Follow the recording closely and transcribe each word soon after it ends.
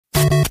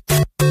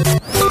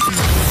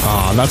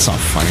Oh, that's not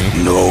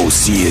funny. No,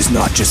 C is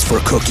not just for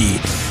cookie,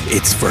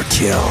 it's for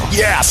kill.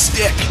 Yeah,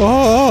 stick.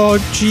 Oh,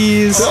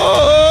 jeez.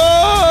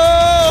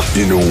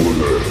 In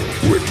order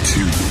where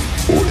two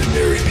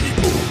ordinary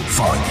people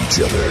find each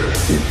other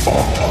in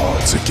all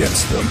odds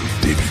against them,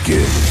 they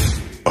begin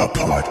a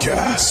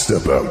podcast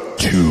about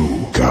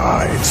two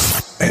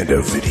guys and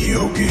a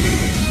video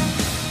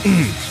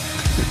game.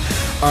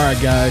 All right,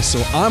 guys. So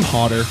I'm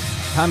Hodder,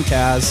 I'm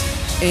Kaz.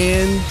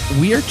 and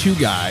we are two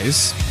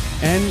guys,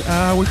 and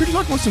we're here to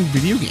talk about some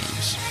video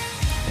games,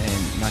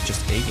 And not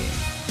just a game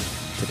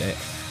today.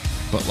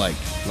 but like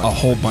a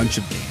whole bunch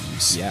of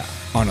games. Yeah.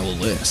 On a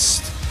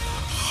list.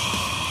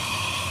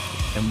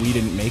 And we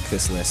didn't make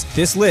this list.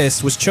 This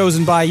list was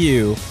chosen by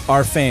you,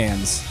 our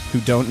fans, who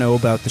don't know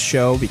about the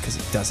show because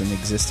it doesn't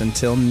exist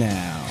until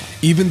now.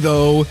 Even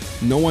though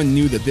no one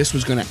knew that this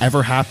was going to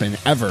ever happen,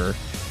 ever,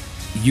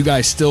 you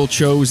guys still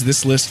chose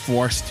this list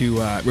for us to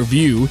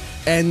review,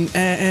 and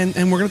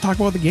we're going to talk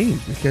about the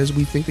games because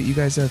we think that you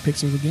guys have picked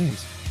some good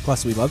games.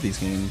 Plus, we love these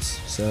games.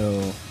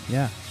 So,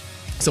 yeah.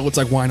 So it's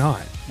like, why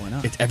not? Why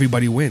not? It's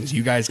everybody wins.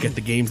 You guys get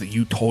the games that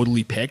you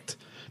totally picked,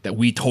 that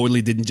we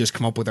totally didn't just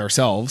come up with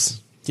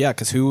ourselves. Yeah,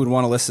 because who would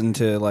want to listen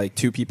to like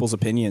two people's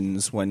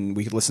opinions when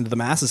we could listen to the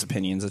masses'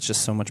 opinions? It's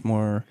just so much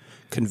more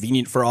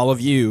convenient for all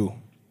of you.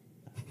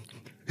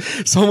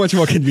 So much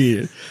more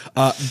convenient.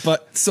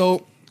 But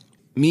so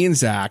me and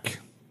Zach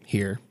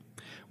here,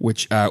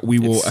 which we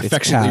will It's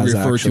affectionately Kaz,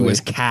 refer to actually.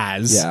 as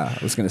Kaz. Yeah,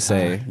 I was going to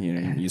say,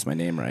 use my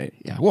name right.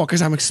 Yeah. Well,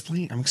 because I'm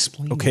explaining.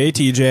 Okay,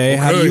 TJ,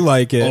 how do you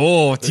like it?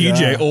 Oh, TJ.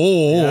 Yeah.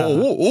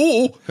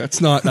 Oh. That's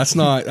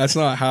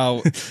not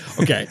how.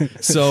 Okay.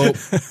 So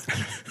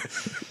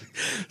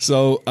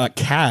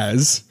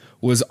Kaz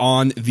was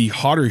on the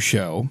Hodder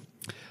show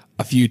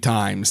a few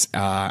times,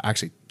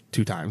 actually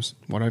 2 times.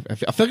 I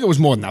feel like it was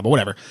more than that, but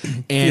whatever.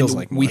 And Feels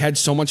like we more. had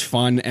so much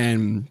fun,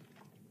 and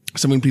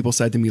so many people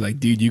said to me, like,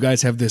 dude, you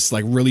guys have this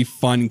like really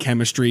fun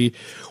chemistry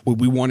where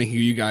we want to hear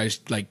you guys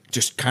like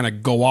just kind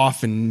of go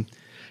off and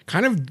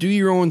kind of do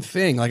your own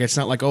thing. Like, it's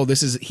not like, oh,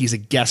 he's a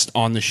guest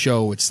on the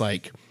show. It's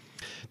like,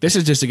 this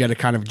is just to get a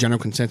kind of general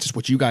consensus,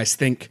 what you guys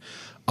think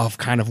of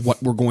kind of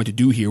what we're going to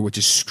do here, which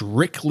is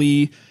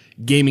strictly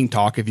gaming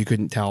talk, if you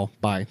couldn't tell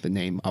by the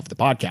name of the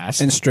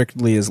podcast. And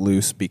strictly is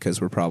loose because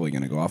we're probably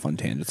going to go off on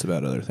tangents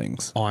about other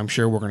things. I'm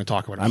sure we're going to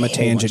talk about I'm a whole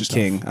tangent bunch of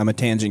king. stuff. I'm a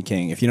tangent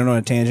king. If you don't know what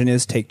a tangent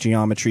is, take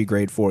geometry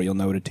grade 4. You'll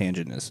know what a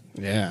tangent is.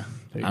 Yeah.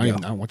 I you don't go.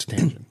 even know what's a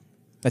tangent.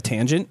 A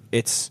tangent,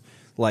 it's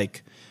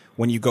like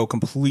when you go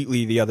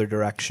completely the other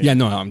direction. Yeah,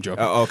 no, I'm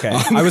joking. Oh, okay.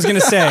 I was going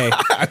to say,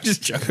 I'm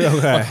just joking.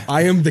 Okay.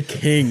 I am the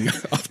king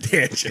of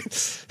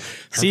tangents.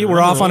 see, we're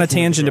off on a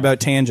tangent about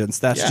tangents.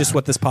 That's Yeah. just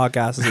what this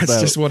podcast is That's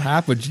about. just what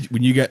happens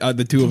when you get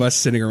the two of us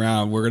sitting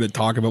around. We're going to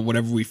talk about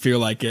whatever we feel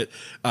like it.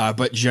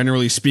 But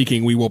generally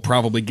speaking, we will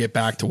probably get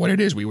back to what it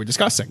is we were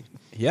discussing.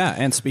 Yeah,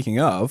 and speaking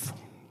of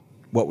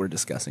what we're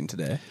discussing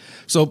today.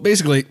 So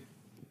basically,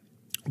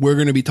 we're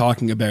going to be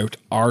talking about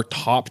our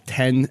top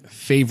 10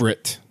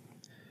 favorite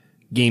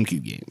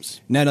GameCube games.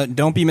 No,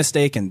 don't be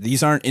mistaken.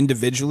 These aren't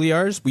individually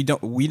ours. We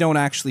don't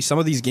actually. Some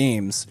of these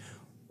games,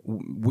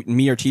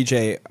 me or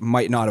TJ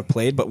might not have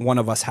played, but one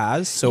of us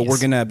has. So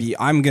Yes.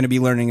 I'm gonna be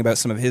learning about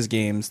some of his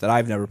games that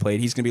I've never played.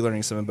 He's gonna be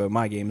learning some about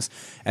my games,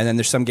 and then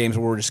there's some games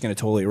where we're just gonna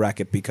totally wreck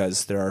it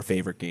because they're our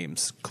favorite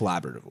games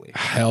collaboratively.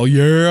 Hell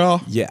yeah.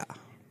 Yeah.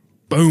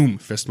 Boom.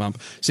 Fist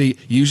bump. See,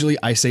 usually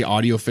I say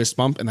audio fist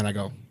bump and then I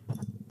go,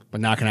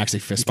 but now I can actually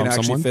fist You can bump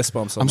actually someone. fist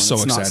bump someone. I'm so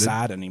it's excited. not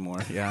sad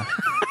anymore. Yeah.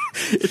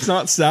 It's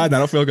not sad. I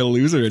don't feel like a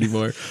loser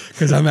anymore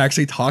because I'm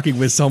actually talking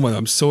with someone.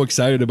 I'm so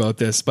excited about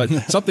this. But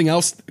something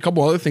else, a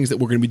couple other things that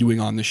we're going to be doing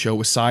on the show,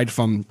 aside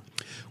from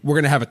we're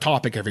going to have a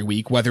topic every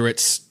week, whether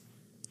it's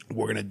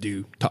we're going to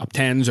do top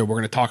 10s or we're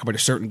going to talk about a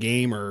certain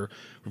game or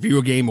review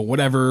a game or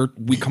whatever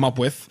we come up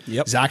with.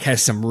 Yep. Zach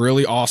has some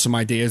really awesome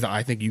ideas that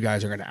I think you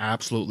guys are going to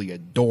absolutely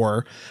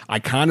adore. I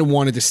kind of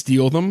wanted to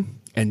steal them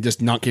and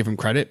just not give him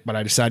credit, but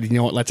I decided, you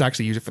know what, let's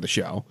actually use it for the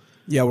show.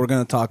 Yeah, we're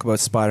going to talk about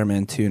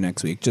Spider-Man 2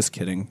 next week. Just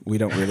kidding. We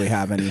don't really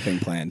have anything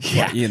planned.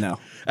 Yeah. But, you know.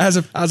 As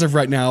of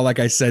right now, like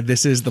I said,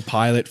 this is the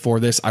pilot for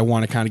this. I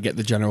want to kind of get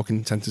the general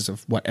consensus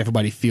of what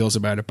everybody feels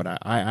about it, but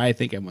I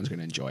think everyone's going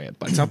to enjoy it.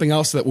 But something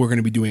else that we're going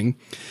to be doing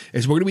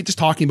is we're going to be just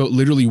talking about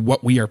literally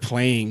what we are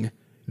playing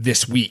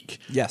this week.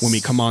 Yes. When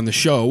we come on the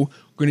show,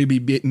 we're going to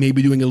be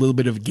maybe doing a little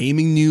bit of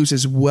gaming news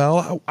as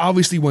well,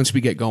 obviously once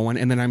we get going,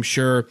 and then I'm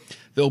sure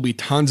there'll be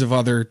tons of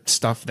other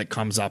stuff that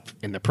comes up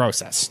in the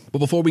process. But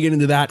before we get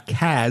into that,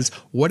 Kaz,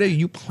 what are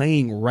you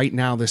playing right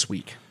now this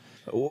week?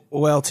 Well,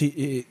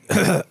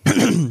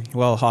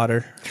 well,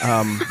 Hodder.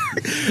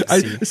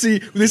 I see.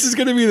 This is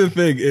going to be the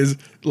thing. Is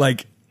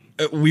like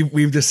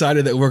we've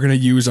decided that we're going to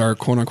use our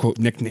quote unquote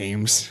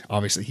nicknames.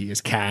 Obviously, he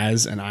is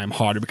Kaz, and I'm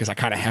Hodder because I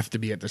kind of have to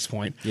be at this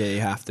point. Yeah,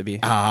 you have to be.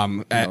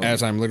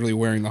 As I'm literally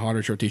wearing the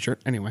Hodder Show T-shirt.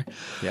 Anyway,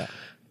 Yeah.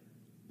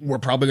 we're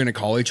probably going to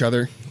call each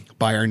other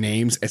by our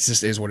names. It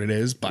just is what it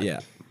is. But Yeah.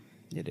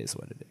 It is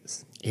what it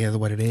is. it is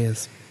what it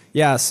is.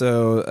 Yeah,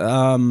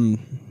 so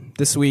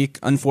this week,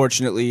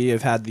 unfortunately,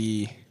 I've had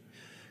the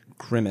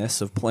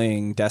grimace of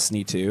playing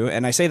Destiny 2.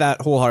 And I say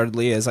that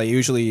wholeheartedly, as I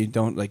usually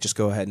don't like just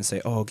go ahead and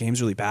say, oh,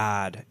 game's really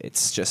bad.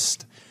 It's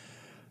just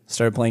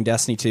started playing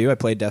Destiny 2. I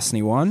played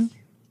Destiny 1.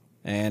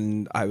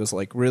 And I was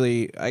like,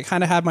 I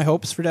kind of had my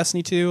hopes for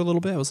Destiny 2 a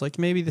little bit. I was like,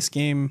 maybe this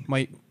game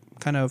might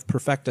kind of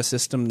perfect a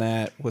system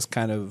that was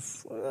kind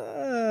of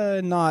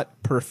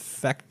not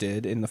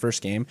perfected in the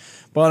first game.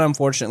 But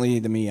unfortunately,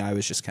 to me, I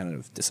was just kind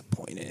of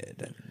disappointed.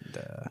 And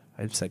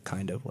I've said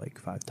kind of like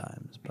 5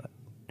 times, but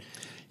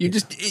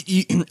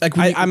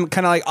I'm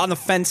kind of like on the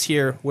fence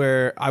here,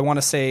 where I want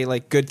to say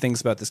like good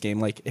things about this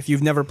game. Like if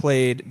you've never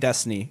played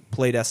Destiny,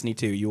 play Destiny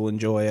 2. You will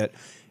enjoy it.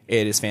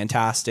 It is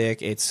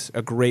fantastic. It's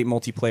a great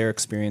multiplayer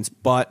experience.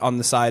 But on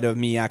the side of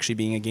me actually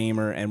being a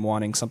gamer and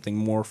wanting something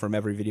more from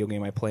every video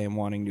game I play and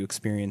wanting to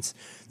experience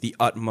the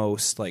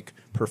utmost like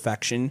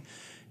perfection,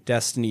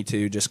 Destiny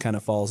 2 just kind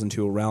of falls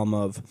into a realm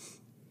of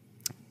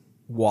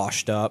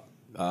washed up,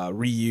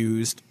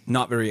 reused,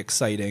 not very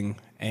exciting,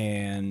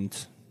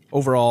 and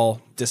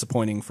overall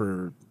disappointing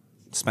for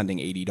spending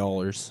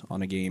 $80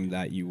 on a game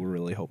that you were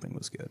really hoping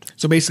was good.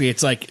 So basically,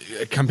 it's like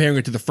comparing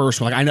it to the first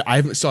one. Like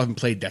I still haven't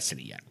played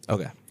Destiny yet.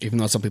 Okay. Even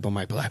though some people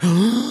might be like,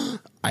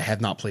 I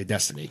have not played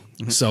Destiny.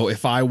 Mm-hmm. So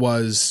if I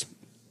was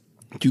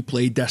to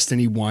play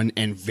Destiny 1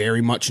 and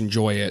very much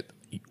enjoy it,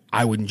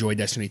 I would enjoy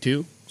Destiny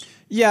 2.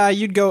 Yeah,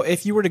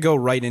 if you were to go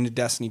right into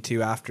Destiny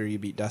 2 after you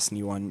beat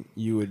Destiny 1,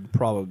 you would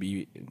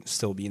probably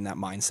still be in that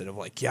mindset of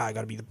like, yeah, I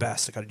got to be the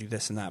best. I got to do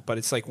this and that. But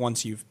it's like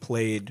once you've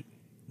played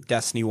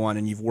Destiny 1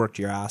 and you've worked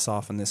your ass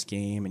off in this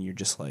game and you're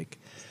just like,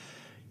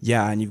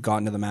 yeah, and you've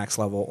gotten to the max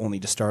level only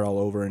to start all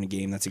over in a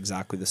game that's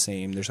exactly the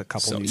same. There's a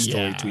couple new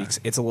story tweaks.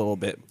 It's a little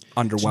bit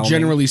underwhelming.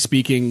 Generally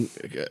speaking,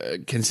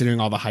 considering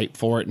all the hype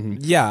for it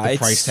and the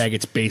price tag,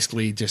 it's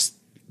basically just...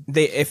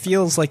 It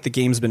feels like the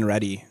game's been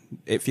ready.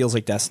 It feels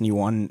like Destiny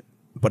 1,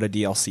 but a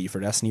DLC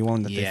for Destiny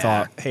 1 that they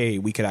thought, hey,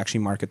 we could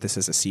actually market this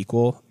as a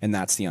sequel, and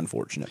that's the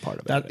unfortunate part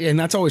of it. And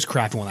that's always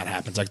crappy when that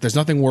happens. Like, there's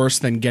nothing worse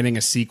than getting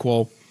a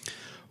sequel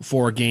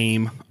for a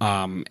game,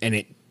 and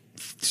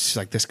it's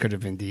like, this could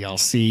have been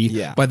DLC.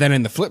 Yeah. But then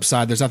in the flip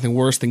side, there's nothing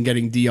worse than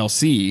getting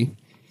DLC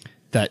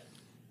that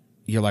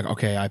you're like,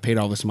 okay, I paid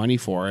all this money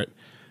for it,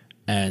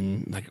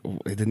 and like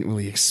it didn't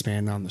really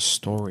expand on the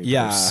story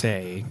per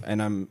se.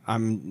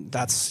 And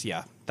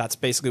that's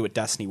basically what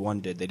Destiny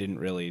 1 did. Their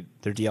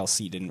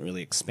DLC didn't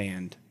really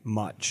expand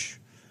much.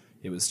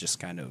 It was just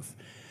kind of,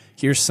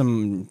 here's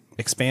some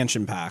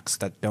expansion packs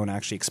that don't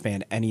actually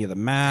expand any of the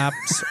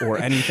maps or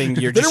anything.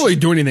 They don't really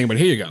do anything, but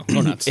here you go.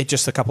 Go nuts. It's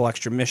just a couple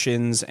extra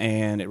missions,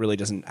 and it really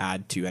doesn't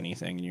add to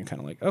anything. And you're kind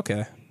of like,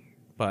 okay,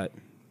 but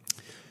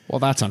well,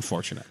 that's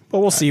unfortunate. But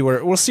we'll see where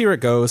it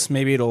goes.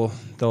 Maybe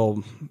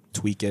they'll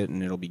tweak it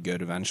and it'll be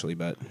good eventually.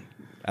 But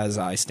as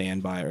I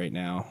stand by it right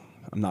now,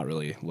 I'm not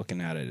really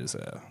looking at it as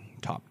a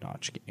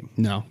top-notch game.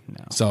 No.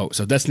 So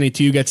Destiny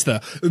 2 gets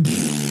the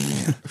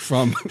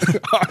from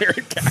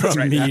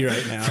me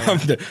right now.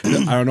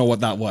 I don't know what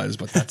that was,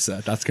 but that's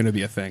going to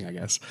be a thing, I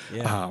guess.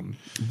 Yeah.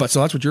 But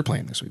so that's what you're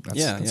playing this week.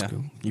 That's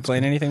cool. You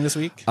playing anything this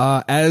week?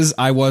 As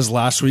I was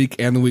last week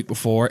and the week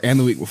before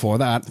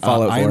that,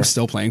 Fallout 4. I am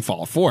still playing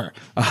Fallout 4.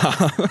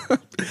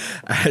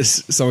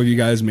 As some of you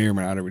guys may or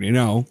may not already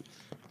know,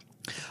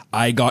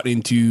 I got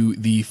into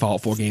the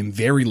Fallout 4 game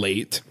very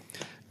late,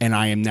 and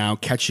I am now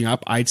catching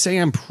up. I'd say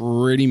I'm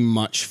pretty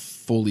much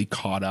fully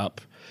caught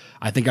up.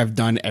 I think I've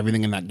done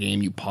everything in that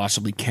game you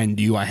possibly can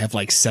do. I have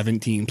like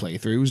 17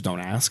 playthroughs, don't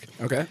ask.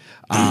 Okay.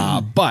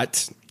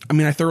 But, I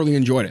mean, I thoroughly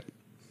enjoyed it.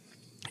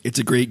 It's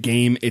a great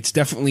game.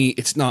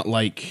 It's not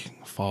like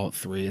Fallout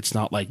 3. It's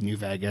not like New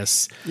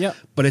Vegas. Yeah.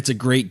 But it's a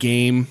great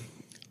game.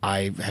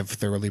 I have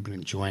thoroughly been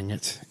enjoying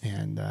it.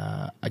 And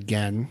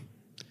again,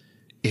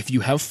 if you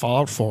have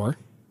Fallout 4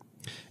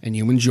 and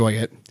you enjoy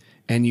it,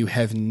 and you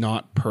have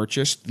not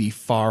purchased the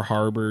Far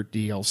Harbor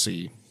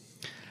DLC,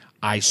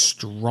 I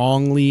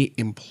strongly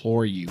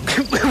implore you.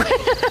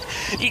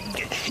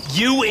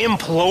 You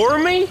implore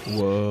me?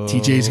 Whoa.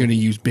 TJ's going to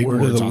use big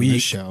words on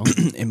this show.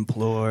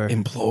 Implore.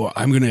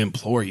 I'm going to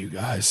implore you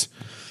guys.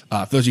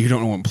 For those of you who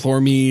don't know what implore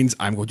means,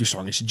 I'm going to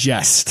strongest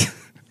jest.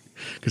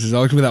 Because there's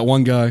always going to be that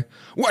one guy,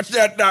 what's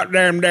that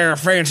damn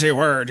fancy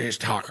word he's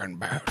talking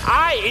about?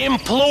 I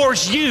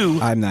implores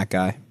you. I'm that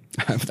guy.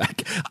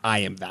 I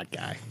am that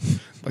guy.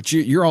 But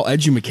you're all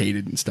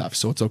educated and stuff,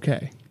 so it's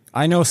okay.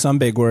 I know some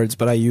big words,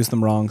 but I use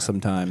them wrong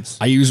sometimes.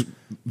 I use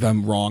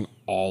them wrong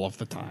all of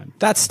the time.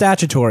 That's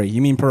statutory.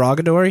 You mean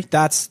prerogatory?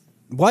 That's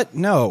what?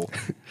 No.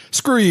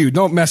 Screw you.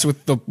 Don't mess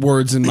with the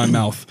words in my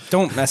mouth.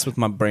 Don't mess with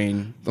my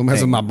brain. Don't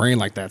mess with my brain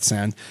like that,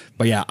 Sam.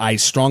 But yeah, I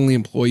strongly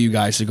implore you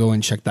guys to go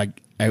and check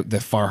out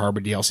the Far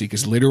Harbor DLC,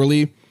 because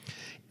literally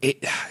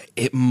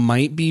it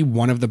might be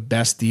one of the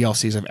best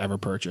DLCs I've ever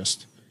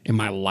purchased in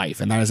my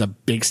life. And that is a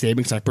big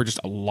statement, because I purchased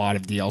a lot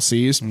of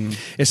DLCs.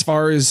 As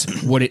far as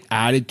what it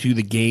added to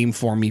the game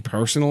for me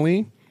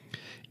personally,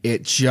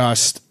 it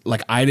just,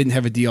 like, I didn't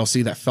have a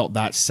DLC that felt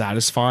that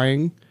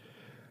satisfying.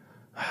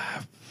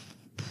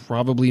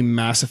 Probably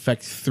Mass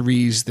Effect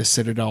 3's The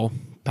Citadel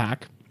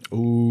pack.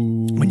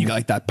 When you got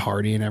like that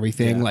party and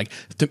everything, like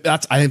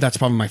I think that's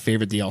probably my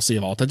favorite DLC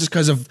of all time, just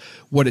because of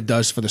what it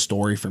does for the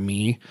story for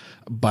me.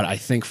 But I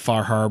think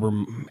Far Harbor,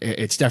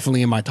 it's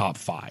definitely in my top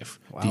 5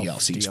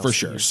 DLCs for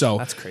sure. So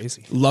that's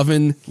crazy.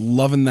 Loving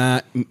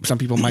that. Some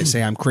people might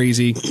say I'm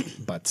crazy,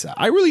 but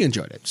I really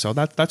enjoyed it. So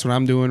that's what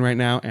I'm doing right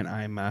now. And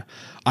I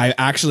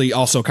actually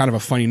also kind of a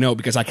funny note,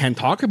 because I can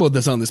talk about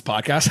this on this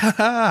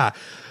podcast.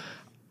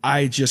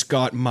 I just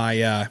got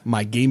my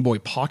Game Boy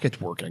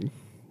Pocket working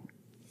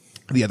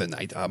the other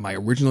night. My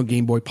original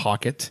Game Boy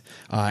Pocket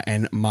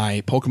and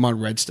my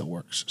Pokemon Red still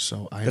works.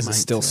 So Does it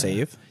still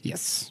save?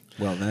 Yes.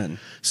 Well then,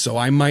 So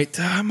I might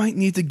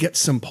need to get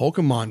some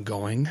Pokemon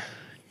going.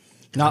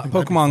 not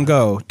Pokemon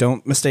Go.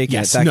 Don't mistake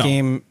Yes, it.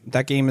 no.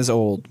 That game is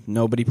old.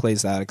 Nobody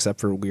plays that except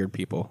for weird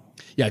people.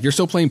 Yeah, if you're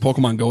still playing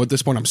Pokemon Go at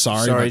this point, I'm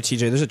sorry. Sorry, but TJ.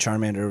 There's a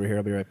Charmander over here.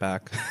 I'll be right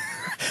back.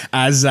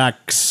 as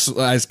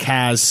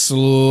Kaz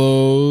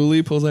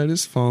slowly pulls out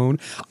his phone,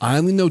 I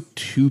only know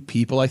 2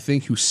 people, I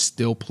think, who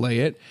still play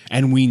it,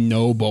 and we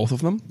know both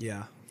of them.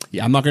 Yeah.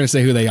 Yeah, I'm not going to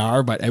say who they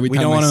are, but every We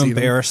time don't I want to see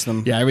embarrass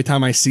them. Yeah, every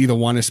time I see the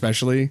one,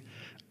 especially,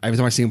 every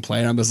time I see him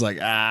play it, I'm just like,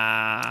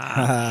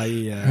 Yeah.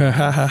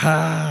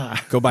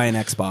 Go buy an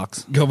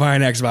Xbox. go buy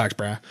an Xbox,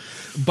 bruh.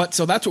 But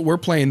so that's what we're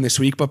playing this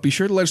week. But be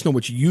sure to let us know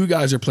what you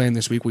guys are playing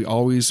this week. We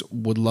always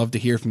would love to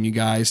hear from you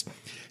guys.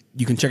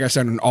 You can check us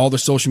out on all the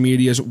social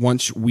medias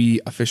once we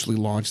officially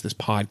launch this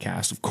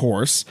podcast, of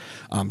course.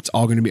 It's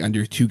all going to be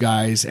under 2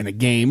 guys and a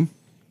game.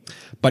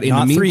 But in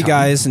Not the meantime, 3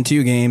 guys and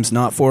 2 games.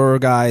 Not 4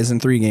 guys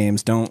and 3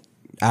 games. Don't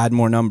add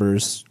more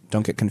numbers.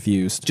 Don't get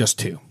confused. just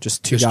 2.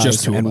 Just 2 It's guys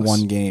just 2 of and us.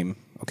 1 game.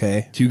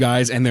 Okay. 2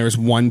 guys, and there's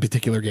one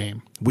particular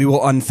game. We will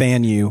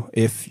unfan you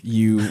if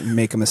you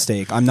make a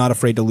mistake. I'm not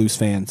afraid to lose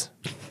fans.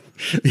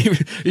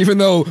 Even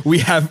though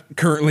we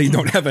currently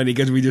don't have any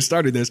because we just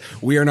started this,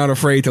 we are not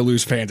afraid to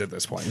lose fans at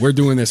this point. We're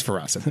doing this for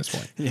us at this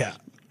point. Yeah.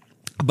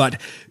 But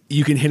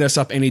you can hit us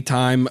up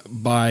anytime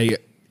by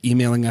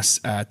emailing us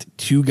at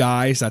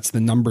 2guys, that's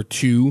the number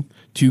 2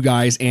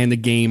 guys and the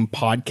game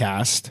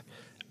podcast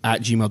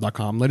at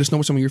gmail.com. Let us know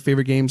what some of your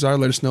favorite games are.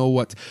 Let us know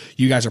what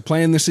you guys are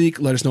playing this week.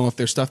 Let us know if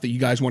there's stuff that you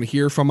guys want to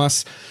hear from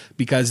us,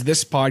 because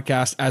this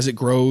podcast, as it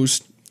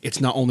grows,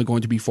 it's not only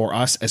going to be for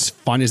us, as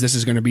fun as this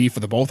is going to be for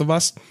the both of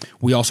us,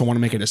 we also want to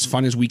make it as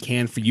fun as we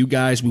can for you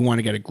guys. We want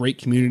to get a great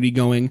community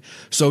going.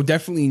 So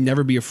definitely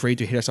never be afraid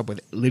to hit us up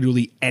with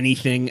literally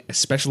anything,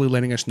 especially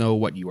letting us know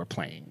what you are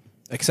playing.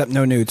 Except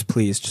no nudes,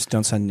 please. Just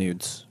don't send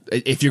nudes.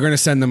 If you're going to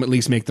send them, at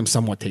least make them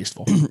somewhat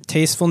tasteful.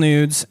 Tasteful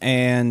nudes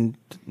and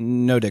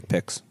no dick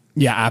pics.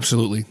 Yeah,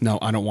 absolutely. No,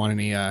 I don't want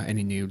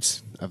any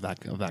nudes of that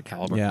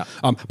caliber. Yeah.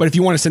 But if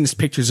you want to send us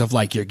pictures of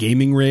like your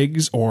gaming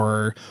rigs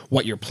or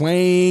what you're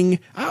playing,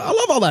 I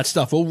love all that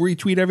stuff. We'll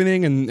retweet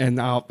everything and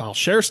I'll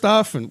share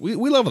stuff, and we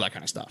love all that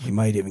kind of stuff. We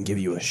might even give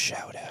you a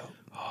shout out.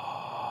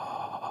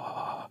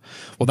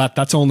 Well,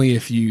 that's only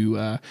if you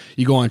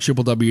go on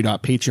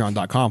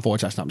www.patreon.com/. No, I'm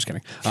just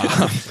kidding.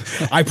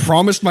 I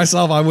promised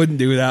myself I wouldn't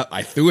do that.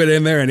 I threw it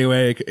in there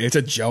anyway. It's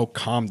a joke.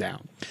 Calm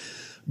down.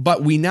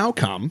 But we now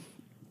come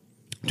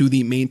to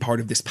the main part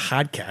of this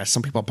podcast.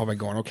 Some people are probably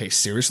going, okay,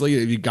 seriously?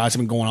 You guys have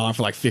been going on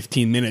for like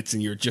 15 minutes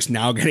and you're just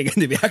now getting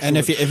into the actual... And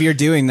if you're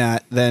doing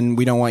that, then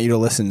we don't want you to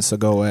listen, so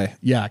go away.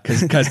 Yeah,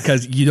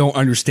 because you don't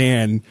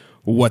understand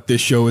what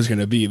this show is going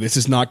to be. This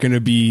is not going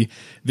to be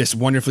this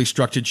wonderfully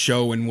structured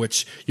show in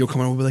which you'll come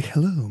on and be like,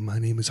 hello, my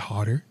name is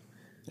Hodder.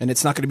 And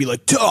it's not going to be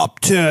like top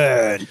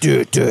 10,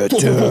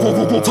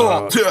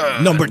 Top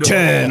 10. number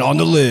 10 on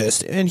the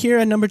list. And here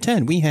at number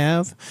 10, we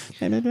have,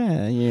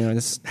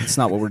 it's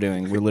not what we're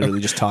doing. We're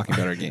literally just talking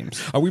about our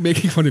games. Are we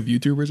making fun of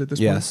YouTubers at this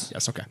Yes. point?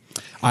 Yes. Okay.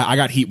 I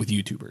got heat with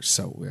YouTubers,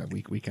 so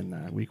we can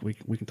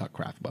talk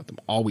crap about them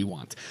all we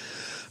want.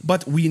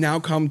 But we now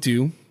come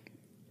to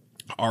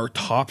our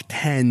top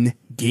 10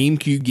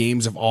 GameCube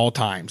games of all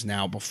times.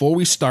 Now, before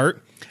we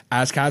start,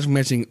 as Kaz was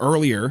mentioning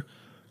earlier,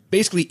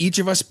 basically each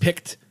of us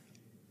picked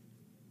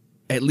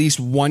at least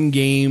one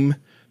game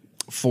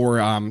for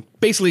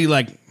basically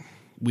like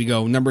we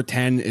go number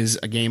 10 is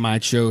a game I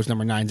chose,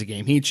 number 9 is a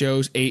game he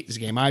chose, 8 is a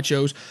game I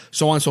chose,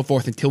 so on and so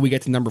forth until we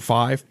get to number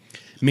 5,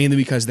 mainly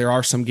because there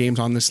are some games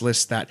on this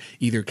list that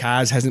either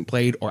Kaz hasn't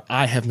played or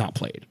I have not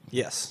played.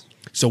 Yes.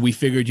 So we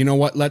figured, you know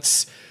what,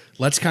 let's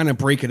kind of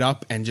break it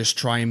up and just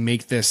try and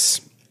make this...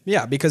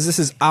 Yeah, because this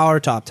is our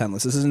top 10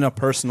 list. This isn't a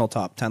personal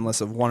top 10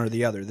 list of one or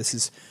the other. This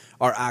is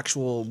our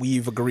actual,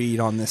 we've agreed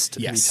on this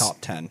to Yes. be top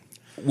 10.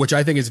 Which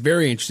I think is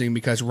very interesting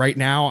because right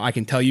now I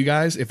can tell you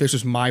guys, if this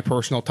was my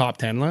personal top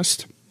 10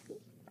 list,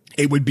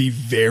 it would be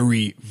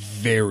very,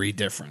 very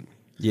different.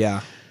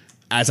 Yeah.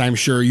 As I'm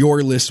sure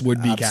your list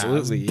would be,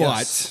 Absolutely, Kaz. But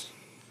yes.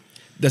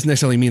 doesn't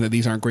necessarily mean that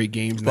these aren't great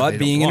games. and that But they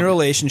being don't in a belong.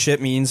 relationship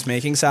means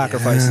making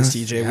sacrifices,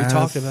 TJ. yes. We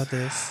talked about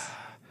this.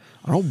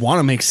 I don't want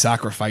to make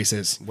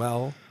sacrifices.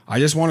 Well, I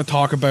just want to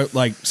talk about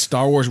like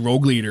Star Wars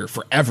Rogue Leader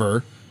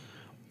forever.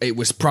 It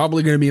was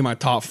probably going to be in my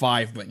top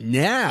 5, but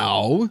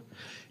now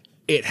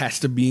it has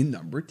to be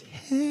number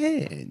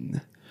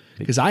 10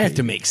 because I have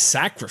to make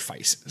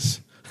sacrifices.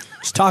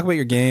 just talk about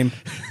your game.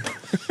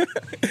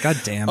 God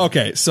damn.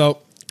 Okay, so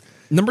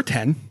number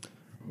 10,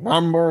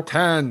 number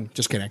 10.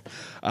 Just kidding.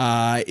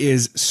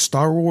 Is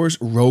Star Wars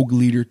Rogue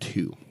Leader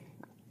 2.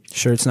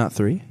 Sure, it's not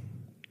 3.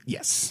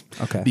 Yes.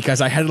 Okay.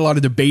 Because I had a lot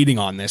of debating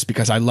on this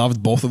because I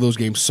loved both of those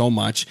games so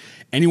much.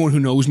 Anyone who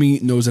knows me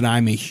knows that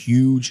I'm a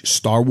huge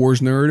Star Wars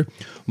nerd.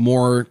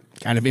 More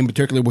kind of in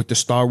particular with the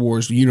Star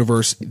Wars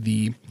universe,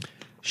 the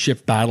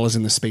ship battles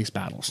and the space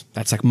battles.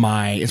 That's like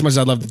as much as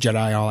I love the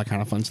Jedi, all that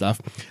kind of fun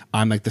stuff,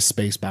 I'm like the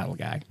space battle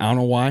guy. I don't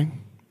know why.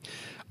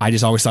 I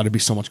just always thought it'd be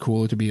so much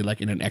cooler to be like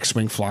in an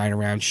X-Wing flying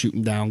around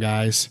shooting down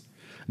guys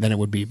than it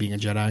would be being a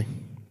Jedi.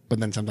 But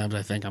then sometimes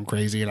I think I'm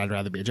crazy and I'd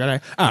rather be a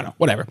Jedi. I don't know.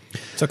 Whatever.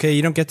 It's okay.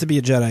 You don't get to be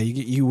a Jedi.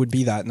 You would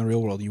be that in the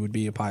real world. You would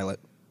be a pilot.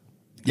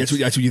 That's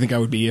what you think I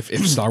would be if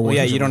Star Wars. Well,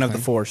 yeah, was a you don't real have the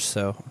thing? Force,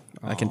 so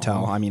I can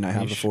tell. I mean, I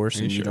have the Force,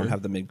 and you sure? don't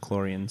have the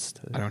midichlorians.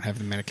 I don't have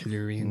the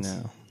midichlorians.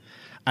 No.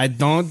 I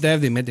don't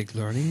have the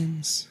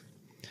midichlorians.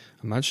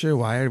 I'm not sure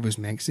why it was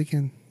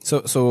Mexican.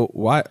 So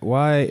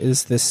why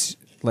is this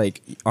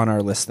like on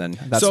our list then?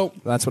 That's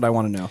what I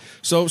want to know.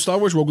 So Star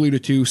Wars Rogue Leader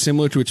 2,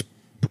 similar to its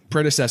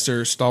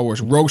predecessor, Star Wars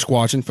Rogue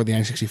Squadron for the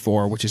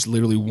N64, which is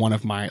literally one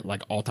of my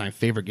like all-time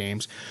favorite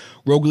games.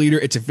 Rogue Leader,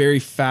 it's a very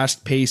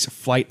fast-paced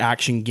flight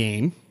action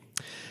game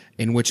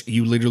in which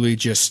you literally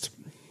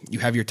you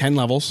have your 10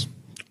 levels,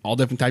 all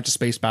different types of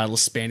space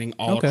battles spanning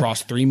all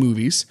across 3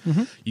 movies.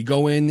 Mm-hmm. You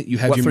go in, you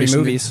have What your 3 mission.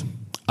 movies?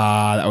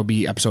 That would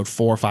be episode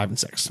 4, 5, and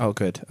 6. Oh,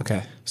 good.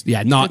 Okay.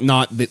 Yeah, none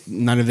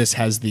of this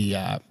has the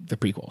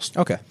prequels.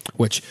 Okay.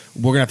 Which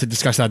we're gonna have to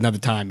discuss that another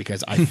time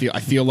because I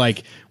feel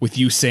like with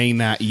you saying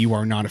that you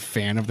are not a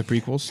fan of the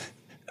prequels.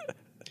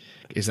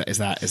 Is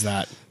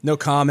that No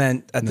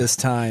comment at this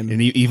time.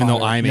 And even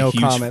though I'm no a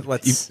huge comment.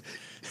 Let's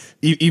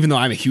even though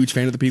I'm a huge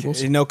fan of the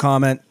prequels, no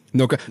comment.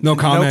 no comments, No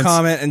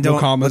comment, and no don't.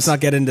 comments. Let's not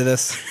get into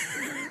this.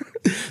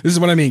 This is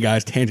what I mean,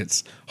 guys.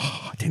 Tangents,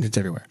 tangents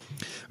everywhere.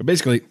 But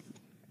basically,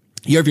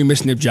 you have your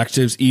mission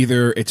objectives.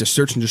 Either it's a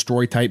search and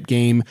destroy type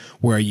game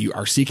where you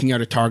are seeking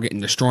out a target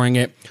and destroying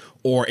it,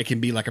 or it can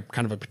be like a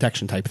kind of a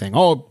protection type thing.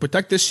 Oh,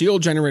 protect this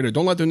shield generator.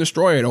 Don't let them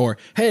destroy it. Or,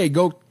 hey,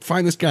 go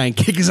find this guy and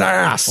kick his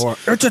ass. Or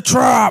it's a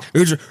trap.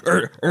 It's a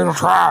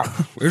trap.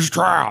 It's a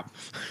trap.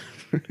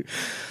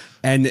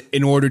 And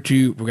in order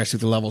to progress through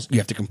the levels, you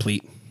have to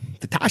complete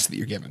the task that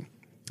you're given.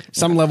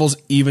 Some levels,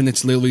 even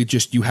it's literally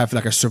just you have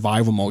like a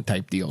survival mode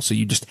type deal. So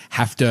you just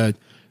have to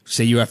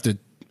say you have to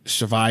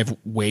survive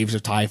waves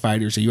of TIE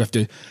fighters, or you have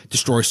to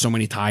destroy so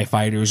many TIE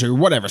fighters, or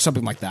whatever,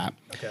 something like that.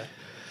 Okay.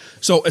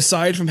 So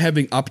aside from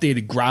having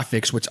updated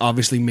graphics, which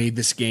obviously made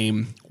this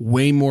game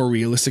way more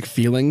realistic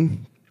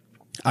feeling,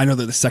 I know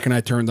that the second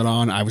I turned it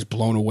on, I was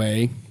blown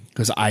away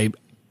because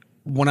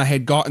when I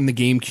had gotten the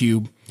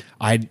GameCube,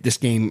 I got this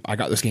game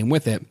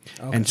with it,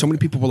 and so many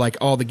people were like,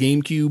 "Oh, the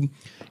GameCube,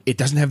 it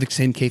doesn't have the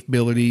same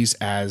capabilities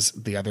as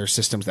the other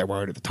systems that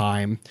were out at the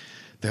time."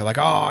 They're like,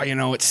 "Oh,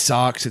 it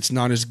sucks. It's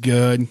not as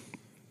good.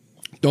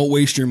 Don't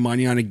waste your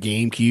money on a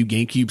GameCube.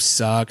 GameCube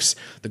sucks.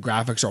 The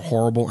graphics are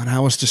horrible." And I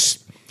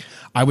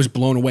was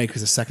blown away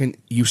because the second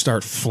you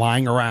start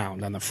flying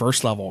around on the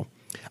first level,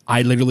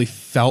 I literally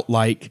felt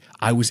like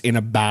I was in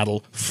a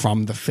battle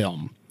from the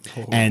film.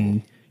 Oh.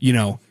 And,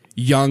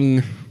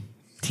 young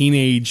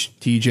teenage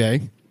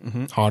TJ,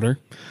 hotter,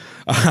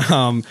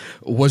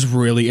 was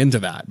really into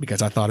that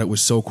because I thought it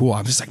was so cool.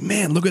 I'm just like,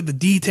 man, look at the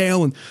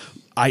detail. And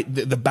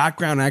the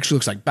background actually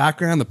looks like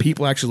background. The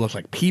people actually look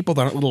like people.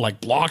 They aren't little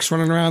like blocks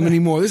running around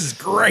anymore. This is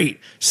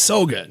great.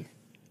 So good.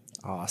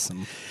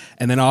 Awesome.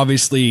 And then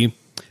obviously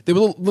there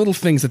were little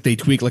things that they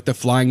tweaked, like the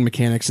flying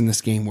mechanics in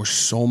this game were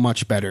so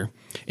much better.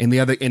 In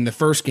the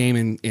first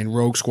game in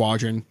Rogue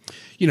Squadron,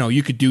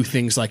 you could do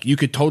things like you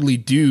could totally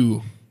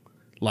do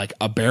like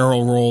a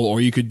barrel roll, or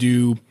you could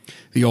do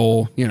the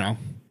old,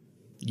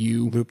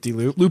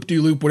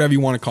 loop-de-loop, whatever you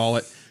want to call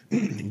it.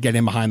 Get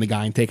in behind the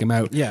guy and take him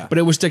out. Yeah. But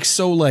it was like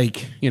so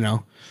like,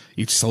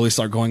 you'd slowly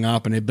start going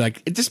up and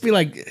it'd just be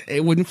like,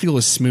 it wouldn't feel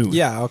as smooth.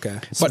 Yeah, okay.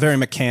 It's a very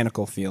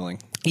mechanical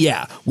feeling.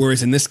 Yeah.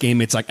 Whereas in this game,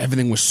 it's like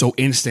everything was so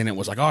instant. It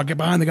was like, oh, get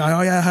behind the guy.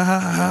 Oh, yeah. Ha, ha,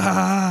 ha, ha,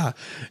 ha.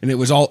 And it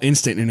was all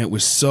instant, and it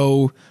was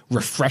so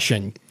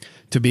refreshing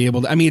to be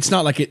able to. I mean, it's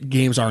not like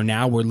games are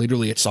now where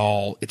literally it's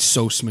so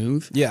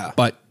smooth. Yeah.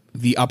 But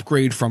the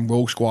upgrade from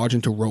Rogue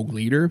Squadron to Rogue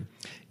Leader,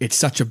 it's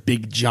such a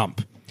big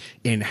jump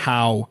in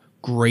how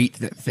great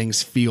that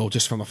things feel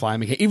just from a flying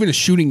mechanic, even a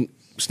shooting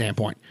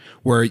standpoint,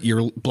 where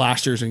your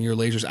blasters and your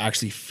lasers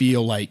actually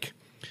feel like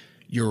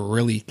you're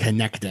really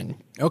connecting.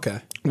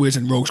 Okay. Whereas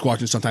in Rogue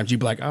Squadron, sometimes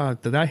you'd be like,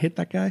 did I hit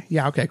that guy?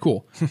 Yeah, okay,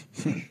 cool.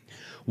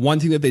 One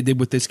thing that they did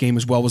with this game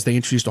as well was they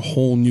introduced a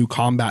whole new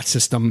combat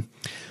system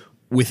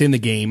within the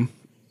game.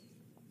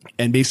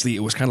 And basically,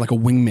 it was kind of like a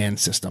wingman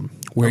system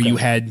where you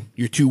had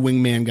your 2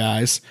 wingman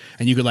guys,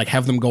 and you could like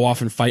have them go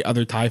off and fight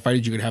other TIE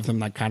fighters. You could have them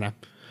like kind of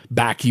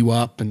back you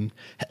up. And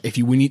if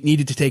you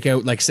needed to take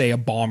out, like, say, a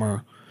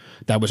bomber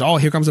that was, oh,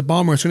 here comes a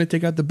bomber, it's going to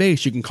take out the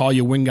base, you can call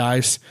your wing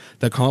guys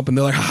that come up, and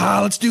they're like, ha,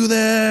 let's do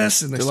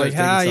this. And they're like,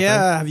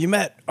 yeah, have you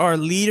met our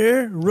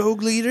leader,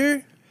 Rogue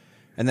Leader?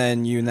 And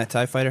then you and that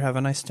TIE fighter have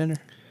a nice dinner.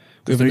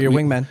 They're your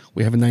wingmen.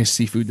 We have a nice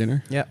seafood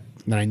dinner. Yeah.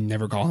 And then I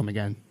never call him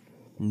again.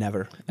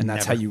 Never. And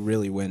that's how you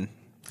really win.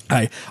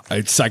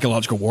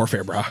 Psychological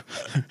warfare, bro.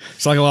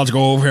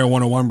 Psychological warfare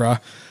 101, bro.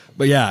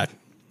 But yeah,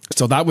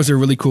 so that was a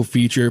really cool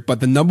feature. But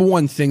the number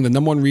one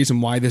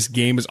reason why this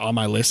game is on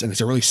my list, and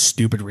it's a really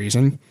stupid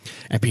reason,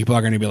 and people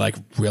are going to be like,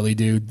 really,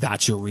 dude,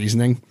 that's your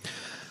reasoning?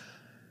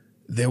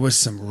 There was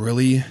some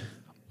really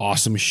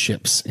awesome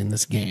ships in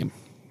this game.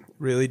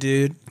 Really,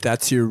 dude?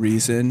 That's your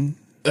reason?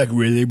 Like,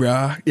 really,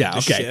 bro? Yeah,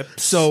 okay.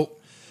 Ships. So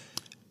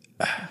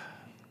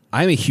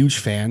I'm a huge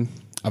fan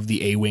of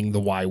the A-Wing, the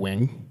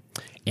Y-Wing,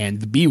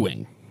 and the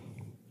B-Wing.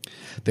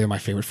 They're my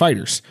favorite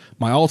fighters.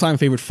 My all-time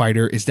favorite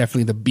fighter is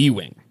definitely the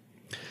B-Wing.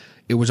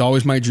 It was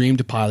always my dream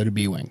to pilot a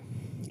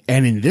B-Wing.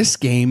 And in this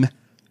game,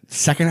 the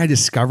second I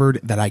discovered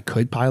that I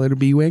could pilot a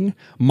B-Wing,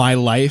 my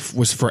life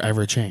was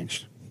forever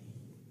changed.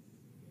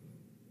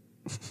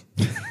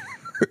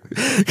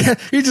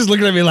 You're just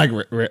looking at me like,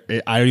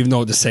 I don't even know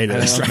what to say to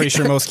this. I'm pretty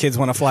sure most kids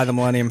want to fly the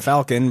Millennium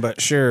Falcon, but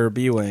sure,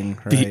 B-Wing,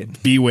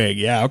 right? B-Wing,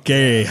 yeah,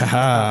 okay.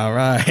 All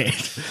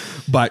right.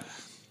 But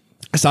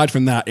aside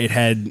from that, it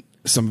had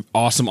some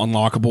awesome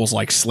unlockables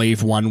like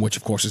Slave One, which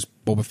of course is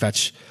Boba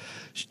Fett's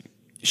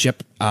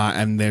ship,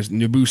 and there's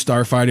Naboo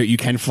Starfighter. You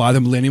can fly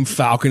the Millennium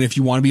Falcon if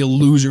you want to be a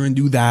loser and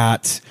do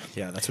that.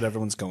 Yeah, that's what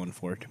everyone's going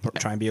for.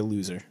 Try and be a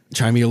loser.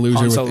 Try and be a loser.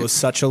 Han Solo's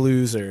such a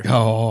loser.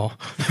 Oh.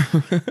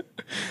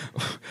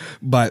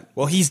 But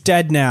well, he's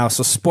dead now,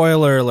 so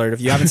spoiler alert.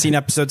 If you haven't seen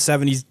episode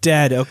 7, he's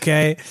dead,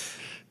 okay?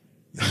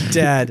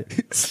 Dead.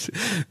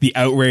 The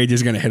outrage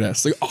is going to hit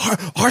us. Like,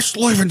 I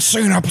still haven't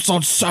seen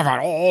episode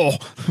 7. Oh.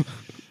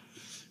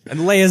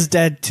 And Leia's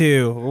dead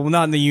too. Well,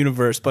 not in the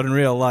universe, but in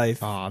real life.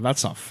 Oh,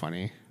 that's not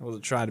funny. I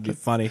wasn't trying to be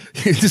funny.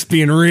 Just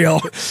being real.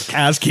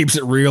 Kaz keeps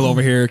it real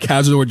over here.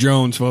 Cazador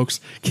Jones, folks,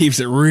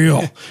 keeps it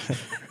real.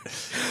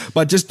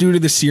 But just due to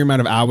the sheer amount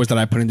of hours that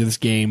I put into this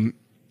game,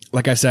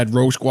 like I said,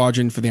 Rogue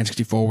Squadron for the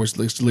N64 was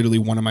literally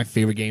one of my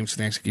favorite games for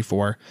the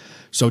N64.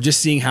 So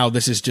just seeing how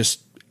this is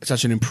just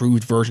such an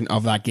improved version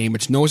of that game,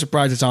 it's no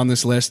surprise it's on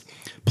this list.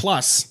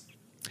 Plus,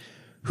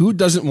 who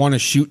doesn't want to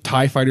shoot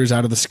TIE fighters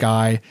out of the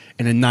sky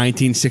in a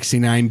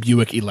 1969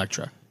 Buick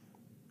Electra?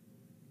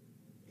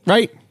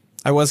 Right?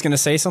 I was going to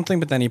say something,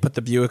 but then you put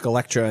the Buick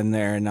Electra in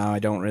there, and now I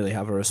don't really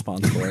have a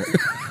response for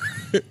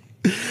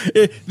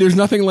it. There's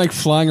nothing like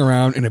flying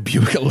around in a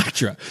Buick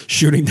Electra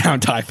shooting down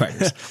TIE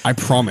fighters. I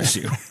promise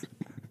you.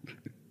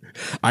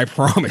 I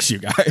promise you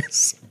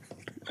guys.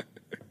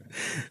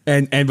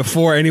 And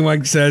before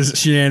anyone says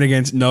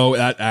shenanigans, no,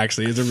 that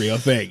actually is a real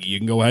thing. You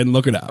can go ahead and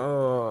look it up.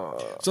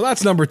 So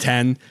that's number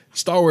 10,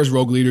 Star Wars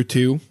Rogue Leader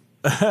 2.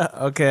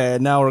 Okay,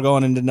 now we're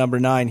going into number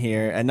 9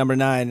 here. And number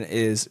 9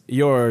 is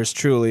yours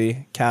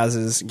truly,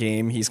 Kaz's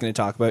game he's going to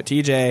talk about.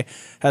 TJ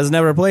has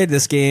never played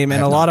this game,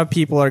 and a lot of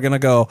people are going to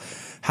go,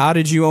 how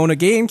did you own a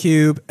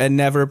GameCube and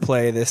never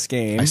play this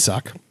game? I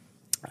suck.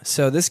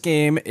 So this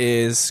game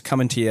is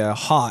coming to you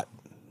hot,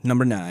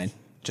 number 9.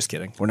 Just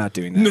kidding. We're not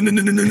doing that.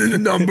 No,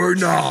 number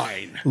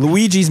 9.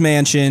 Luigi's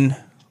Mansion,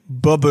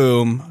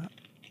 ba-boom.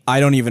 I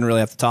don't even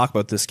really have to talk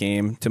about this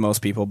game to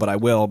most people, but I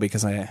will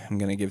because I'm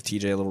going to give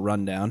TJ a little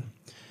rundown.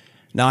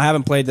 Now, I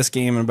haven't played this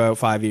game in about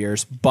 5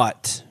 years,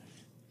 but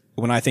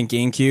when I think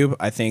GameCube,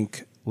 I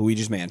think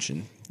Luigi's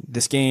Mansion.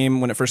 This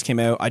game, when it first came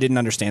out, I didn't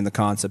understand the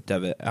concept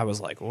of it. I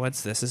was like,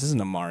 what's this? This isn't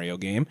a Mario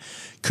game.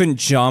 Couldn't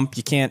jump.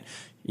 You can't,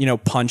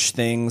 punch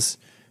things.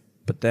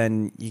 But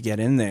then you get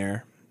in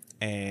there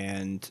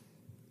and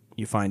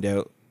you find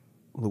out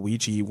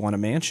Luigi won a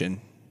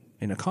mansion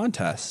in a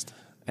contest.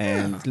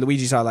 And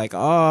Luigi's all like,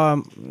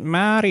 oh,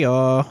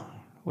 Mario.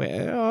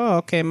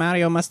 Okay,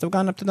 Mario must have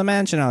gone up to the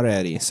mansion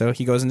already. So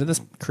he goes into this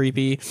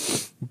creepy,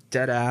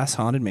 dead-ass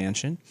haunted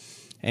mansion.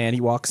 And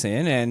he walks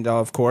in, and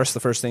of course, the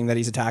first thing that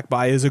he's attacked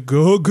by is a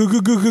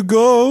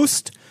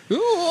ghost.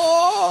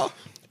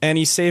 And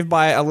he's saved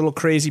by a little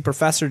crazy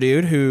professor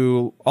dude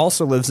who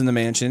also lives in the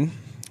mansion.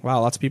 Wow,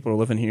 lots of people are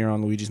living here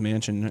on Luigi's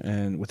Mansion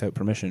and without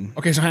permission.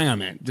 Okay, so hang on,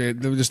 man.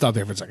 Just stop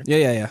there for a second.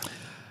 Yeah.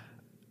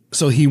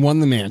 So he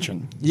won the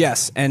mansion.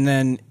 Yes, and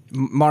then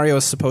Mario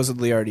is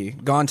supposedly already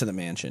gone to the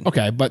mansion.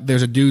 Okay, but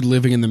there's a dude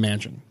living in the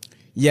mansion.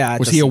 Yeah.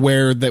 Was he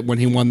aware that when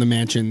he won the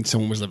mansion,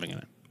 someone was living in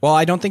it? Well,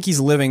 I don't think he's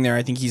living there.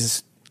 I think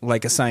he's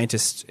like a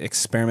scientist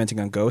experimenting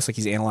on ghosts. Like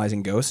he's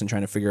analyzing ghosts and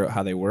trying to figure out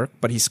how they work.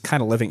 But he's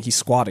kind of living. He's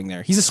squatting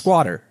there. He's a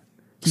squatter.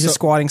 He's a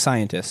squatting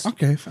scientist.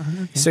 Okay,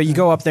 fine. So you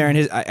go up there,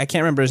 and I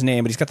can't remember his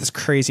name, but he's got this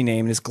crazy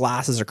name, and his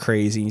glasses are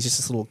crazy. He's just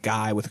this little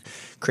guy with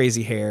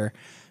crazy hair.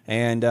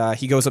 And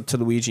he goes up to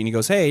Luigi and he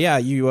goes, "Hey, yeah,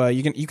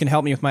 you can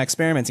help me with my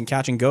experiments in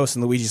catching ghosts."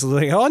 And Luigi's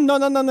like, "Oh,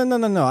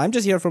 no, I'm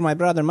just here for my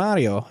brother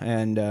Mario."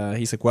 And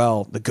he's like,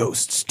 "Well, the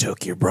ghosts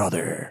took your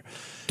brother."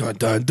 Dun,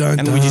 dun, dun,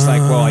 and Luigi's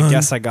like, "Well, I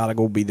guess I gotta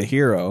go be the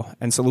hero."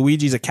 And so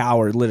Luigi's a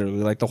coward,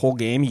 literally. Like the whole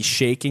game, he's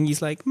shaking.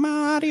 He's like,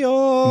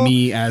 "Mario."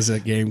 Me as a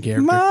game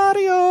character.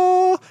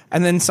 Mario.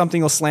 And then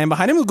something will slam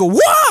behind him. He'll go,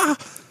 "Wah!"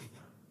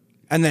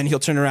 And then he'll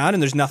turn around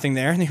and there's nothing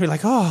there. And you're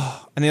like,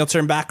 oh. And then he'll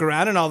turn back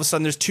around and all of a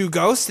sudden there's 2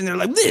 ghosts and they're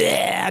like, bleh!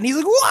 And he's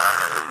like,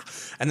 wah!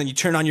 And then you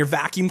turn on your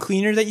vacuum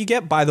cleaner that you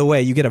get. By the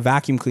way, you get a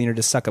vacuum cleaner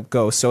to suck up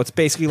ghosts. So it's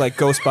basically like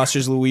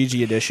Ghostbusters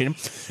Luigi edition.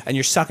 And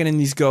you're sucking in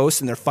these ghosts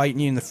and they're fighting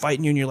you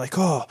and you're like,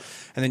 oh.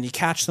 And then you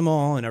catch them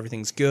all and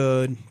everything's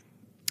good.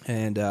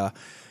 And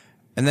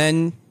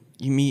then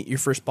you meet your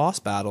first boss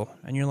battle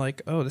and you're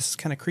like, oh, this is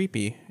kind of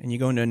creepy. And you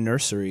go into a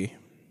nursery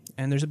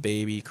and there's a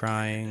baby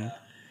crying.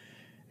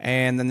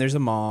 And then there's a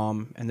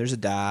mom and there's a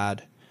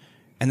dad.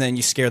 And then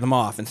you scare them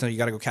off. And so you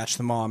got to go catch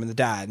the mom and the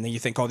dad. And then you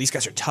think, oh, these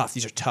guys are tough.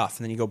 These are tough.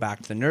 And then you go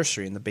back to the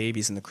nursery and the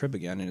baby's in the crib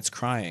again and it's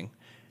crying.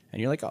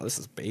 And you're like, oh, this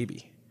is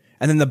baby.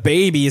 And then the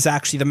baby is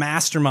actually the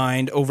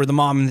mastermind over the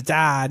mom and the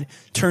dad,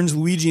 turns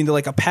Luigi into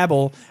like a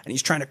pebble and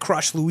he's trying to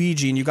crush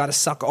Luigi. And you got to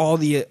suck all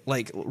the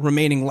like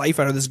remaining life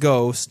out of this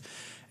ghost.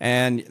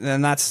 And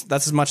then that's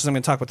as much as I'm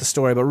going to talk about the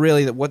story. But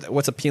really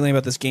what's appealing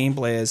about this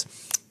gameplay is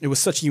it was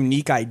such a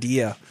unique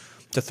idea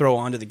to throw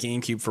onto the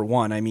GameCube for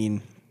one. I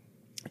mean,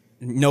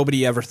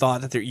 nobody ever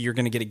thought that you're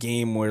going to get a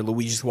game where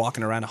Luigi's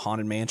walking around a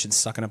haunted mansion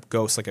sucking up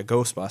ghosts like a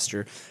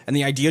Ghostbuster. And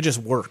the idea just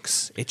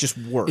works. It just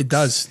works. It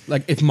does.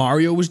 Like if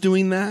Mario was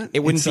doing that, it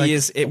wouldn't be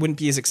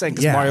as exciting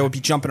because Mario would be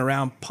jumping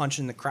around,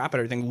 punching the crap out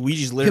of everything.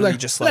 Luigi's literally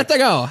just like, let that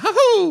go.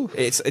 Ha-hoo!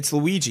 It's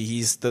Luigi.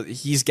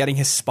 He's getting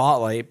his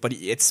spotlight, but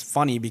it's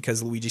funny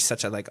because Luigi's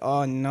such a like,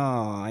 oh no,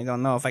 I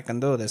don't know if I can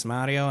do this,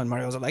 Mario. And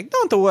Mario's like,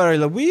 don't worry,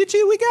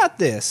 Luigi, we got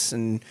this.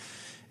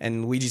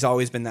 And Luigi's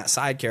always been that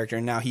side character,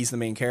 and now he's the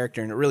main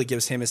character, and it really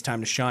gives him his time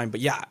to shine. But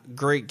yeah,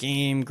 great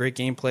game, great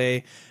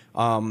gameplay.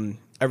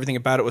 Everything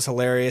about it was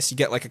hilarious. You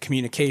get like a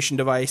communication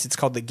device. It's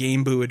called the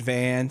Game Boo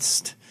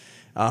Advanced.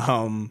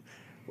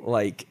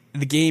 Like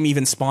the game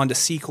even spawned a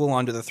sequel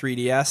onto the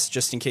 3DS,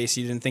 just in case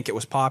you didn't think it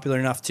was popular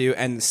enough to.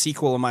 And the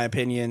sequel, in my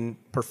opinion,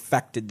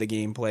 perfected the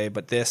gameplay.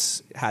 But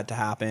this had to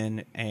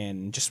happen,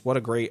 and just what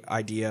a great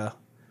idea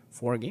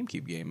for a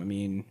GameCube game. I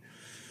mean,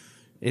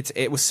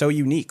 it was so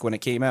unique when it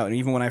came out, and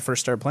even when I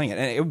first started playing it,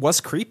 and it was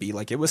creepy.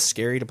 Like, it was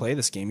scary to play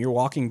this game. You're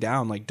walking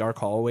down like dark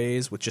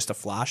hallways with just a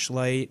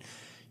flashlight.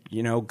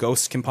 You know,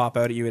 ghosts can pop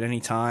out at you at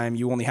any time.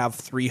 You only have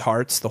 3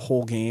 hearts the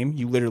whole game.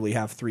 You literally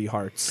have 3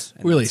 hearts.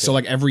 Really? So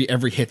like every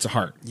hit's a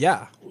heart.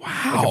 Yeah.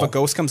 Wow. Like if a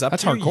ghost comes up,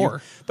 that's to you,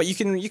 hardcore. But you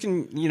can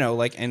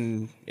like,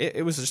 and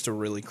it was just a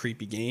really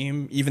creepy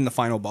game. Even the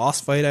final boss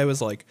fight, I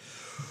was like,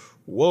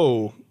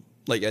 whoa,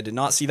 like I did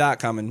not see that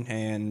coming.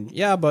 And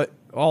yeah, but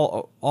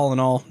all in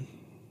all,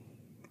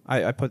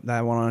 I put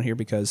that one on here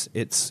because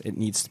it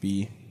needs to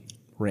be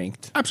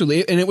ranked.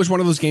 Absolutely. And it was one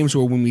of those games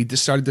where when we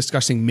just started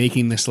discussing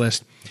making this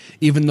list,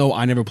 even though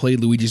I never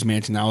played Luigi's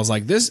Mansion, I was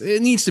like,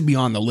 it needs to be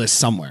on the list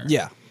somewhere.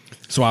 Yeah.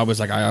 So I was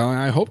like,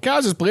 I hope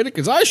Kaz has played it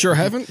because I sure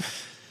haven't.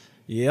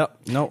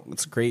 Yep. No,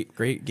 it's great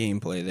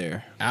gameplay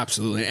there.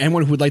 Absolutely.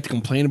 Anyone who would like to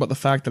complain about the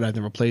fact that I've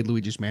never played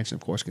Luigi's Mansion,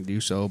 of course, can do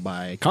so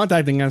by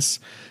contacting us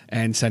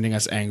and sending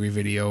us angry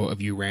video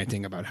of you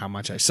ranting about how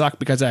much I suck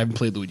because I haven't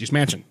played Luigi's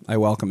Mansion. I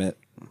welcome it.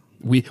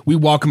 We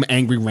welcome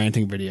angry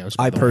ranting videos.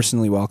 I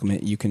personally welcome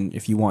it. You can,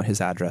 if you want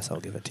his address, I'll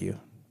give it to you.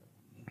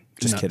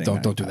 Just kidding.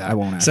 Don't do that. I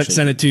won't actually.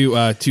 Send it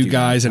to two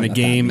guys and a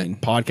game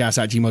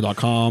podcast at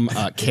gmail.com,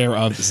 care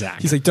of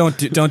Zach. He's like, don't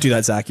do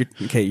that, Zach.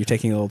 You're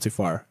taking it a little too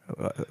far.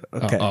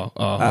 Okay. Okay.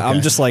 I'm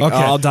just like,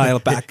 I'll dial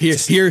it back.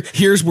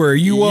 Here's where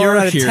you are. You're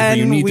at a here's 10. where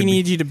you need we to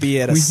need you to be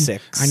at a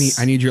 6.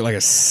 I need you at like a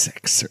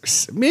 6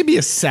 or maybe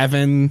a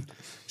 7,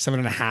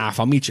 7.5.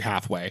 I'll meet you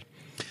halfway.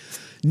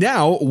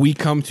 Now we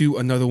come to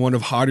another one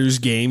of Hodder's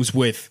games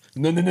with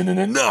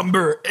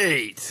number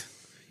 8.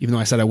 Even though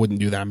I said I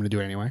wouldn't do that, I'm going to do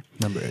it anyway.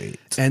 Number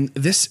 8. And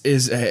this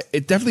is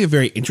it's definitely a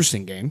very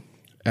interesting game.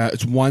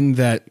 It's one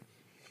that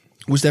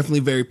was definitely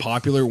very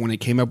popular when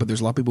it came out, but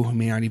there's a lot of people who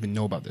may not even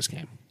know about this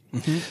game.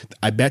 Mm-hmm.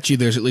 I bet you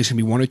there's at least going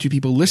to be 1 or 2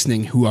 people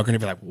listening who are going to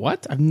be like,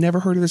 what? I've never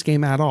heard of this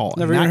game at all.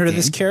 Never even heard of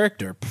this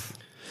character.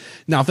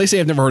 Now, if they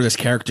say I've never heard of this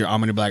character, I'm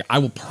going to be like, I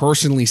will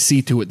personally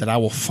see to it that I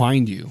will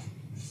find you.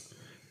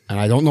 And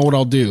I don't know what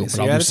I'll do. So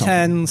but you're I'll at do a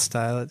 10,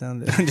 style it down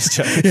there. I'm just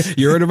joking.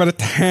 You're at about a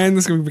 10.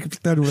 It's going to be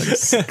down to like a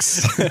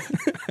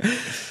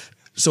 6.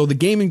 So the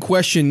game in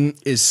question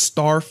is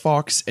Star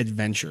Fox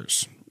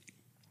Adventures.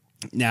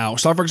 Now,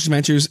 Star Fox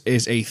Adventures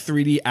is a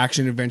 3D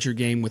action adventure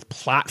game with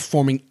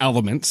platforming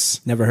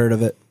elements. Never heard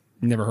of it.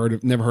 Never heard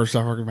of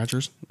Star Fox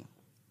Adventures?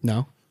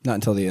 No? Not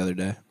until the other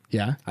day.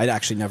 Yeah? I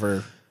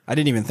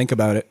didn't even think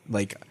about it,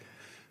 like,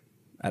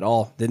 at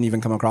all. Didn't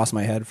even come across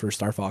my head for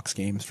Star Fox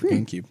games for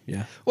GameCube.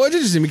 Yeah. Well, it's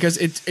interesting because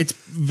it's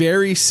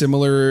very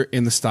similar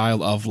in the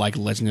style of like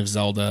Legend of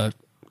Zelda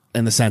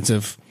in the sense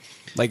of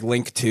like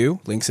Link's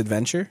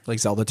Adventure, like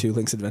Zelda 2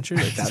 Link's Adventure,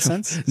 like that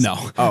sense? No.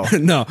 Oh.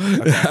 No.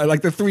 Okay.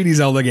 Like the 3D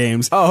Zelda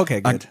games. Oh,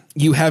 okay, good.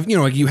 You have,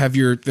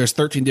 there's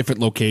 13 different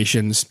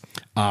locations,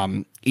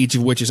 each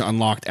of which is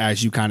unlocked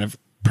as you kind of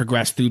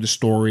progress through the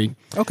story.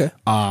 Okay.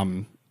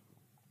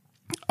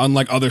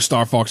 Unlike other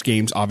Star Fox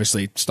games,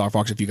 obviously Star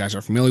Fox, if you guys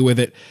are familiar with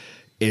it,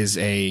 is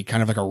a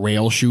kind of like a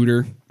rail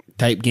shooter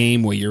type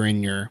game where you're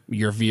in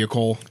your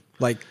vehicle.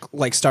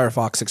 Like Star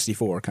Fox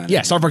 64 kind of.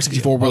 Yeah, Star Fox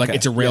 64, where like Okay.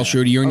 it's a rail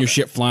shooter. You're in your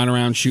ship flying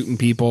around shooting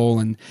people,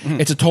 and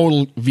it's a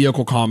total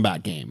vehicle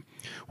combat game.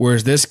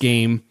 Whereas this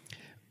game,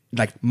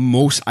 like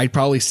I'd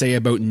probably say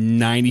about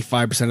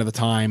 95% of the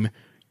time,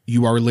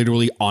 you are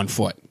literally on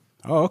foot.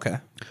 Oh, okay.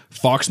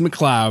 Fox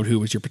McCloud,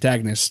 who is your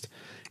protagonist,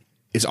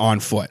 is on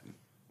foot.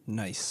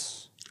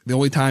 Nice. The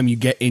only time you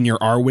get in your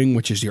R-Wing,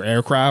 which is your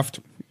aircraft,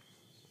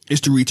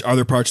 is to reach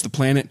other parts of the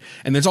planet.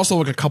 And there's also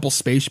like a couple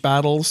space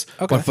battles,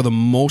 Okay. but for the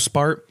most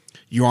part,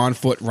 you're on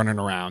foot running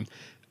around.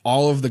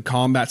 All of the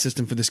combat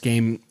system for this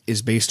game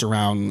is based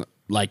around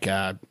like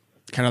kind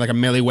of like a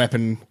melee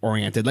weapon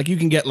oriented. Like you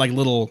can get like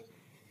little,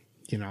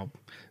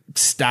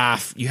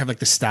 staff. You have like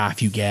the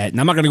staff you get. And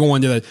I'm not going to go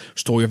into the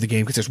story of the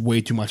game because there's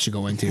way too much to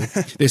go into.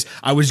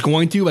 I was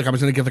going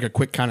to give like a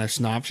quick kind of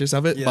synopsis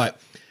of it, but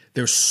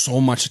there's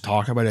so much to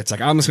talk about. It's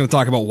like, I'm just going to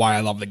talk about why I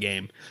love the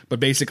game. But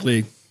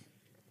basically,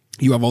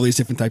 you have all these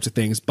different types of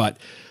things, but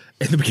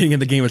at the beginning of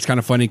the game, it's kind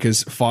of funny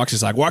because Fox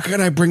is like, why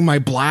can't I bring my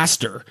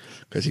blaster?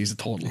 Because he's a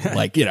total,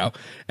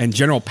 and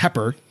General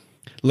Pepper,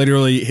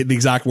 literally the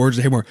exact words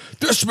to him were,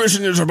 this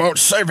mission is about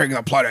saving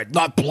the planet,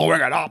 not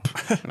blowing it up.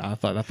 And I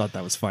thought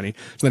that was funny.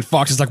 So then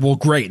Fox is like, well,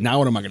 great. Now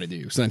what am I going to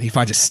do? So then he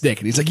finds a stick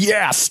and he's like,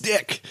 yeah,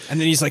 stick. And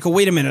then he's like, oh,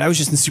 wait a minute. I was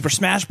just in Super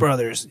Smash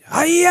Brothers.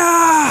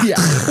 Hi-ya! Yeah.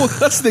 Well,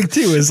 that's the thing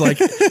too, is like,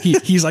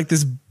 he's like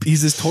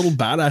he's this total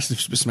badass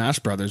of Smash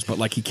Brothers, but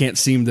like he can't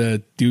seem to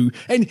do,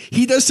 and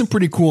he does some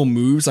pretty cool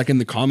moves. Like in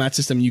the combat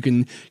system, you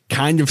can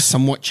kind of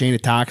somewhat chain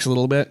attacks a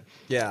little bit.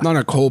 Yeah. Not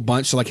a whole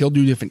bunch. So like he'll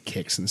do different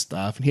kicks and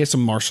stuff, and he has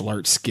some martial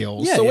arts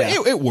skills. Yeah, so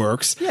yeah. It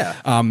works. Yeah.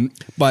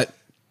 But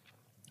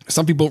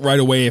some people right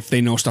away, if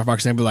they know Star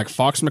Fox, they'll be like,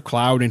 Fox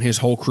McCloud and his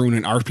whole crew in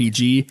an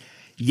RPG.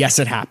 Yes,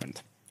 it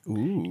happened.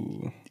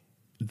 Ooh.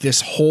 This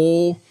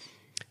whole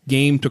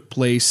game took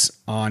place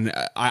on,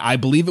 I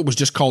believe it was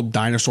just called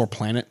Dinosaur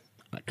Planet,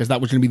 because that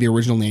was going to be the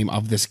original name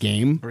of this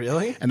game.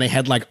 Really? And they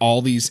had like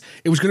all these,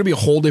 it was going to be a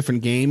whole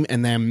different game.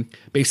 And then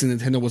basically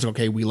Nintendo was like,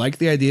 okay, we like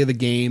the idea of the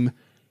game,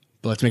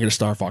 but let's make it a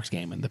Star Fox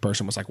game. And the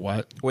person was like,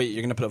 what? Wait,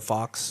 you're going to put a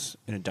fox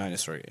in a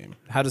dinosaur game?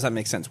 How does that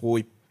make sense?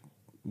 Well,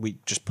 we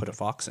just put a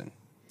fox in.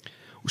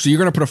 So you're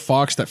going to put a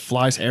fox that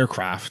flies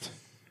aircraft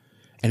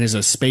and is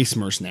a space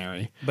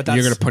mercenary. But and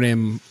you're that's- going to put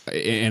him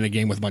in a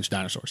game with a bunch of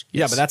dinosaurs.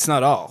 Yeah, but that's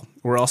not all.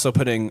 We're also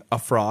putting a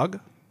frog,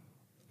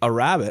 a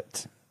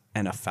rabbit,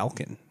 and a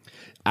falcon.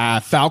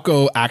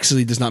 Falco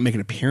actually does not make an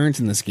appearance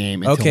in this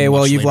game. Until Okay,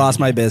 well, much you've later lost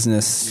in the my game.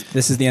 business.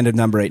 This is the end of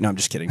number 8. No, I'm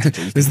just kidding. This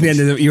is the end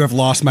of the, you have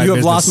lost my You business.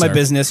 have lost my sir.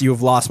 business. You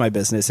have lost my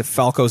business. If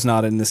Falco's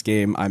not in this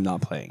game, I'm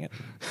not playing it.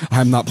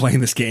 I'm not playing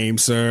this game,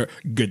 sir.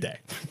 Good day.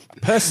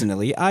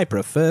 Personally, I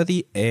prefer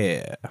the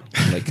air.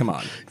 Like, come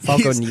on.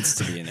 Falco He's- needs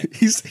to be in it.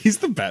 He's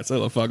the best. I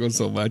love Falco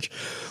so much.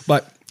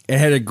 But it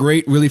had a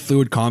great, really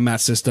fluid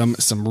combat system,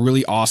 some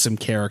really awesome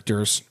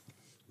characters.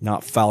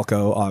 Not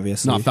Falco,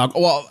 obviously. Not Falco.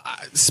 Well,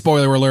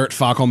 spoiler alert,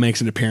 Falco makes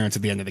an appearance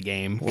at the end of the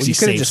game. Well, you he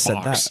coulda saves just said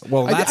Fox. that.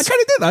 Well, I kind of that's-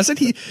 did. I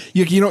said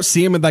you don't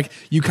see him, and like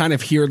you kind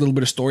of hear a little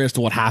bit of story as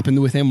to what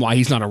happened with him, why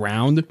he's not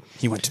around.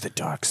 He went to the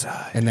dark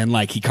side. And then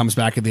like he comes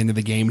back at the end of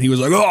the game and he was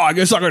like, oh, I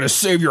guess I'm going to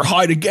save your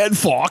hide again,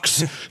 Fox.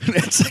 And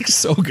it's like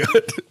so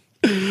good.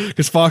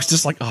 Because Fox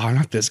just like, oh,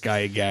 not this guy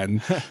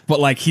again.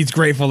 But like he's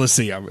grateful to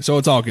see him. So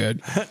it's all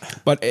good.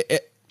 But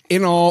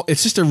in all,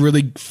 it's just a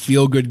really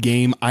feel good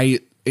game.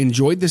 I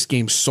enjoyed this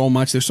game so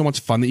much. There's so much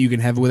fun that you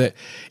can have with it.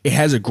 It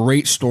has a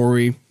great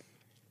story.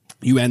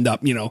 You end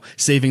up,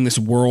 saving this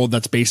world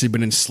that's basically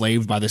been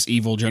enslaved by this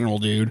evil general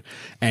dude.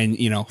 And,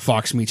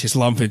 Fox meets his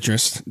love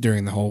interest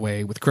during the whole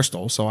way with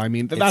Crystal. So, I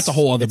mean, that's a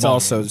whole other It's ballgame.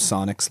 also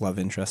Sonic's love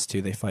interest,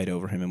 too. They fight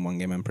over him in one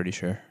game, I'm pretty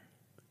sure.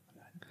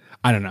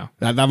 I don't know.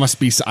 That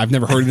must be, I've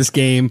never heard of this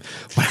game,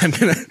 but I'm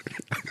going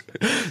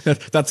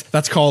to,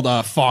 that's called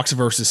Fox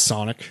versus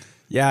Sonic.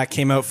 Yeah, it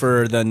came out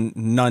for the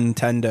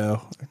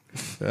Nintendo.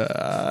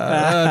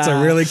 That's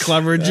a really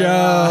clever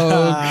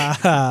joke.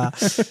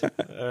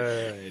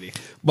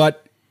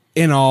 But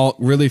in all,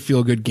 really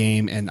feel good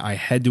game, and I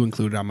had to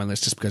include it on my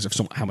list just because of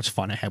how much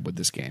fun I had with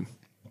this game.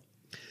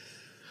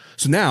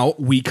 So now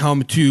we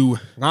come to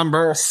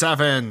number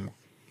 7.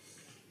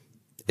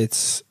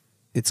 It's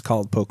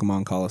called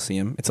Pokemon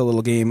Coliseum. It's a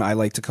little game I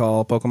like to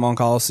call Pokemon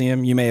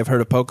Coliseum. You may have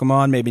heard of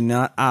Pokemon, maybe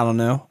not. I don't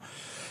know.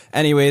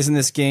 Anyways, in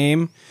this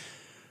game,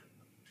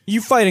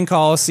 you fight in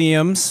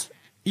Coliseums.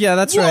 Yeah,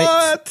 that's right.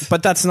 What?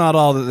 But that's not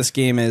all that this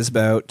game is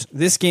about.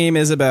 This game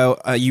is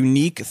about a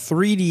unique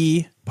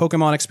 3D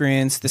Pokemon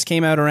experience. This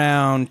came out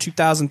around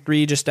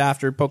 2003, just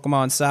after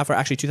Pokemon Sapphire.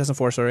 Actually,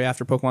 2004, sorry,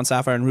 after Pokemon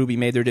Sapphire and Ruby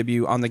made their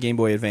debut on the Game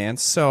Boy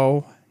Advance.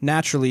 So,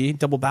 naturally,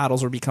 double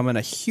battles were becoming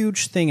a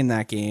huge thing in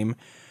that game.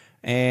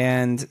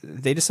 And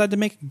they decided to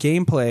make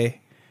gameplay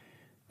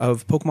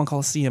of Pokemon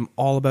Coliseum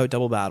all about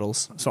double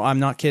battles. So I'm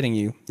not kidding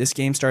you. This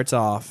game starts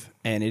off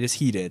and it is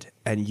heated,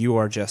 and you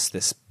are just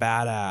this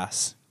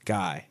badass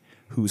guy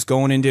who's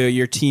going into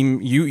your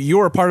team. You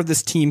are a part of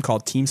this team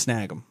called Team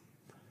Snag'em.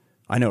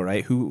 I know,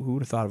 right? Who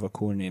would have thought of a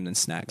cooler name than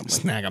Snag'em?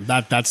 Snag him.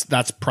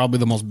 That's probably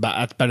the most.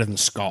 That's better than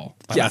Skull.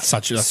 That's so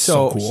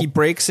so cool. he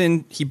breaks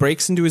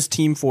into his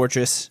team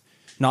fortress.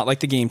 not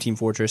like the game Team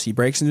Fortress. He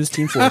breaks into his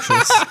Team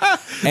Fortress,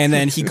 and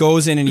then he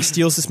goes in and he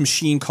steals this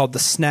machine called the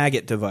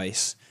Snagit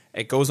device.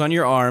 It goes on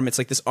your arm. It's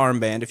like this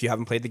armband if you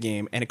haven't played the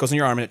game, and it goes on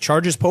your arm and it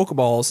charges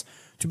Pokeballs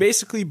to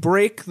basically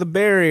break the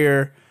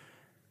barrier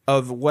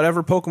of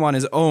whatever Pokemon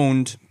is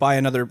owned by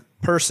another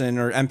person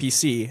or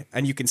NPC,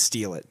 and you can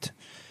steal it.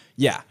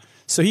 Yeah.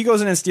 So he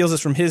goes in and steals this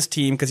from his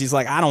team because he's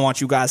like, I don't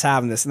want you guys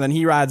having this. And then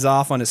he rides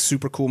off on his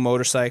super cool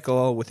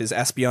motorcycle with his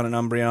Espeon and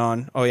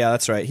Umbreon. Oh, yeah,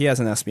 that's right. He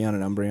has an Espeon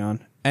and Umbreon.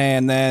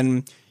 And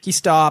then he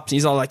stops. And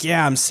he's all like,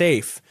 yeah, I'm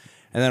safe.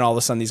 And then all of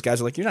a sudden these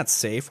guys are like, you're not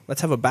safe.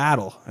 Let's have a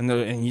battle.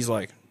 And he's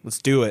like, let's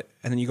do it.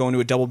 And then you go into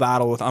a double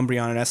battle with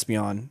Umbreon and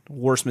Espeon.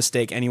 Worst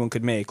mistake anyone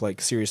could make,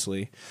 like,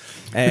 seriously.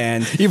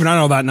 And even I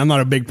know that, and I'm not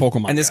a big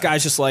Pokemon and this guy.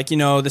 guy's just like,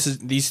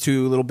 these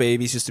two little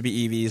babies used to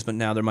be EVs, but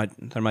now they're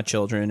my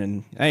children.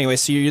 And anyway,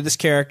 so you're this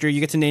character.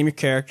 You get to name your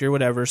character,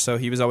 whatever. So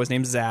he was always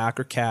named Zach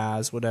or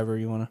Kaz, whatever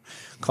you want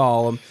to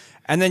call him.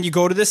 And then you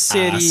go to the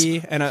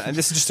city, and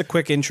this is just a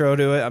quick intro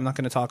to it. I'm not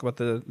going to talk about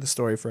the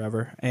story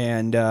forever.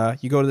 And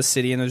you go to the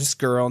city, and there's this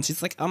girl, and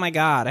she's like, oh, my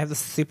God, I have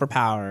this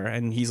superpower.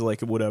 And he's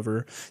like,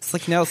 whatever. It's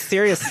like, no,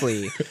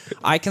 seriously.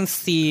 I can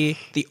see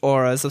the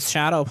auras of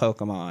shadow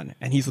Pokemon.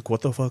 And he's like,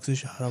 what the fuck's a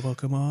shadow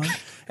Pokemon?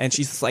 And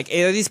she's just like,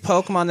 are these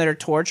Pokemon that are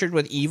tortured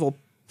with evil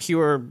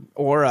pure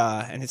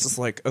aura? And it's just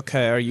like,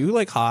 okay, are you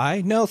like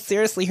high? No,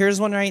 seriously, here's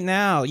one right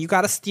now. You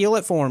got to steal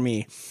it for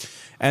me.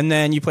 And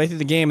then you play through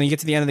the game, and you get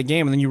to the end of the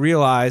game, and then you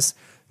realize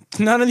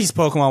none of these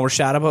Pokemon were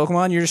shadow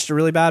Pokemon. You're just a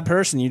really bad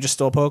person. You just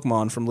stole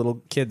Pokemon from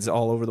little kids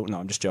all over the... No,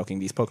 I'm just joking.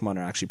 These Pokemon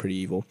are actually pretty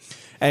evil.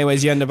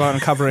 Anyways, you end up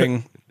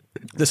uncovering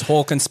this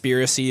whole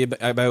conspiracy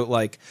about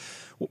like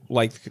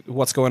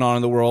what's going on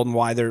in the world and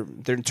why they're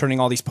turning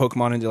all these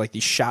Pokemon into like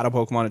these shadow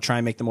Pokemon to try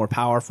and make them more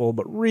powerful.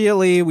 But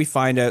really, we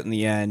find out in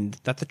the end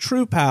that the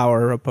true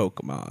power of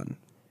Pokemon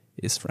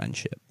is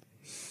friendship.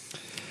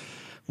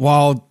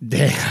 Well,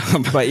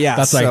 damn. But yeah,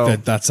 that's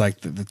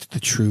like the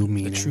true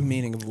meaning. The true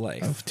meaning of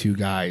life. Of two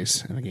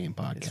guys in a game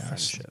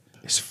podcast.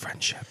 Is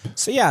friendship.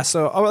 So yeah,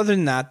 so other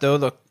than that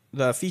though,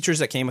 the features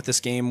that came with this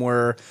game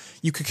were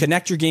you could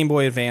connect your Game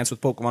Boy Advance with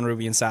Pokemon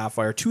Ruby and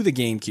Sapphire to the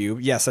GameCube.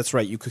 Yes, that's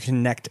right. You could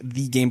connect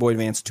the Game Boy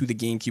Advance to the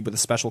GameCube with a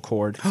special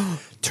cord.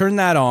 Turn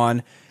that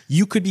on.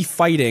 You could be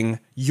fighting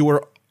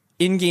your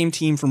in-game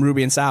team from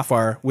Ruby and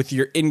Sapphire with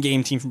your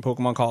in-game team from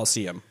Pokemon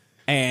Coliseum.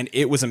 And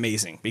it was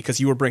amazing because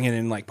you were bringing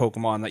in like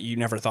Pokemon that you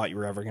never thought you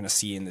were ever going to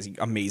see in these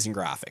amazing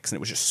graphics. And it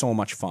was just so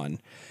much fun.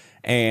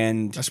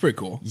 And that's pretty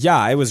cool.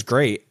 Yeah, it was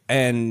great.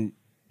 And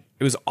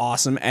it was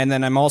awesome. And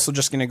then I'm also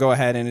just going to go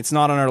ahead, and it's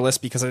not on our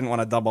list because I didn't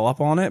want to double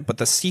up on it, but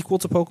the sequel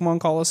to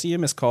Pokemon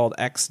Coliseum is called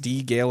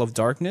XD Gale of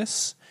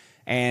Darkness.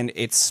 And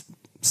it's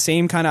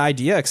same kind of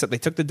idea, except they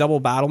took the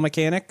double battle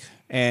mechanic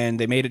and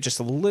they made it just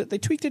a little, they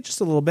tweaked it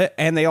just a little bit,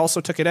 and they also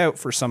took it out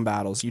for some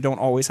battles. You don't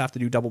always have to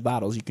do double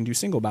battles. You can do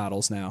single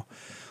battles now,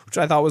 which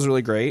I thought was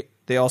really great.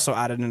 They also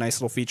added a nice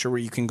little feature where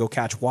you can go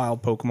catch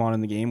wild Pokemon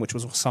in the game, which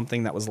was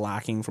something that was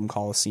lacking from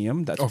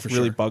Coliseum. That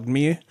really bugged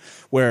me,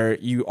 where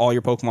all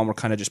your Pokemon were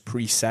kind of just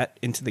preset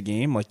into the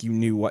game. Like you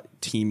knew what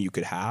team you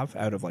could have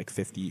out of like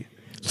 50 Pokemon.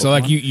 So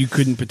like you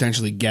couldn't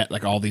potentially get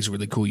like all these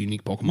really cool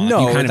unique Pokemon.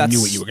 No, you kind of knew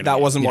what you were going to get.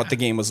 That wasn't what the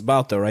game was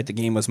about though, right? The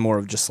game was more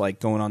of just like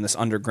going on this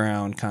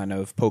underground kind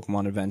of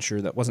Pokemon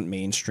adventure that wasn't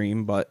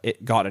mainstream, but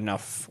it got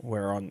enough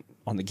where on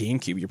the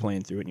GameCube you're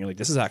playing through it and you're like,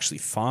 this is actually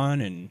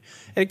fun. And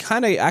it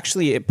kind of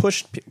actually it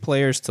pushed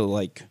players to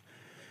like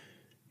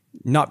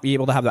not be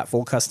able to have that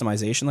full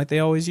customization like they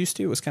always used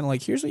to. It was kind of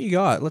like, here's what you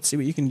got. Let's see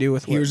what you can do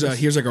with here's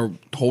like a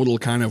total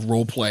kind of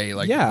role play.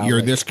 Like you're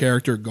like, this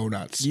character, go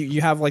nuts.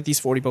 You have like these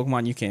 40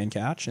 Pokemon you can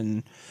catch,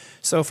 and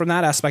so from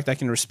that aspect, I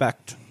can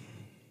respect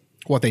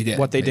what they did.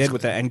 What they did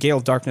with that. And Gale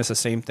of Darkness, the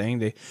same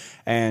thing.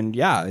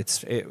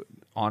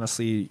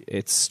 Honestly,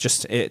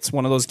 it's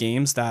one of those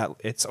games that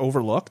it's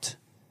overlooked.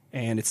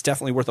 And it's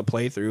definitely worth a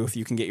playthrough if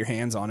you can get your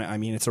hands on it. I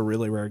mean, it's a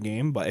really rare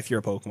game, but if you're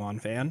a Pokemon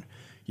fan,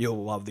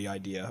 you'll love the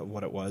idea of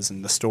what it was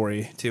and the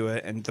story to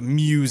it and the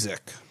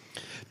music.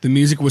 The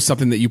music was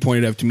something that you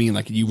pointed out to me,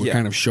 like you were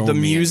kind of showing me. The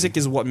music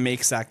is what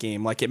makes that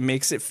game. Like, it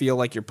makes it feel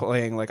like you're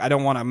playing. Like, I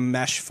don't want to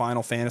mesh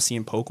Final Fantasy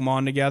and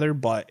Pokemon together,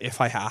 but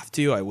if I have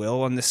to, I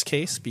will in this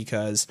case,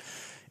 because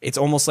it's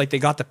almost like they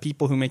got the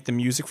people who make the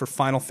music for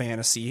Final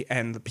Fantasy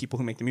and the people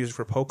who make the music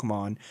for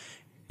Pokemon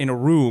in a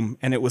room,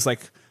 and it was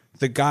like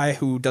the guy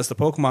who does the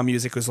Pokemon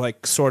music was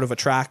like sort of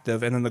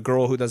attractive, and then the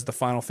girl who does the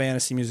Final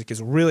Fantasy music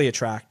is really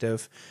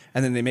attractive,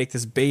 and then they make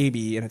this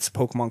baby, and it's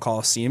Pokemon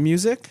Coliseum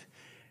music.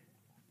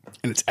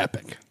 And it's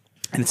epic.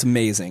 And it's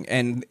amazing.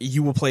 And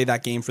you will play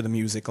that game for the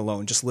music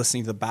alone. Just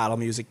listening to the battle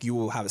music, you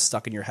will have it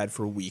stuck in your head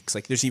for weeks.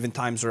 Like, there's even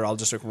times where I'll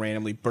just like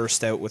randomly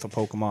burst out with a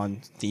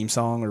Pokemon theme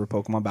song or a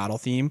Pokemon battle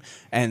theme,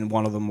 and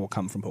one of them will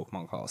come from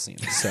Pokemon Coliseum.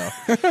 So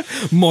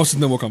most of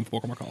them will come from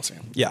Pokemon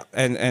Coliseum. Yeah,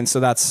 and so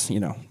that's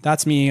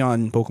me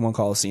on Pokemon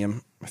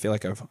Coliseum. I feel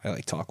like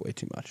I talk way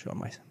too much on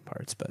my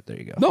parts, but there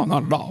you go. No,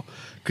 not at all.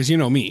 Because you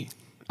know me.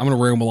 I'm gonna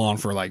ramble on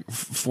for like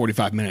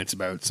 45 minutes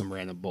about some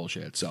random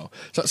bullshit. So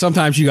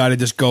sometimes you got to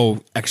just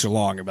go extra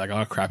long and be like,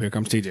 oh crap, here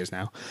comes TJ's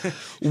now.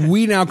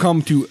 We now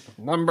come to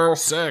number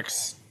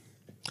 6,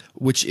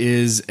 which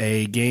is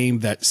a game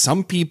that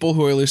some people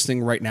who are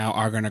listening right now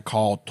are gonna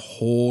call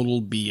total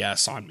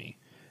BS on me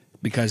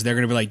because they're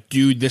gonna be like,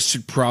 dude, this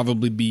should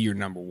probably be your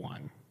number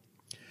 1.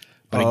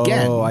 But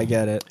again, I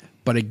get it.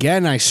 But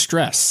again, I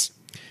stress,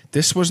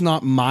 this was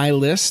not my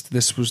list.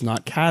 This was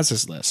not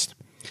Kaz's list.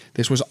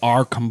 This was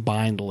our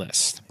combined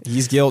list.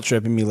 He's guilt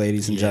tripping me,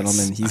 ladies and Yes,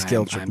 gentlemen. He's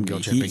guilt tripping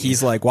me.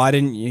 He's you. like, why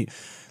didn't you?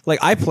 Like,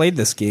 I played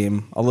this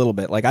game a little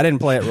bit. Like, I didn't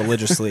play it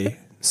religiously.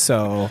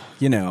 So,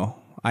 you know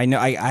I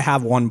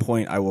have 1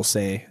 point I will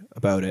say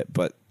about it,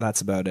 but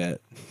that's about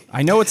it.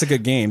 I know it's a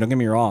good game. Don't get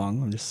me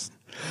wrong. I'm just...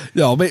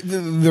 No, but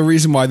the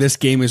reason why this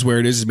game is where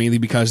it is mainly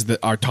because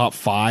our top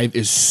 5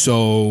 is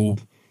so...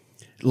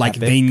 Like,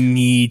 Epic. they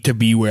need to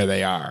be where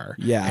they are.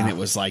 Yeah. And it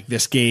was like,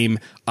 this game,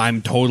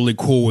 I'm totally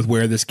cool with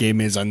where this game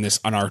is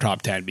on our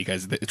top 10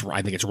 because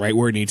I think it's right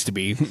where it needs to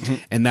be.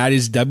 And that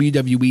is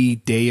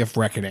WWE Day of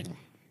Reckoning.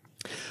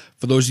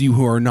 For those of you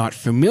who are not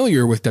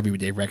familiar with WWE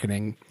Day of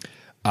Reckoning,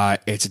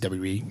 it's a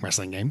WWE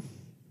wrestling game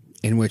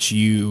in which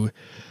you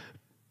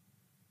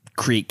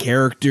create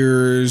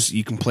characters,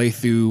 you can play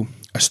through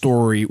a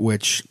story,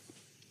 which...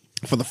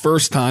 For the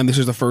first time, this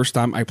is the first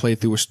time I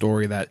played through a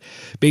story that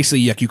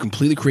basically you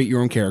completely create your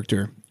own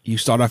character. You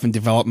start off in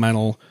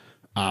developmental.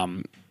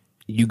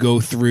 You go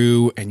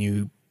through and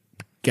you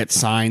get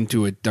signed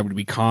to a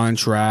WWE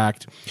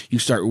contract. You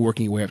start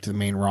working your way up to the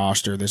main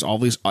roster. There's all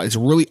these. It's a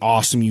really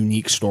awesome,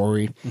 unique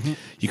story. Mm-hmm.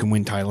 You can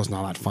win titles and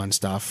all that fun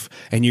stuff,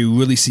 and you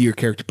really see your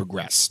character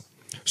progress.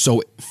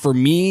 So for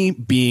me,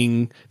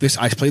 being this,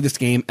 I played this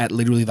game at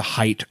literally the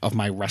height of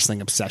my wrestling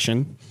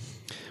obsession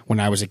when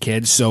I was a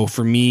kid. So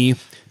for me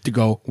to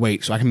go,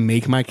 wait, so I can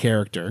make my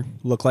character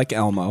Look like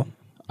Elmo.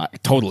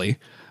 Totally.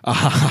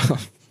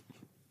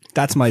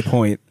 That's my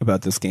point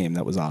about this game.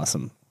 That was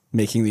awesome.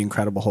 Making the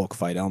Incredible Hulk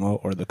fight Elmo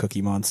or the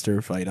Cookie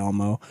Monster fight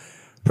Elmo.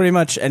 Pretty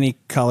much any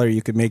color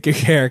you could make your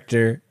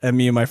character, and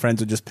me and my friends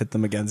would just pit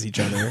them against each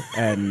other,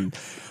 and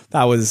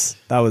that was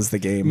the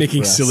game.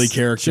 Making for us. silly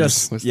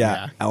characters. Just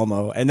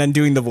Elmo, and then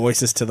doing the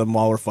voices to them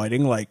while we're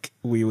fighting. Like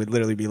we would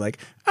literally be like,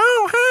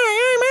 "Oh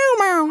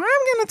hi, I'm Elmo.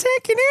 I'm gonna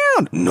take you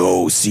down."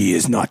 No, C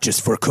is not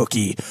just for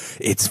Cookie;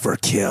 it's for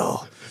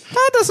kill.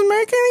 That doesn't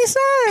make any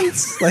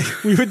sense.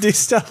 Like we would do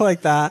stuff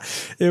like that.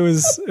 It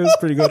was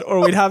pretty good. Or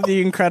we'd have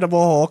the Incredible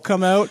Hulk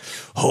come out,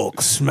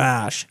 Hulk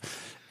smash,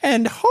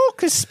 and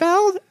Hulk is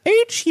spelled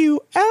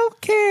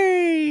Hulk.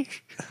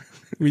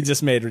 We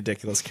just made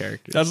ridiculous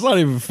characters. That's not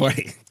even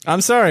funny.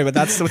 I'm sorry, but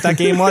that's what that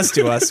game was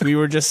to us. We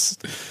were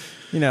just,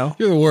 You're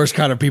the worst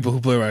kind of people who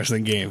play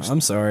wrestling games.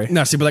 I'm sorry.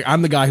 No, see, but like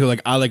I'm the guy who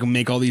I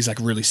make all these like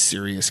really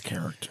serious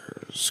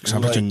characters because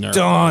I'm such a nerd.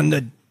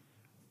 Dawn,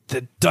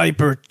 the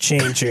diaper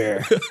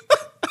changer.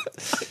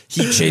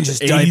 He changes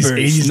 80s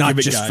diapers, not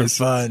gimmick just for guys.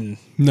 fun.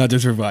 Not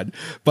just for fun.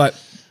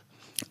 But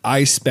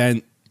I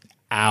spent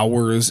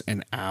hours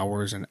and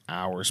hours and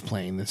hours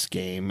playing this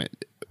game,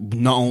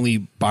 not only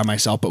by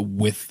myself, but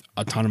with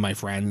a ton of my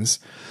friends.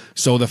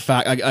 So the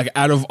fact, like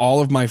out of all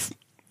of my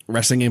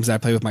wrestling games that I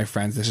play with my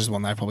friends, this is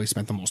one that I probably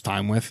spent the most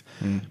time with.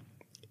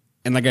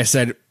 And like I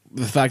said,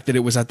 the fact that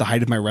it was at the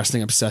height of my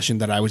wrestling obsession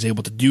that I was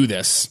able to do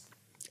this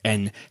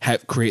and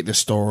create this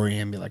story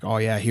and be like, oh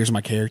yeah, here's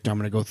my character. I'm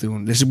going to go through,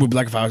 and this would be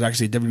like if I was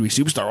actually a WWE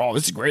superstar. Oh,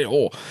 this is great.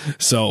 Oh,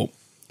 so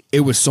it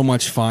was so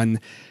much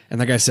fun. And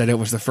like I said, it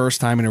was the first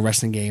time in a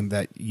wrestling game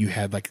that you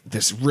had like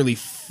this really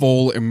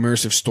full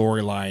immersive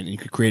storyline and you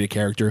could create a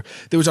character.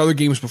 There was other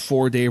games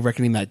before Day of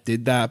Reckoning that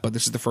did that, but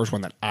this is the first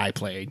one that I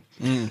played.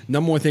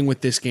 Number one thing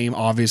with this game,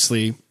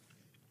 obviously,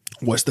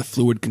 was the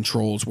fluid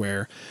controls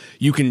where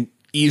you can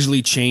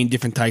easily chain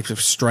different types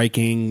of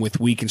striking with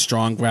weak and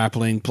strong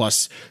grappling,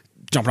 plus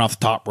jumping off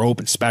the top rope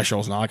and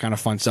specials and all that kind of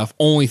fun stuff.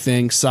 Only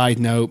thing, side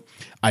note,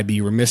 I'd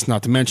be remiss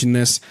not to mention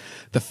this,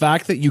 the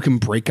fact that you can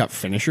break up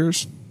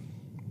finishers.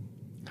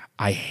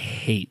 I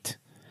hate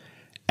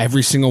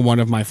every single one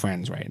of my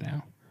friends right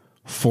now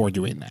for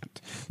doing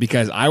that,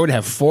 because I would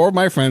have 4 of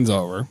my friends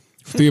over,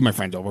 3 of my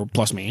friends over,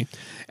 plus me,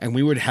 and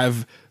we would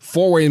have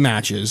 4-way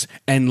matches,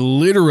 and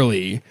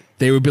literally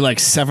they would be like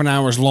 7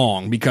 hours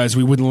long because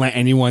we wouldn't let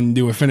anyone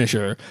do a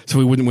finisher, so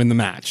we wouldn't win the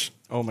match.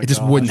 Oh my It just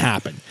gosh. wouldn't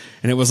happen.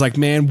 And it was like,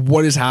 man,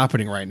 what is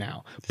happening right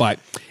now? But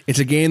it's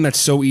a game that's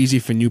so easy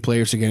for new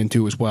players to get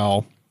into as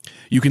well.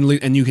 You can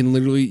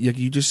literally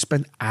you just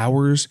spend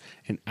hours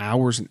and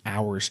hours and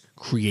hours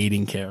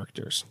creating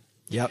characters.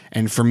 Yep.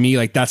 And for me,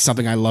 like that's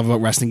something I love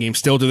about wrestling games.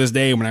 Still to this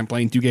day, when I'm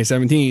playing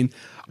 2K17, You're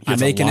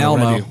that's a making lot of what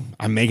I Elmo. do.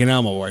 I'm making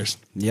Elmo Wars.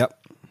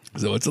 Yep.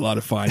 So it's a lot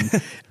of fun.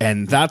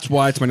 And that's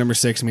why it's my number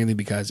 6, mainly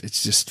because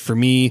it's just, for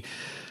me,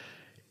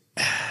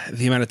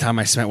 the amount of time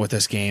I spent with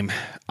this game,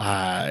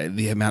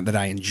 the amount that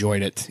I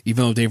enjoyed it,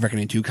 even though Day of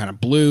Reckoning 2 kind of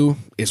blew,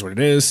 is what it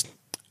is.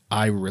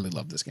 I really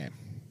love this game.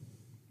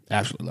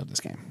 Absolutely love this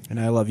game.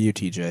 And I love you,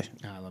 TJ.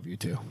 I love you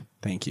too.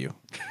 Thank you.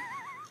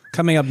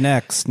 Coming up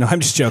next. No,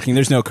 I'm just joking.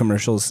 There's no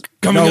commercials.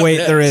 Coming no, up wait,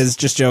 next. there is.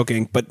 Just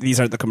joking. But these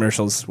aren't the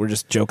commercials. We're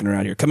just joking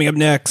around here. Coming up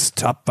next,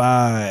 top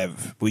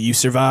 5. Will you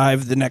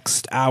survive the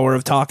next hour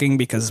of talking?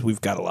 Because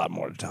we've got a lot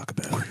more to talk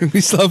about.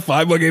 We still have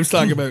 5 more games to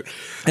talk about.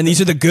 And these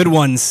are the good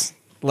ones.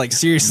 Like,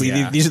 seriously,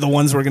 Yeah. these are the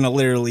ones we're going to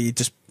literally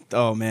just,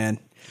 oh, man.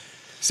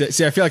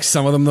 See, I feel like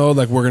some of them, though,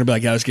 like we're going to be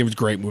like, yeah, this game was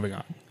great, moving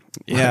on.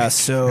 Yeah,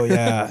 so,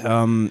 yeah.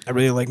 I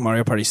really like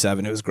Mario Party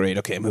 7. It was great.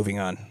 Okay, moving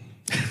on.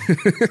 We're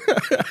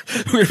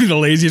going to be the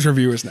laziest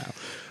reviewers now.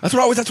 That's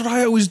what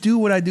I always do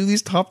when I do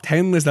these top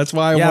 10 lists. That's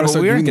why I Yeah, want to but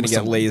start we aren't doing going to get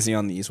some. lazy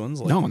on these ones.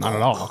 Like, No, not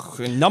at all.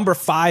 Number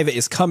 5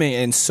 is coming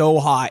in so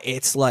hot.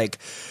 It's like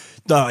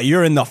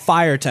you're in the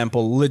fire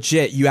temple.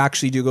 Legit, you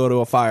actually do go to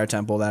a fire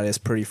temple. That is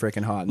pretty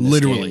freaking hot. In this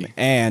Literally. game.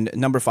 And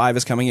number 5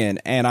 is coming in.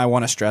 And I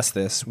want to stress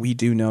this: we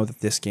do know that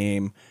this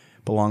game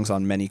belongs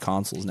on many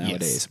consoles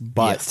nowadays,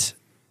 but. Yes.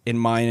 In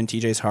mine and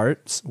TJ's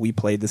hearts, we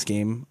played this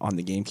game on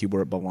the GameCube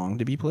where it belonged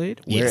to be played,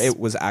 where Yes. it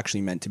was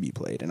actually meant to be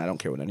played. And I don't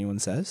care what anyone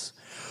says.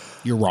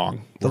 You're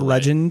wrong. The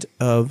Legend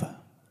of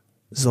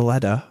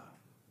Zelda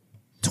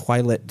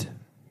Twilight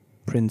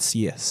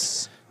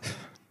Princess.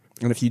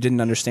 And if you didn't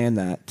understand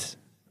that,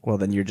 well,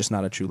 then you're just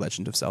not a true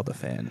Legend of Zelda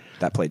fan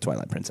that played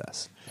Twilight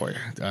Princess. Or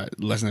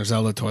Legend of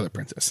Zelda Twilight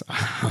Princess.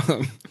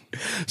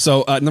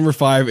 So number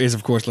 5 is,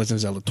 of course, Legend of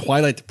Zelda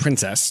Twilight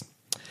Princess.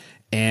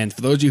 And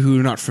for those of you who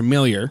are not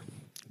familiar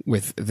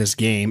with this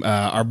game,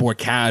 our boy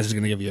Kaz is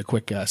going to give you a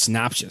quick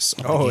synopsis.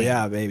 Of the Oh, game.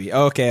 yeah, baby.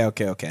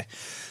 Okay.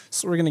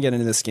 So we're going to get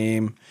into this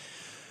game.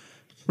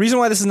 Reason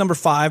why this is number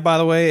 5, by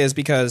the way, is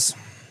because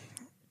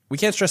we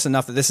can't stress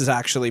enough that this is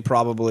actually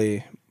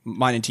probably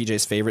mine and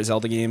TJ's favorite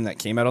Zelda game that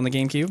came out on the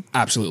GameCube.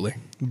 Absolutely.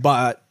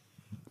 But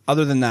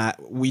other than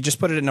that, we just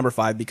put it at number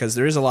 5 because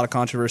there is a lot of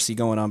controversy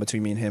going on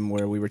between me and him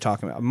where we were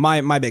talking about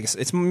my biggest.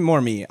 It's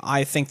more me.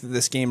 I think that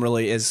this game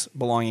really is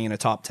belonging in a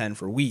top 10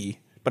 for Wii,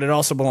 but it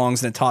also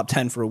belongs in a top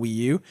 10 for Wii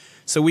U.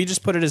 So we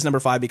just put it as number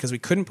 5 because we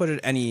couldn't put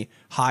it any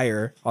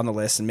higher on the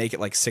list and make it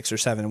like 6 or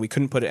 7. We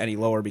couldn't put it any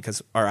lower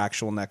because our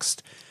actual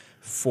next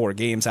 4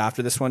 games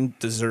after this one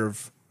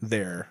deserve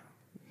their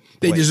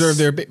They place. deserve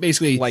their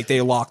basically. Like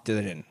they locked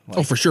it in. Like,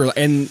 Oh, for sure.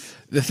 And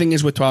the thing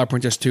is with Twilight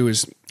Princess 2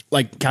 is,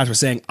 like Kaz was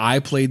saying, I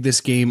played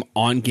this game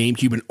on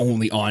GameCube and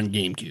only on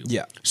GameCube.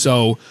 Yeah.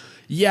 So,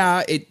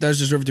 yeah, it does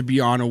deserve to be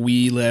on a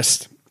Wii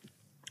list,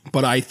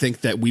 but I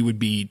think that we would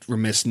be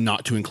remiss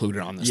not to include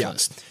it on this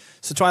list.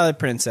 So Twilight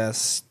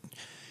Princess,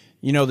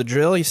 you know the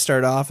drill. You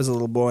start off as a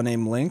little boy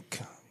named Link.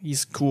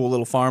 He's a cool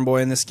little farm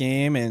boy in this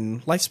game,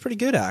 and life's pretty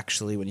good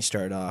actually when you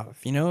start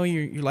off. You know,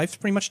 your life's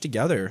pretty much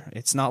together.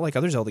 It's not like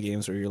other Zelda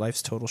games where your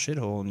life's total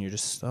shithole and you're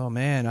just, oh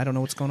man, I don't know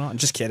what's going on.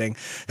 Just kidding.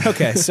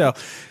 Okay, so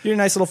you're a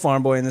nice little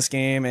farm boy in this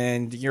game,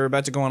 and you're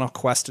about to go on a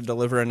quest to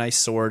deliver a nice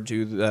sword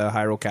to the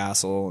Hyrule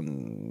Castle,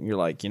 and you're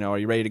like, you know, are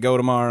you ready to go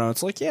tomorrow?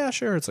 It's like, yeah,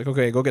 sure. It's like,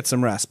 okay, go get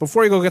some rest.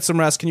 Before you go get some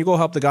rest, can you go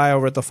help the guy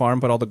over at the farm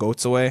put all the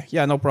goats away?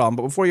 Yeah, no problem.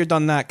 But before you're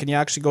done that, can you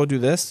actually go do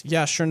this?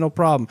 Yeah, sure, no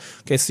problem.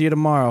 Okay, see you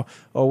tomorrow.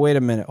 Oh, wait a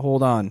minute.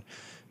 Hold on.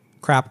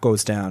 Crap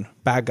goes down.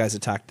 Bad guys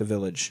attack the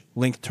village.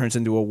 Link turns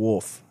into a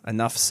wolf.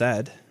 Enough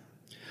said.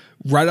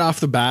 Right off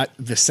the bat,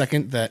 the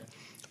second that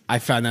I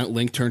found out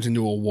Link turns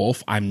into a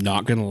wolf, I'm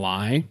not going to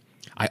lie,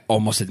 I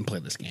almost didn't play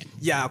this game.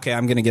 Yeah, okay,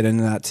 I'm gonna get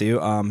into that too.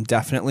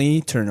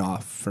 Definitely turn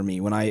off for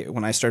me when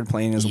I started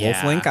playing as Wolf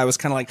Yeah. Link. I was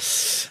kind of like,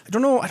 I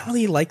don't know, I don't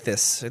really like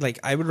this. Like,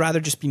 I would rather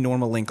just be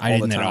normal Link all I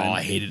the didn't time. at all.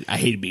 I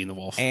hated being the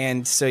wolf.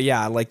 And so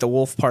yeah, like the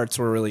wolf parts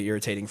were really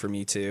irritating for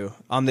me too.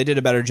 They did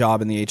a better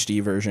job in the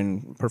HD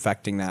version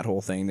perfecting that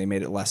whole thing. They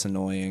made it less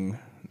annoying.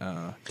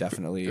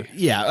 Definitely.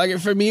 Yeah, like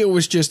for me, it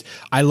was just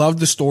I loved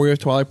the story of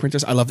Twilight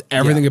Princess. I loved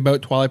everything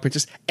about Twilight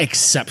Princess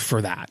except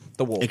for that,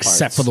 The wolf except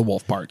parts. for the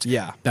wolf parts.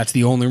 Yeah. that's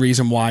the only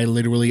reason why.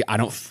 Literally, I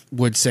don't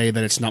would say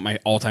that it's not my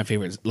all-time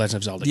favorite Legend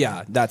of Zelda.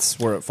 Yeah, that's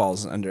where it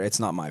falls under. It's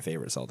not my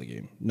favorite Zelda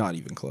game. Not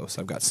even close.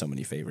 I've got so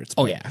many favorites.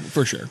 Oh yeah,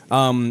 for sure.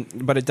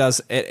 But it does.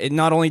 It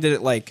not only did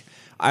it like.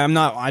 I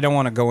don't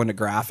want to go into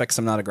graphics.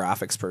 I'm not a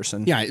graphics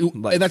person. Yeah,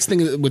 Like, that's the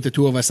thing with the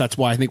two of us. That's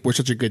why I think we're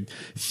such a good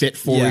fit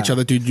for Yeah. each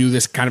other to do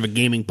this kind of a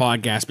gaming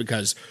podcast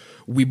because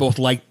we both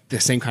like the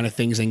same kind of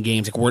things in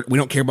games. Like we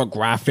don't care about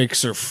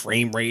graphics or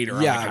frame rate or all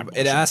that yeah, kind of it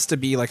bullshit. has to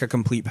be like a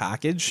complete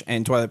package,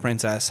 and Twilight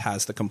Princess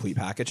has the complete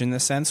package in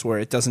this sense, where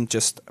it doesn't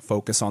just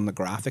focus on the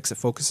graphics; it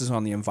focuses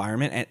on the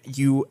environment.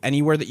 And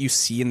anywhere that you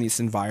see in this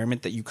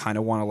environment that you kind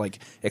of want to like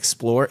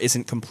explore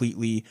isn't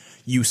completely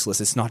useless.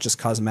 It's not just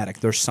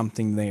cosmetic. There's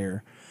something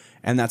there.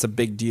 And that's a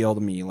big deal to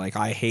me. Like,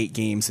 I hate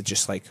games that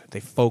just like they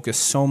focus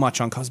so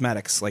much on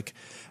cosmetics. Like,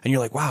 and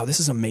you're like, wow, this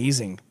is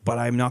amazing, but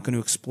I'm not going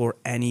to explore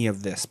any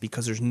of this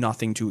because there's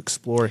nothing to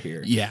explore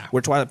here. Yeah.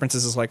 Where Twilight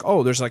Princess is like,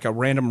 oh, there's like a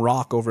random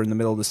rock over in the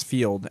middle of this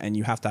field, and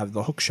you have to have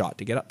the hook shot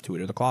to get up to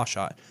it or the claw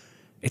shot.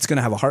 It's going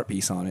to have a heart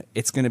piece on it.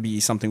 It's going to be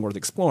something worth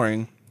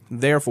exploring.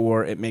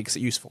 Therefore, it makes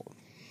it useful.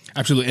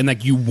 Absolutely, and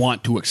like you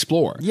want to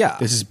explore. Yeah.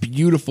 This is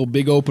beautiful,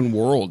 big open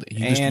world.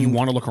 You And-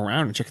 want to look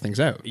around and check things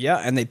out. Yeah,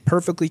 and they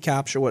perfectly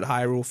capture what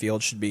Hyrule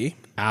Field should be.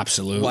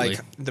 Absolutely. Like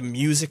the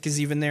music is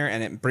even there,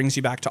 and it brings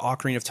you back to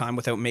Ocarina of Time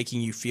without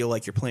making you feel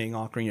like you're playing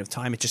Ocarina of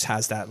Time. It just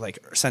has that like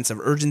sense of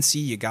urgency.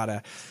 You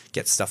gotta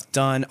get stuff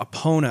done.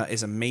 Epona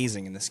is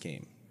amazing in this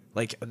game.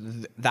 Like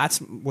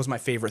that's was my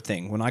favorite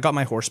thing when I got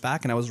my horse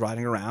back and I was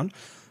riding around.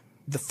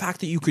 The fact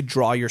that you could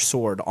draw your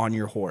sword on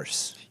your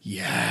horse,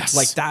 yes.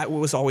 like that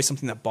was always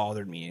something that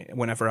bothered me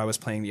whenever I was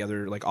playing the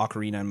other like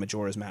Ocarina and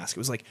Majora's Mask. It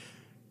was like,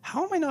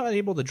 how am I not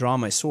able to draw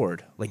my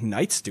sword? Like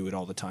knights do it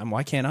all the time.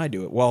 Why can't I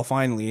do it? Well,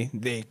 finally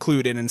they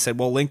clued in and said,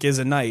 well, Link is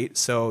a knight,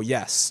 so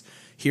yes,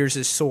 here's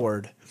his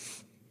sword.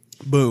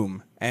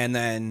 Boom. And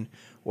then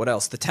what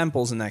else? The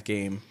temples in that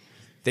game,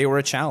 they were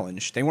a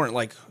challenge. They weren't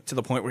like to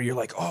the point where you're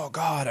like, oh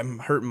God, I'm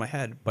hurting my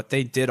head. But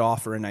they did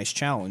offer a nice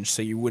challenge,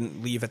 so you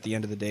wouldn't leave at the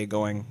end of the day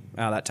going,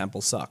 that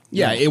temple sucked.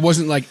 yeah, No. it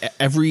wasn't like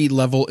every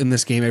level in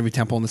this game, every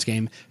temple in this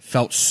game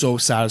felt so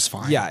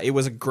satisfying. Yeah, it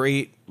was a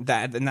great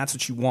and that's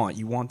what you want.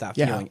 You want that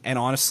Yeah. feeling. And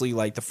honestly,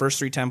 like the first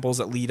 3 temples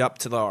that lead up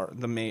to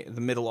the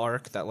middle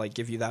arc, that like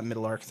give you that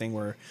middle arc thing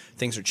where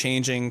things are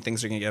changing,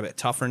 things are going to get a bit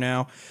tougher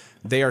now.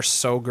 They are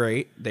so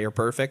great. They are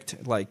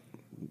perfect. Like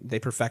they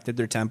perfected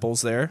their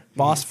temples there.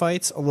 Boss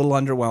fights a little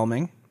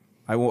underwhelming.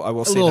 I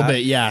will say a little that.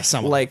 bit, yeah,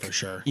 some Like for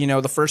sure. you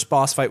know, the first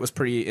boss fight was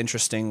pretty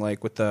interesting.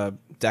 Like with the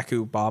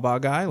Deku Baba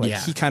guy, like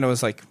Yeah. he kind of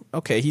was like,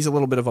 okay, he's a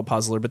little bit of a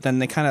puzzler, but then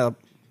they kind of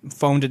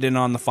phoned it in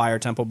on the fire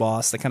temple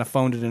boss. They kind of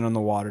phoned it in on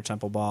the water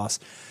temple boss,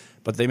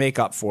 but they make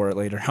up for it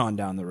later on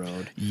down the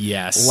road.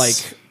 Yes.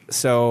 Like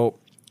so,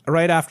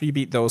 right after you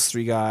beat those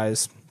 3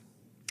 guys,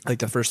 like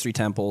the first 3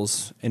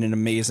 temples, in an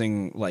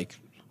amazing like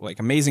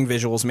amazing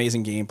visuals,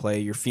 amazing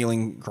gameplay. You're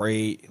feeling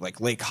great.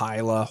 Like Lake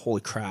Hyla,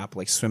 holy crap!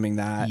 Like swimming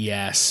that.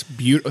 Yes,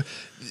 beautiful.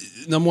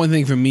 Number one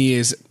thing for me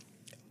is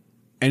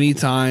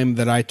anytime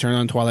that I turn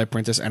on Twilight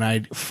Princess and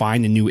I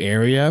find a new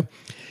area,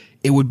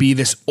 it would be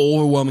this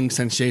overwhelming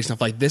sensation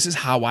of like, this is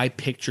how I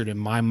pictured in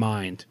my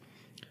mind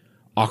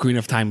Ocarina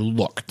of Time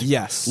looked.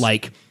 Yes.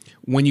 Like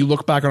when you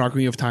look back on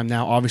Ocarina of Time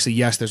now, obviously,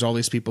 yes, there's all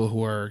these people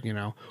who are, you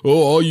know,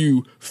 all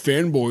you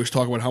fanboys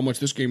talk about how much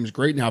this game is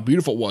great and how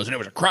beautiful it was, and it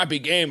was a crappy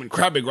game and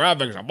crappy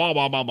graphics and blah,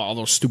 blah, blah, blah, all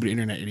those stupid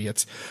internet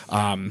idiots.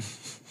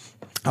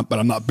 But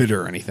I'm not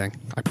bitter or anything,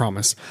 I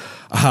promise.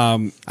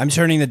 I'm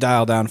turning the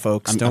dial down,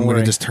 folks. Don't I'm worry.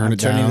 gonna just turn I'm it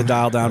down. turning the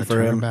dial down I'm for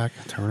gonna him.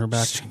 Turn her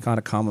back.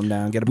 Gotta calm him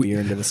down. Get a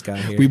beer into this guy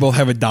here. We both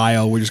have a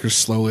dial. We're just going to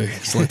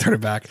slowly turn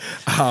it back.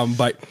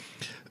 But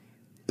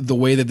the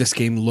way that this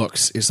game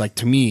looks is like,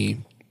 to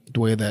me, the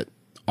way that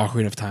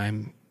Ocarina of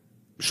Time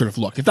should have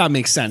looked, if that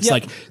makes sense. Yeah.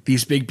 Like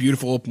these big,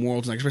 beautiful open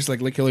worlds, like especially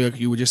like Lake Hyla, like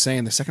you were just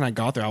saying. The second I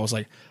got there, I was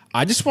like,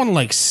 I just want to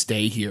like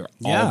stay here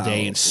all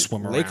day and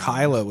swim around. Lake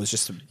Hyla was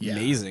just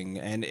amazing,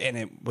 and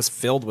it was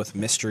filled with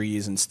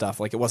mysteries and stuff.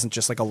 Like it wasn't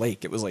just like a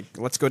lake. It was like,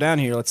 let's go down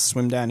here, let's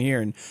swim down here,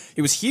 and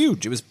it was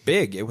huge. It was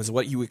big. It was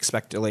what you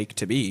expect a lake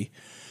to be.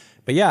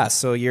 But yeah,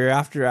 so you're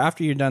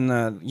after you're done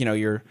the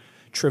your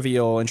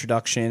trivial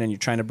introduction and you're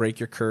trying to break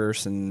your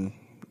curse and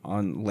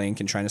on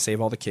Link and trying to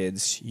save all the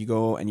kids, you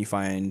go and you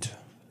find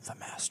the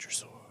Master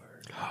Sword.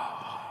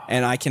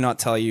 And I cannot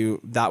tell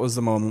you, that was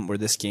the moment where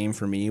this game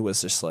for me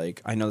was just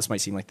like, I know this might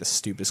seem like the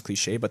stupidest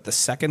cliche, but the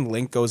second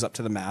Link goes up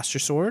to the Master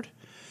Sword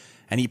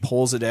and he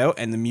pulls it out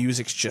and the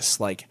music's just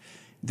like,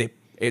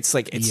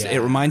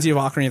 it reminds you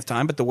of Ocarina of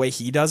Time, but the way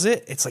he does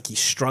it, it's like he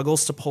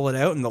struggles to pull it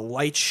out and the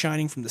light's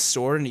shining from the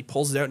sword and he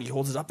pulls it out and he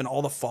holds it up and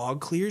all the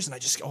fog clears and I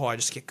just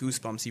get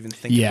goosebumps even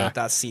thinking about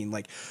that scene.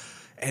 Like,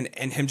 and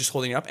him just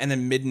holding it up, and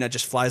then Midna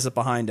just flies up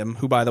behind him,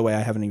 who, by the way, I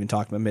haven't even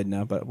talked about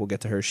Midna, but we'll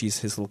get to her. She's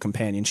his little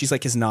companion. She's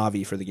like his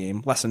Navi for the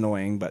game. Less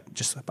annoying, but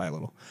just by a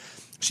little.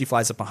 She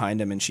flies up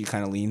behind him, and she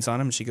kind of leans on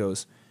him, and she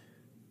goes,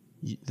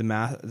 the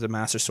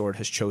Master Sword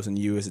has chosen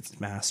you as its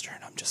master.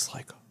 And I'm just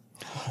like,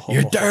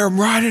 You're damn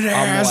right it is.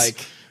 I'm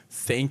like,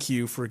 thank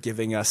you for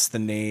giving us the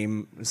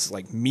name,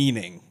 like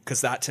meaning,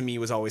 because that to me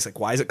was always like,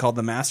 why is it called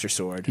the Master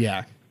Sword?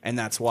 Yeah. And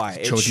that's why.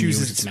 It chosen you as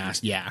chooses its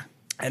master. Yeah.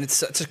 And it's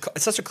such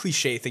a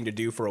cliche thing to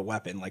do for a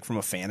weapon, like from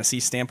a fantasy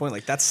standpoint.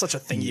 Like that's such a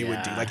thing you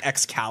would do. Like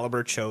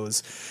Excalibur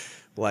chose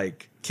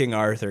like King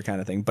Arthur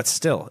kind of thing, but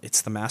still,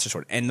 it's the Master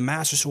Sword. And the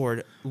Master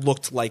Sword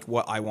looked like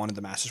what I wanted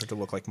the Master Sword to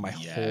look like my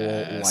whole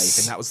life.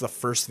 And that was the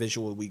first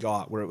visual we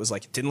got, where it was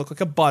like, it didn't look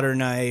like a butter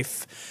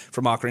knife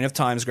from Ocarina of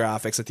Time's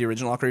graphics. Like the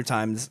original Ocarina of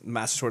Time's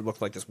Master Sword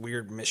looked like this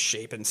weird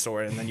misshapen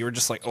sword, and then you were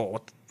just like, oh,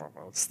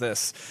 what's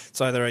this?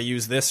 So either I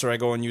use this or I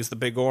go and use the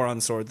big Goron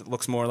sword that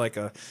looks more like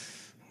a,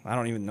 I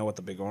don't even know what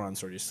the big Goron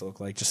sword used to look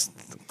like. Just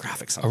the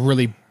graphics. A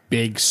really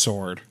big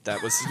sword.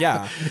 That was,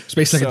 yeah. It's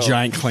basically like a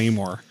giant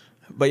claymore.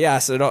 But yeah,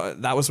 so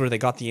that was where they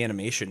got the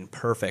animation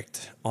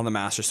perfect on the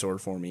Master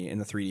Sword for me in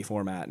the 3D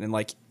format.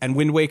 And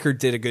Wind Waker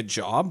did a good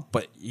job,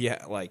 but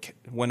yeah, like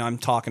when I'm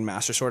talking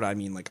Master Sword, I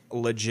mean like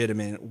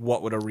legitimate,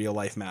 what would a real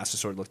life Master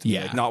Sword look to be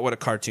like? Not what a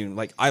cartoon.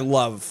 Like I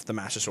love the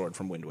Master Sword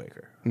from Wind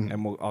Waker, and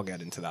I'll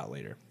get into that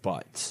later.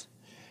 But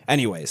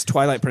anyways,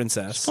 Twilight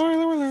Princess.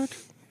 Spoiler alert.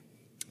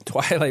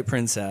 Twilight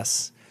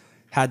Princess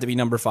had to be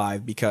number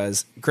 5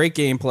 because great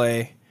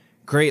gameplay,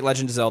 great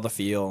Legend of Zelda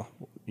feel,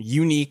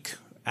 unique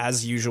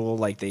as usual.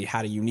 Like they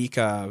had a unique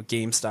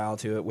game style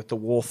to it with the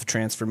wolf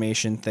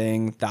transformation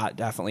thing. That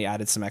definitely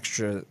added some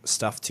extra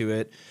stuff to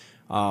it.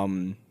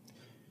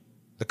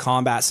 The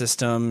combat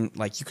system,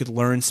 like you could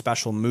learn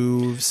special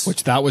moves,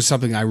 which that was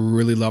something I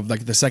really loved.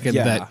 Like the second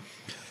that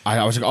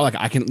I was like, oh,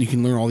 like you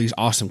can learn all these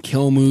awesome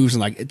kill moves,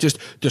 and like it just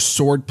the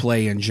sword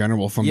play in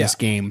general from this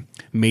game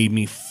made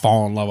me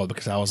fall in love with it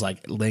because I was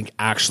like, Link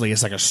actually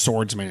is like a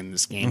swordsman in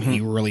this game.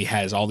 He really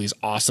has all these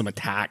awesome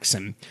attacks,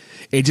 and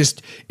it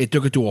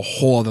took it to a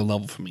whole other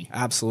level for me.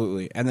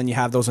 Absolutely. And then you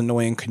have those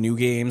annoying canoe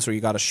games where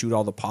you got to shoot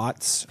all the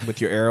pots with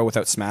your arrow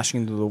without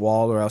smashing into the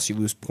wall, or else you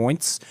lose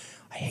points.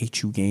 I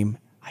hate you, game.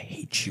 I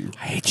hate you.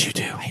 I hate you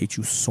too. I hate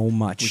you so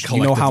much.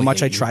 You know how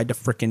much I tried to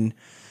frickin'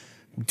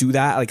 do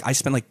that? Like I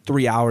spent like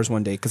 3 hours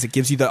one day because it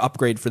gives you the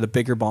upgrade for the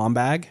bigger bomb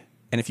bag.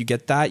 And if you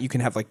get that, you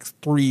can have like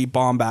 3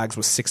 bomb bags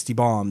with 60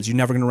 bombs. You're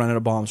never going to run out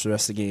of bombs for the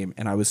rest of the game.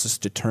 And I was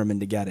just determined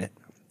to get it.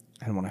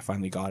 And when I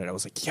finally got it, I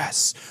was like,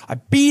 yes, I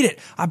beat it.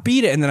 I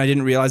beat it. And then I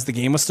didn't realize the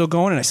game was still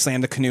going. And I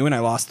slammed the canoe and I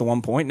lost the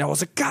 1 point. And I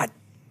was like, God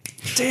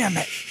damn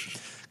it.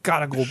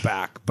 Gotta go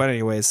back. But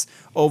anyways,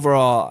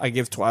 overall, I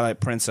give Twilight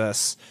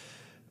Princess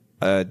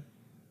a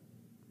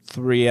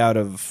 3 out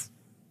of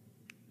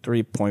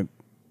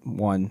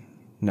 3.1.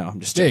 No,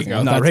 I'm just joking.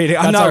 I'm not rating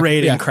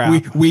crap.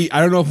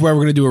 I don't know if we're ever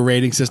going to do a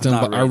rating system,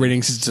 but our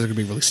rating system is going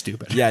to be really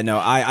stupid. Yeah, no,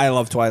 I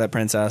love Twilight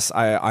Princess.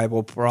 I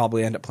will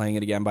probably end up playing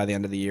it again by the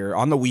end of the year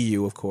on the Wii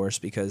U, of course,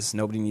 because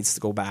nobody needs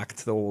to go back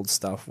to the old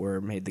stuff where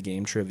it made the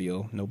game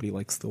trivial. Nobody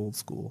likes the old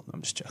school.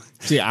 I'm just joking.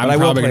 See, I'm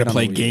probably going to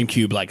play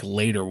GameCube like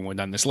later when we're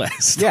done this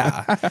list.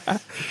 Yeah.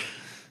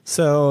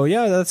 So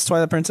yeah, that's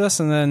Twilight Princess,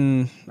 and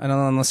then I don't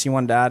know unless you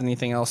wanted to add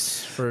anything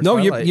else for. No,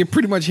 Twilight. you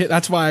pretty much hit.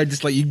 That's why I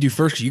just let you do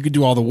first. 'Cause you could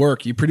do all the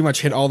work. You pretty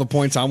much hit all the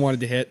points I wanted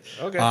to hit.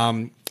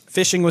 Okay.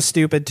 Fishing was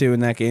stupid too in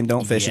that game.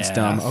 Don't fish; it's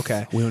dumb.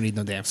 Okay, we don't need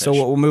no damn fish. So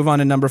we'll move on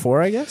to number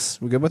 4, I guess.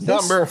 We good with this?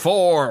 Number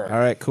 4. All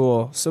right,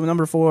 cool. So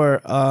number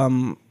 4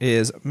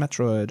 is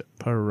Metroid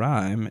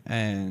Prime,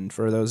 and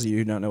for those of you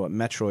who don't know what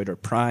Metroid or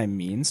Prime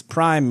means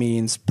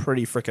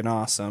pretty freaking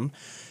awesome.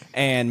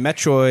 And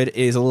Metroid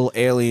is a little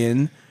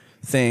alien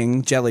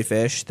thing,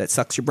 jellyfish, that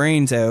sucks your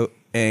brains out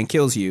and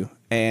kills you.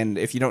 And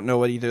if you don't know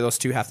what either of those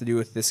two have to do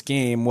with this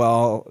game,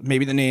 well,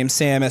 maybe the name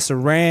Samus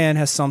Aran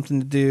has something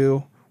to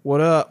do.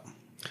 What up?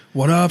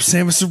 What up,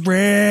 Samus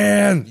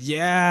Aran?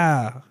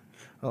 Yeah.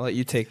 I'll let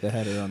you take the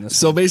header on this.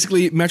 So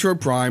basically, Metroid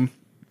Prime,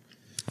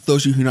 for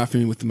those of you who are not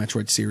familiar with the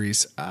Metroid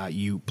series,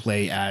 you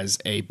play as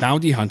a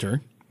bounty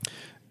hunter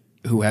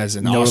who has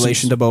an no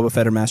relation to Boba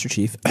Fett or Master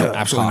Chief.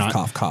 Absolutely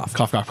not. Cough.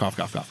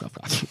 Metroid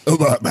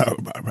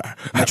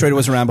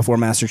was around before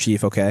Master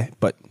Chief, okay,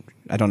 but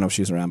I don't know if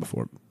she was around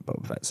before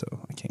Boba Fett, so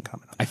I can't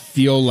comment on that. I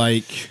feel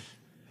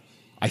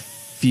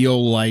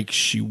like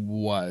she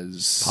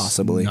was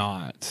possibly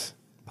not.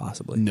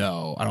 Possibly.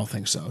 No, I don't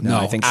think so. No,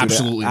 I think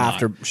absolutely not.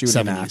 She would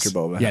have been after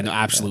Boba. Yeah, no,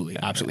 absolutely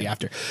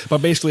after.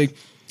 But basically,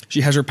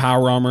 she has her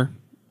power armor,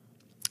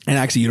 and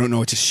actually, you don't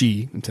know it's a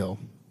she until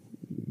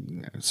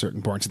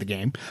certain parts of the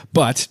game,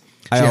 but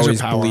I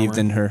always believed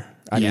in her.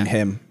 I mean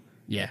him.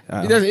 Yeah,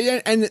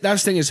 and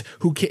that's the thing is,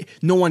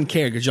 no one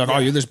cared because you're like, oh,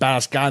 you're this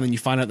badass guy, and then you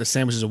find out that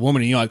Samus is a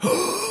woman, and you're like,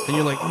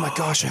 oh my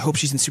gosh, I hope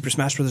she's in Super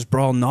Smash Bros.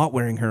 Brawl not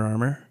wearing her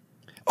armor.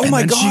 Oh and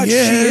my god, she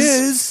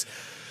is.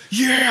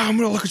 Yeah, I'm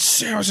gonna look at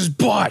Samus's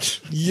butt.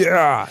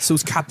 Yeah, so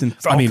is Captain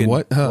Falcon. I mean,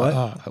 what?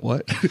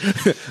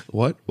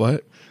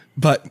 What?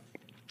 But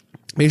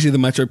basically, the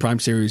Metroid Prime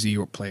series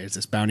you play as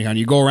this bounty hunter.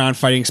 You go around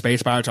fighting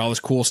space pirates, all this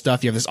cool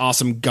stuff. You have this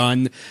awesome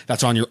gun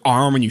that's on your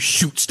arm, and you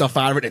shoot stuff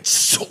out of it. It's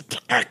so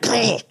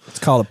cool. It's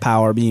called a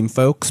power beam,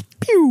 folks.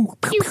 Pew,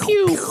 pew,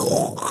 pew.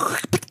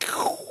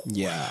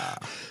 Yeah.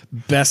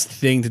 Best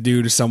thing to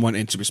do to someone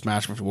in Super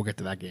Smash Bros. We'll get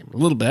to that game in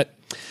a little bit.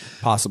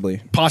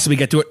 Possibly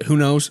get to it. Who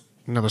knows?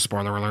 Another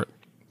spoiler alert.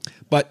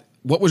 But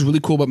what was really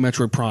cool about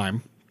Metroid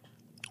Prime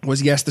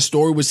was, yes, the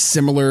story was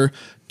similar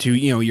to,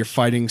 you're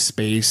fighting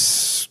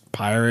space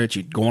pirates,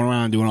 you're going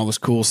around doing all this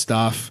cool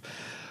stuff,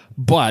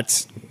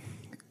 but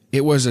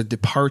it was a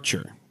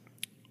departure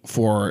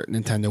for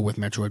Nintendo with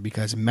Metroid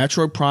because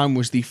Metroid Prime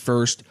was the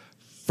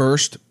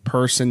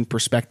first-person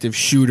perspective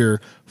shooter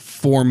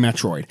for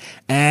Metroid,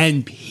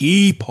 and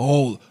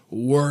people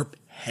were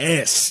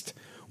pissed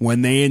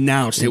when they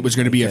announced it was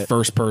going to be a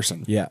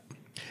first-person. Yeah.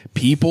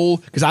 People,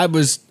 because I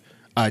was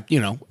a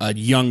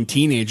young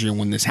teenager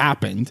when this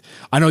happened.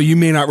 I know you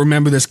may not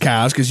remember this,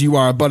 Kaz, because you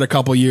are but a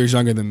couple years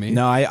younger than me.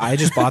 No, I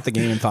just bought the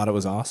game and thought it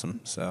was awesome.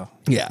 So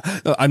yeah,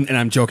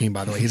 I'm joking,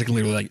 by the way. He's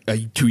literally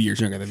 2 years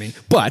younger than me.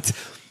 But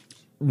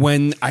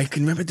when I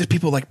can remember,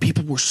 people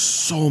were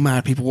so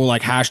mad. People were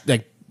like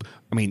hashtag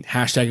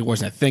it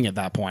wasn't a thing at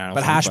that point.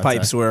 But hash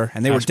pipes were,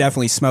 and they were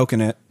definitely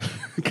smoking it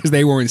because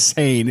they were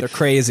insane. They're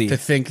crazy to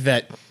think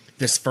that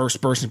this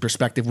first-person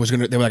perspective was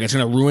going to... They were like, it's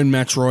going to ruin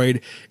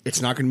Metroid.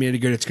 It's not going to be any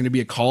good. It's going to be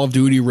a Call of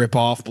Duty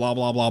ripoff, blah,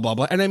 blah, blah, blah,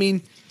 blah. And I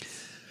mean,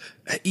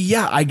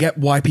 yeah, I get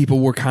why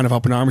people were kind of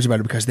up in arms about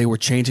it because they were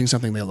changing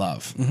something they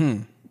love.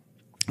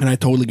 Mm-hmm. And I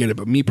totally get it.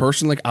 But me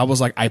personally, like, I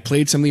was like, I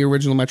played some of the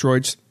original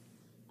Metroids,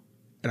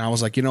 and I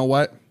was like, you know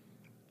what?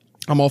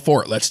 I'm all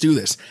for it. Let's do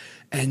this.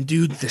 And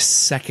dude, the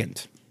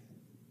second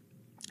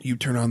you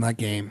turn on that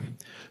game,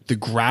 the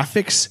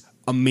graphics,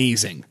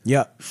 amazing.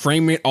 Yeah.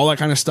 Frame rate, all that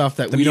kind of stuff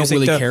that we don't music,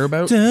 really care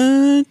about.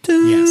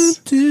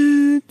 Yes.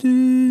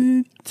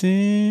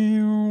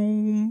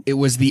 It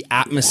was the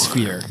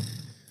atmosphere.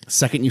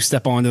 Second you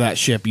step onto that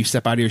ship, you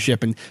step out of your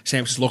ship, and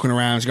Sam's looking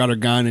around, she's got her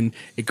gun, and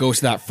it goes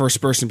to that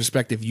first-person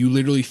perspective. You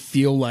literally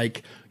feel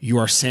like you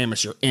are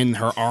Samus. You're in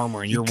her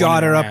armor, and you're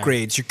Got her running around.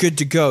 upgrades. You're good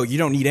to go. You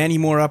don't need any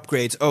more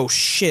upgrades. Oh,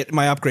 shit.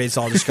 My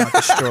upgrades all just got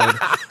destroyed.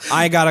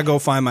 I gotta go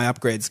find my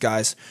upgrades,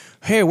 guys.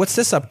 Hey, what's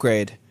this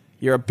upgrade?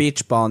 You're a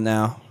beach ball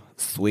now.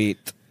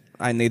 Sweet.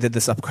 I needed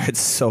this upgrade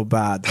so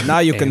bad. Now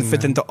you can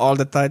fit into all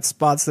the tight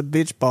spots the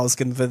beach balls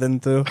can fit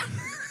into.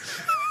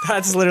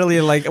 That's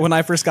literally like when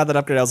I first got that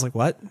upgrade, I was like,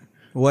 what?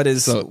 What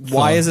is,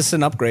 why is this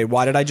an upgrade?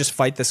 Why did I just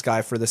fight this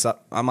guy for this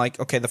up? I'm like,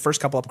 okay, the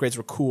first couple upgrades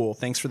were cool.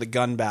 Thanks for the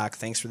gun back.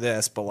 Thanks for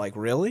this. But like,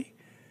 really?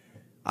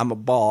 I'm a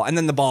ball. And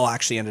then the ball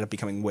actually ended up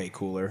becoming way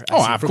cooler.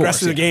 As you progress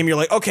through the game, you're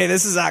like, okay,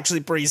 this is actually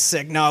pretty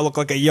sick. Now I look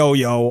like a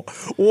yo-yo.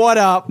 What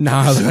up?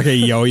 Now I look like a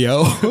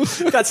yo-yo.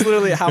 That's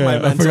literally how my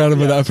mental... I forgot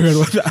about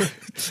that.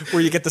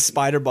 Where you get the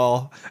spider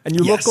ball and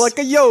you look like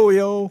a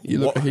yo-yo. You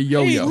look like a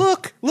yo-yo.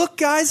 Hey, look,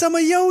 guys, I'm a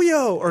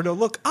yo-yo. Or no,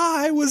 look,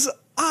 I was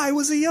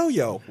a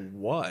yo-yo.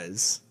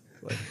 Was.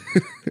 Like,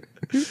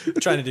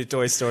 trying to do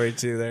Toy Story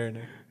 2 there.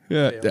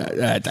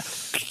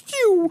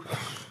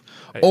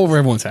 Over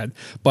everyone's head.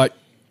 But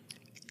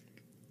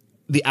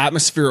the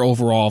atmosphere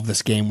overall of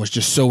this game was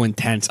just so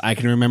intense. I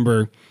can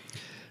remember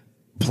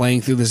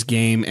playing through this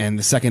game, and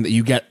the second that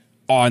you get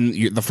on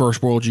the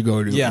first world you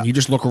go to, and you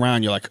just look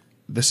around, you're like,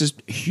 this is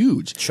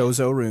huge.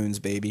 Chozo Runes,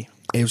 baby.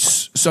 It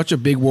was such a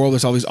big world.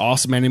 There's all these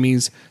awesome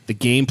enemies. The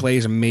gameplay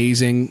is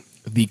amazing.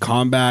 The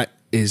combat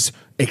is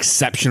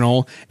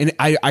exceptional. And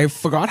I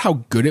forgot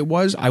how good it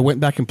was. I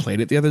went back and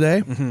played it the other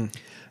day, and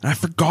I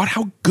forgot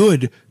how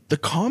good the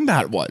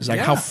combat was. Like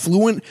how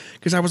fluent,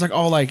 because I was like,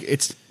 oh, like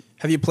it's...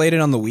 Have you played it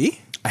on the Wii?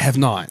 I have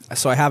not.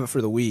 So I have it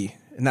for the Wii,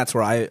 and that's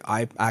where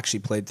I actually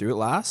played through it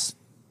last.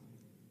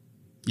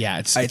 Yeah,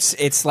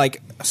 it's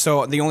like,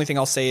 so the only thing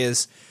I'll say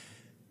is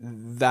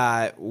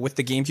that with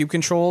the GameCube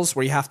controls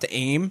where you have to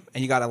aim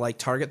and you got to like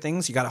target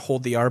things, you got to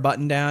hold the R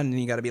button down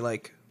and you got to be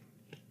like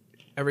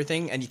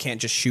everything, and you can't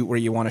just shoot where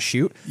you want to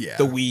shoot. Yeah.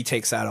 The Wii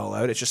takes that all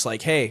out. It's just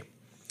like, hey,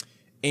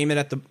 aim it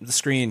at the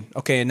screen.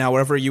 Okay, and now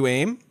wherever you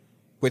aim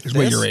with is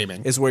where you're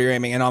aiming. Is where you're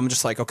aiming. And I'm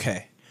just like,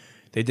 okay.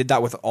 They did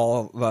that with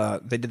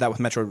they did that with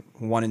Metroid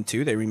 1 and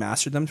 2. They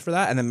remastered them for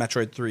that. And then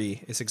Metroid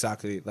 3 is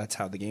exactly, that's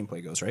how the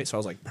gameplay goes, right? So I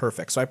was like,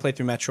 perfect. So I played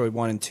through Metroid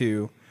 1 and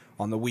 2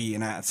 on the Wii,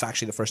 and it's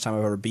actually the first time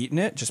I've ever beaten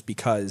it just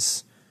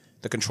because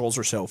the controls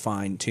were so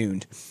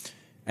fine-tuned.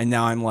 And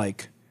now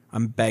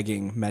I'm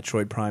begging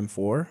Metroid Prime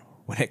 4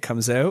 when it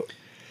comes out,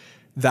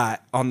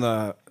 that on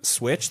the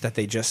Switch, that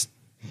they just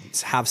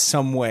have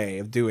some way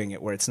of doing it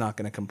where it's not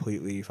going to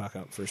completely fuck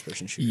up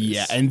first-person shooters.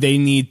 Yeah, and they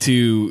need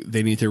to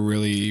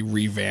really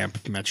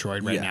revamp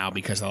Metroid now,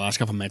 because the last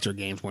couple of Metroid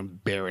games were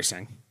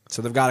embarrassing.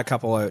 So they've got a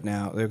couple out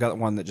now. They've got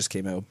one that just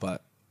came out,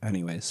 but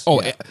anyways.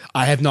 Oh, yeah.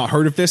 I have not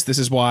heard of this. This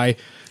is why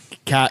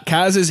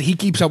Kaz he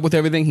keeps up with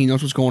everything. He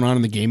knows what's going on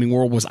in the gaming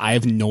world. I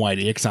have no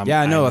idea. A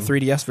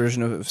 3DS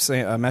version of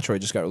Metroid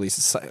just got released.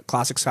 It's a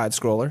classic side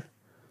scroller.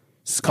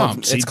 It's called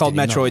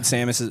Metroid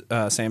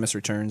Samus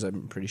Returns,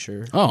 I'm pretty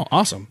sure. Oh,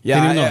 awesome.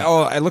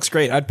 Yeah, it looks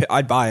great.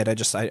 I'd buy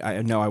it.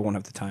 I know I won't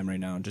have the time right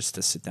now just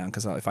to sit down,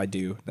 because if I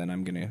do, then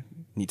I'm going to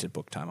need to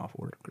book time off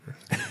work.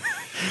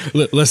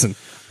 Listen,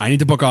 I need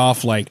to book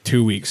off like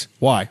 2 weeks.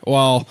 Why?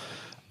 Well,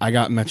 I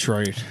got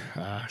Metroid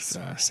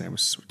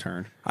Samus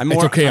Return. I'm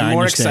more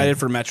excited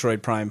for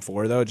Metroid Prime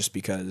 4, though, just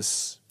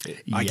because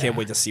I can't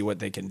wait to see what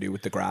they can do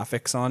with the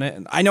graphics on it.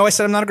 And I know I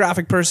said I'm not a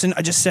graphic person.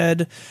 I just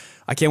said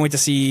I can't wait to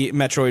see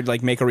Metroid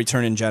like make a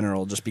return in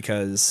general, just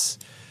because,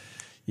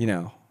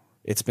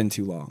 it's been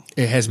too long.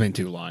 It has been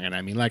too long. And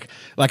I mean, like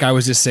I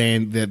was just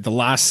saying, the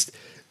last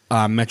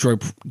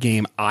Metroid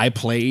game I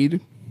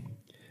played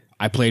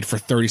for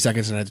 30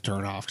 seconds and I had to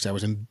turn it off because I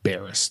was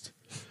embarrassed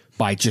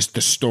by just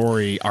the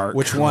story arc.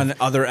 Which one?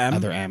 Other M?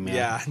 Other M, yeah.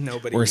 Yeah,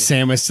 nobody. Where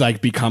Samus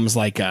becomes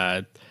like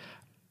a...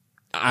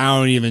 I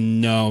don't even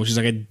know. She's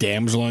like a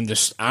damsel in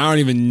just. I don't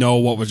even know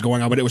what was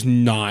going on, but it was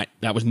not.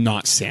 That was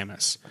not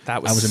Samus.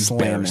 That was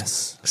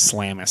embarrassed.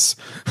 Slamus.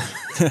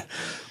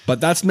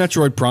 But that's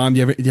Metroid Prime. Do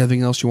you have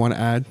anything else you want to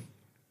add?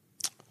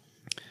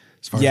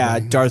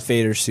 Darth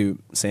Vader suit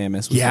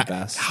Samus was the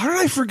best. How did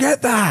I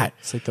forget that?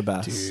 It's like the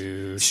best.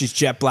 Dude. She's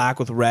jet black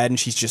with red, and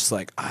she's just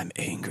like, I'm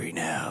angry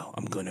now.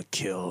 I'm gonna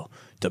kill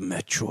the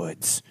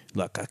Metroids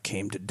like I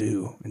came to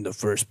do in the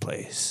first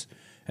place.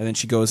 And then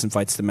she goes and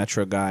fights the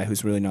Metro guy,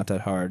 who's really not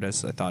that hard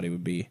as I thought he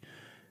would be.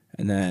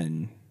 And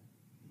then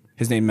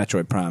his name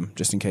Metroid Prime,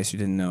 just in case you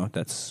didn't know.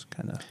 That's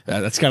kind of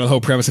the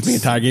whole premise of the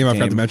entire game. I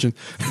forgot to mention.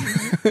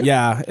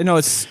 Yeah,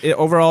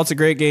 overall it's a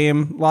great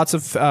game. Lots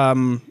of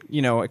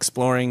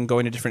exploring,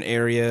 going to different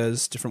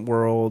areas, different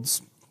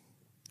worlds.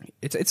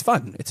 It's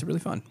fun. It's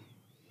really fun.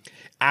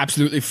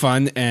 absolutely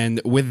fun.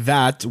 And with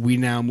that, we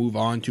now move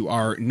on to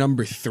our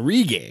number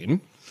 3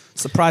 game.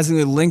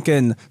 Surprisingly, Link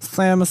and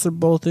Samus are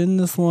both in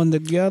this one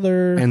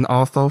together. And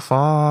also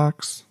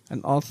Fox.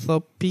 And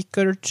also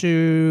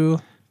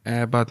Pikachu.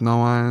 But no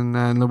one,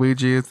 and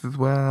Luigi is as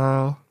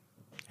well.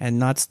 And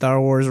not Star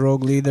Wars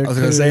Rogue Leader. I was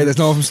going to say, there's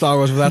no one from Star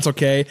Wars, but that's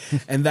okay.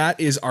 And that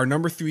is our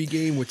number 3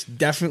 game, which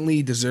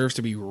definitely deserves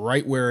to be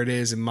right where it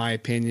is, in my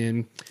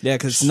opinion. Yeah,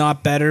 because it's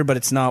not better, but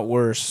it's not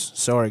worse.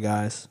 Sorry,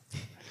 guys.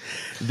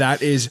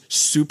 That is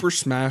Super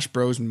Smash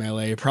Bros.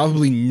 Melee.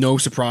 Probably no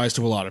surprise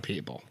to a lot of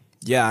people.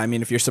 Yeah, I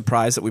mean, if you're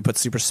surprised that we put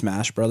Super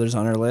Smash Brothers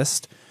on our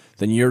list,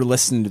 then you're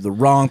listening to the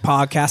wrong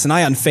podcast, and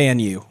I unfan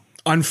you.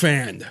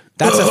 Unfanned.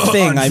 That's a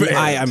thing.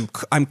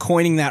 Unfanned. I'm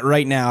coining that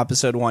right now.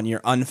 Episode 1. You're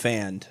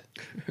unfanned.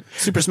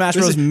 Super Smash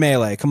Bros.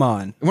 Melee. Come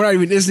on. We're not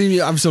even. This isn't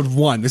even episode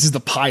 1. This is the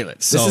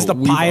pilot. So this is the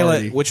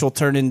pilot, which will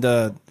turn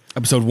into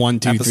episode 1,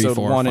 2, 3, 4,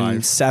 episode 1 5.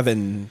 and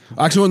 7.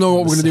 Actually, no.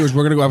 What we're gonna do is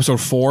we're gonna go episode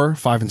 4,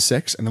 5, and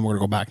 6, and then we're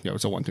gonna go back and go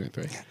episode 1, 2, and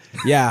 3.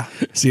 Yeah.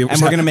 See,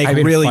 and we're gonna make I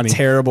made it really funny.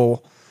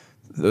 terrible.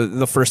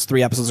 The first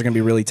 3 episodes are gonna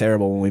be really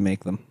terrible when we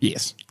make them.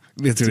 Yes.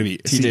 It's gonna be.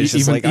 TJ's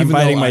just like, I'm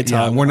biting my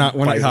tongue. We're not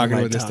I'm biting talking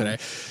my about this tongue. today.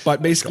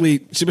 But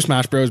basically, Super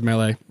Smash Bros.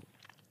 Melee.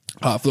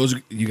 For those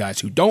of you guys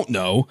who don't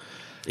know,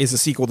 Is a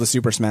sequel to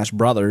Super Smash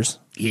Brothers.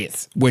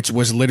 yes, which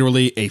was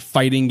literally a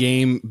fighting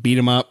game, beat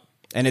 'em up.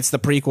 And it's the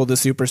prequel to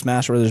Super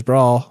Smash Brothers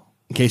Brawl.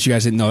 In case you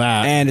guys didn't know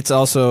that, And it's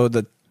also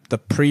the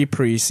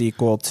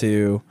pre-sequel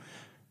to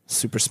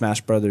Super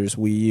Smash Brothers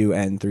Wii U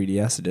and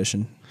 3DS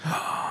edition.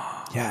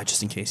 Yeah,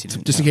 just in case you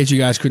didn't just in know. case you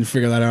guys couldn't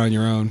figure that out on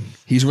your own,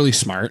 he's really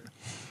smart.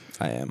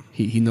 I am.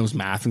 He knows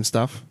math and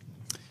stuff.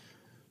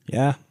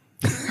 Yeah.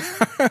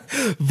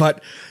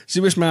 But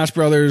Super Smash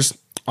Brothers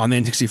on the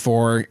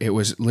N64, it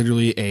was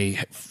literally a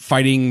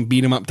fighting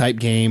beat 'em up type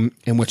game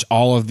in which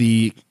all of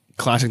the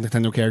classic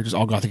Nintendo characters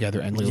all got together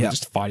and literally Yeah.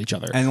 just fought each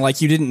other. And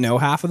like you didn't know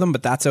half of them,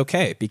 but that's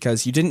okay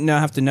because you didn't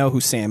have to know who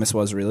Samus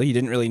was really. You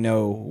didn't really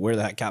know where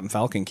that Captain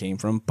Falcon came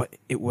from, but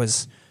it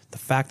was the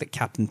fact that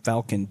Captain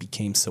Falcon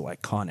became so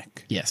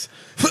iconic. Yes.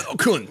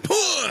 Falcon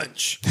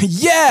Punch!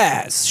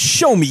 Yes!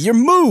 Show me your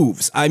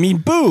moves! I mean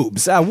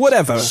boobs!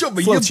 Whatever. Show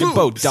me Float your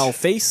boat, boobs. doll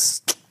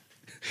face.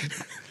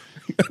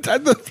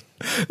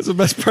 That's the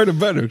best part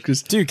about it.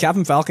 Because Dude,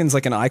 Captain Falcon's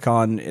like an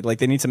icon. Like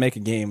they need to make a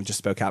game just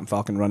about Captain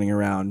Falcon running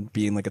around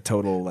being like a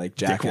total like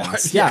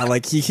jackass. Dickwad. Yeah, Yeah.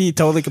 like he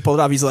totally could pull it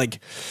off. He's like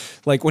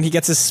when he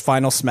gets his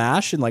final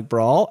smash in like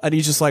Brawl, and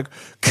he's just like,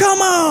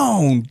 "Come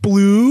on,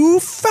 Blue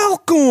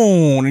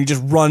Falcon!" And he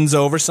just runs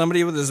over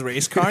somebody with his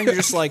race car, and you're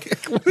just like,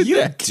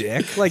 "You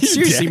dick!" Like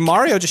seriously, dick.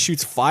 Mario just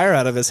shoots fire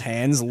out of his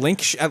hands.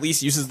 Link at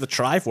least uses the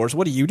Triforce.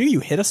 What do? You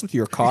hit us with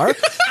your car,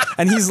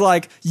 and he's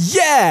like,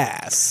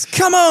 "Yes,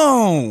 come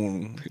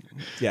on."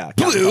 Yeah,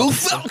 Captain Blue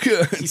Falcon's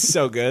Falcon! He's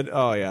so good.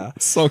 Oh yeah.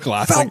 So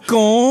classic.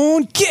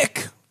 Falcon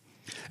kick.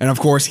 And of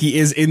course, he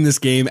is in this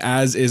game,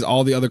 as is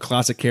all the other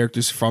classic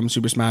characters from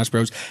Super Smash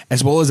Bros.,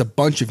 as well as a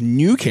bunch of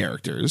new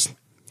characters.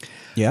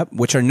 Yep,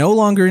 which are no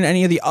longer in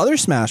any of the other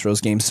Smash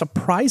Bros. Games,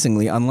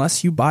 surprisingly,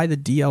 unless you buy the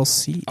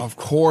DLC. Of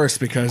course,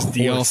 because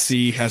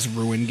DLC has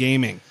ruined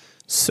gaming.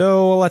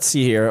 So let's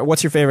see here.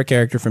 What's your favorite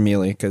character from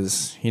Melee?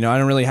 Because I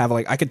don't really have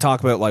I could talk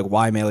about like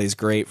why Melee is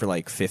great for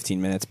like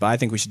 15 minutes, but I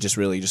think we should just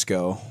really just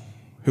go.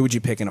 Who would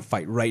you pick in a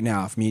fight right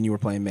now if me and you were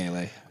playing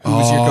Melee? Who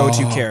was your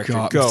go-to character?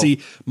 God. Go.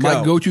 See,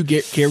 my go-to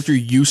character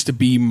used to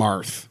be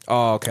Marth.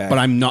 Oh, okay. But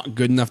I'm not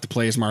good enough to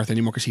play as Marth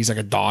anymore because he's like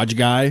a dodge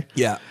guy.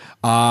 Yeah.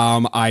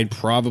 I'd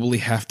probably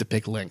have to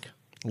pick Link.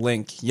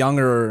 Link, young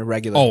or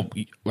regular? Oh,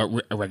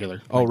 a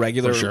regular. Oh,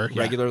 regular, For sure,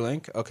 yeah. regular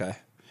Link. Okay.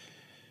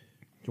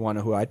 You want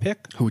to know who I'd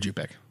pick? Who would you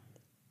pick?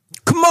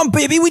 Come on,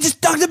 baby. We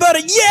just talked about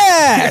it.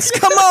 Yes.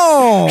 Come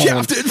on.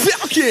 Captain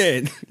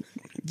Falcon!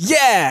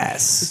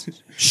 Yes.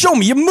 Show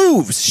me your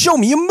moves. Show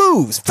me your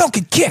moves.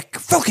 Falcon kick.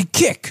 Falcon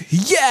kick.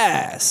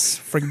 Yes.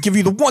 Freaking give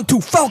you the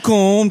 1-2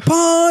 Falcon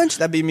punch.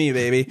 That'd be me,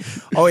 baby.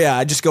 Oh, yeah.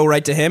 I just go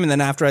right to him. And then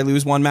after I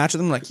lose one match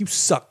with him, I'm like, you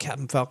suck,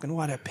 Captain Falcon.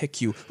 Why'd I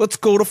pick you? Let's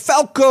go to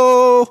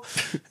Falco.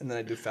 And then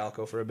I do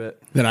Falco for a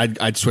bit. Then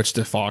I'd switch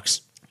to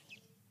Fox.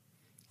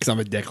 Because I'm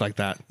a dick like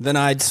that. Then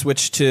I'd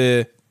switch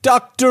to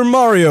Dr.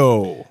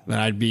 Mario. Then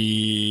I'd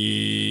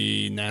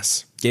be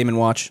Ness. Game &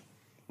 Watch.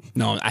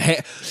 No,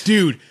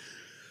 dude,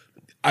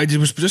 I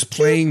was just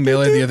playing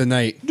Melee the other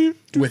night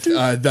with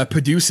the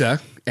producer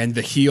and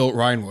the heel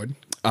Ryan Wood,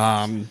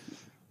 and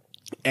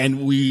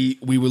we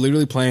were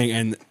literally playing,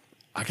 and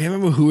I can't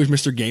remember who was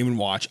Mr. Game &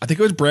 Watch. I think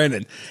it was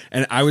Brandon,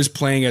 and I was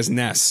playing as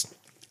Ness,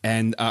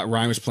 and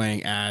Ryan was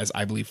playing as,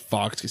 I believe,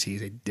 Fox, because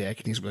he's a dick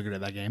and he's really good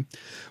at that game.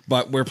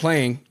 But we're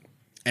playing,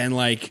 and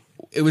like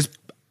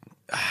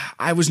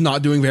I was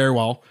not doing very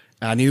well.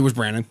 Neither was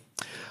Brandon,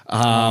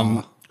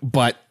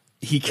 but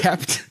he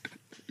kept.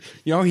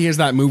 He has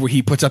that move where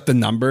he puts up the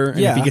number, and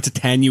if he gets a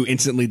 10, you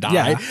instantly die.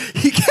 Yeah.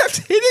 He kept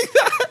hitting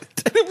that,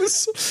 and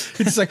it's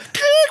just like,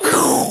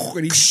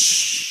 and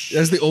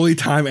that's the only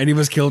time any of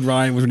us killed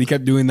Ryan was when he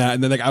kept doing that.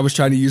 And then I was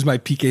trying to use my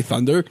PK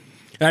Thunder,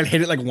 And I'd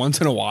hit it like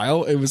once in a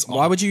while. It was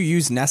Why would you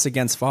use Ness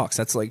against Fox?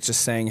 That's like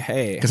just saying,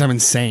 hey. because I'm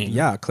insane.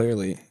 Yeah,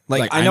 clearly.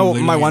 Like I I'm know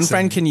literally my one insane.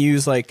 friend can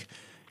use like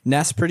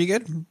Ness pretty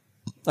good.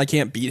 I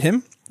can't beat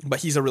him, but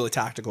he's a really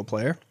tactical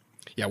player.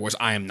 Yeah, whereas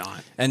I am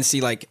not. And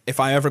see, like, if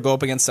I ever go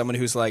up against someone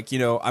who's like, I'm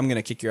going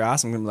to kick your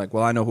ass, I'm going to be like,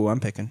 well, I know who I'm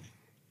picking.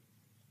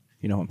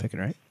 You know who I'm picking,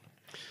 right?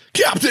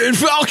 Captain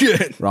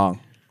Falcon. Wrong.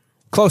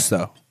 Close,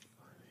 though.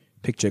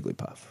 Pick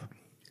Jigglypuff.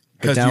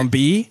 Hit 'Cause down you-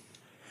 B.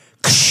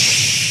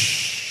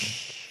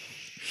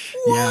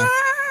 Yeah.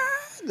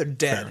 They're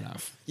dead. Fair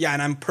enough. Yeah,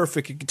 and I'm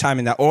perfect at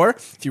timing that. Or,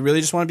 if you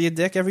really just want to be a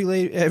dick,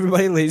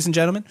 everybody, ladies and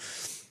gentlemen,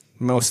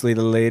 mostly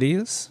the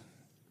ladies.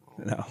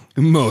 No.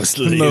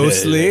 Mostly.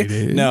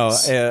 No,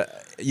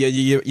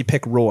 you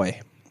pick Roy,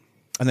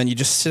 and then you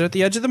just sit at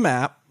the edge of the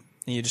map,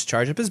 and you just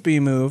charge up his B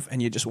move,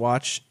 and you just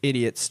watch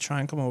idiots try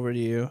and come over to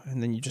you,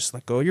 and then you just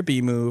let go of your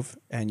B move,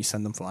 and you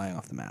send them flying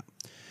off the map.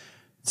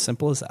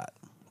 Simple as that.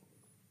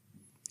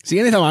 See,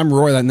 anytime I'm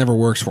Roy, that never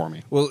works for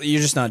me. Well,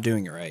 you're just not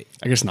doing it right.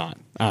 I guess not.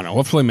 I don't know.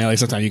 We'll play Melee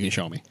sometime. You can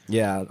show me.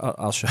 Yeah,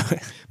 I'll show you.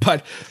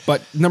 But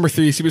number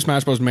 3, Super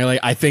Smash Bros. Melee,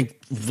 I think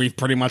we've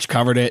pretty much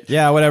covered it.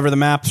 Yeah, whatever. The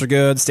maps are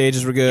good.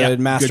 Stages were good. Yep,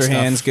 Master good stuff.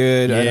 Hand's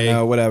good. I don't Yay.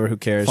 know. Whatever. Who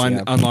cares? Fun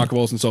Yeah.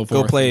 unlockables and so Go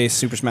forth. play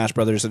Super Smash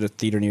Brothers at a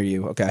theater near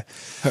you. Okay.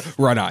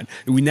 Right on.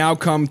 We now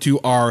come to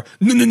our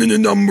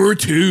number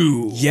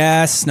 2.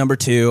 Yes, number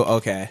 2.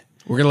 Okay.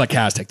 We're going to let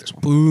Kaz take this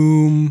one.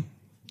 Boom.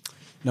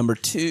 Number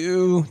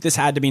 2. This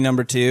had to be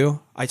number 2.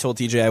 I told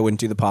TJ I wouldn't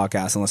do the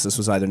podcast unless this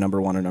was either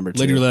number 1 or number 2.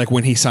 Literally, like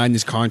when he signed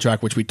his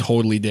contract, which we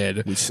totally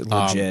did.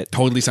 legit.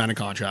 Totally signed a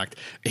contract.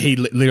 He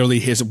literally,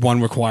 his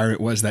one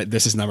requirement was that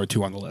this is number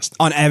 2 on the list.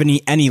 On any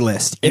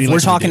list. Any If we're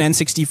list we talking did.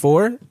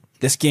 N64,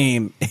 this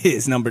game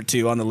is number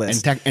 2 on the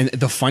list. And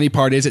the funny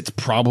part is, it's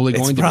probably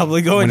going It's to probably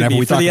be. going to whenever be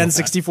we for talk the about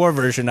that. N64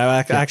 version. I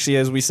actually,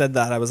 as we said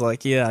that, I was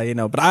like,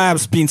 yeah, but I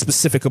was being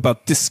specific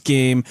about this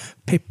game,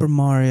 Paper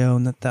Mario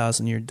and the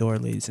Thousand-Year Door,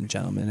 ladies and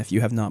gentlemen. If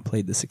you have not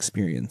played this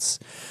experience,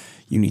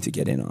 you need to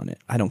get in on it.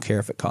 I don't care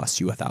if it costs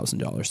you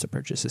 $1,000 to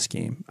purchase this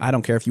game. I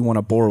don't care if you want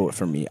to borrow it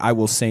from me. I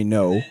will say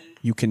no.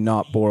 You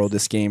cannot borrow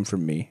this game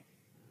from me.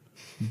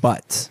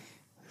 But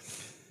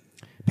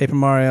Paper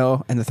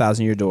Mario and the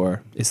Thousand-Year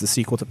Door is the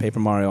sequel to Paper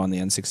Mario on the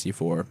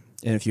N64.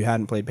 And if you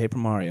hadn't played Paper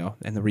Mario,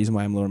 and the reason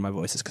why I'm lowering my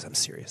voice is because I'm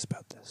serious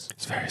about this.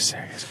 It's very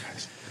serious,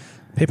 guys.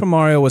 Paper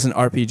Mario was an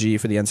RPG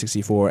for the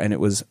N64, and it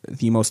was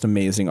the most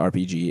amazing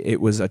RPG.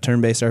 It was a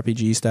turn-based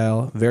RPG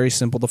style, very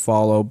simple to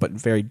follow, but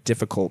very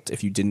difficult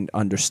if you didn't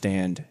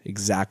understand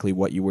exactly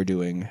what you were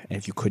doing and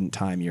if you couldn't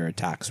time your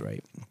attacks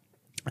right.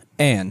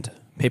 And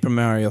Paper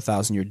Mario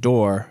Thousand-Year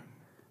Door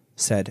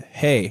said,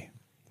 hey,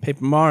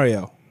 Paper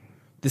Mario,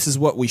 this is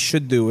what we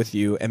should do with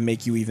you and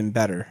make you even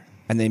better.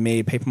 And they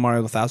made Paper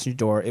Mario: The Thousand-Year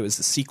Door. It was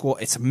the sequel.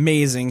 It's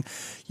amazing.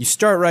 You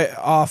start right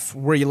off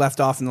where you left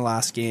off in the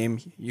last game.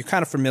 You're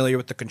kind of familiar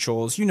with the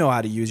controls. You know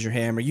how to use your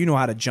hammer. You know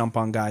how to jump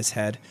on guys'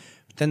 head.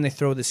 But then they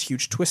throw this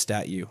huge twist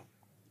at you.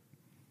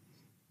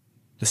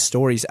 The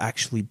story's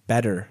actually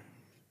better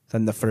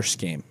than the first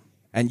game.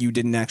 And you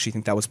didn't actually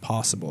think that was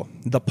possible.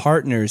 The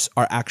partners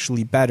are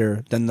actually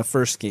better than the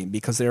first game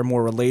because they're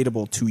more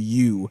relatable to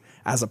you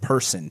as a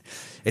person.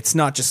 It's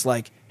not just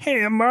like,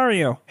 hey, I'm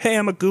Mario. Hey,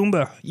 I'm a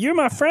Goomba. You're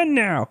my friend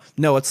now.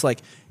 No, it's like,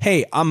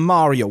 hey, I'm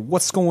Mario.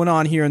 What's going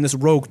on here in this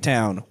rogue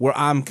town where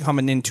I'm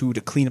coming into to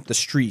clean up the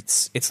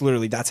streets? It's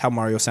literally, that's how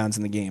Mario sounds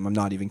in the game. I'm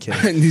not even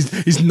kidding. And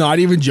he's not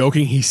even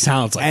joking. He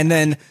sounds like. And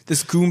then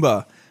this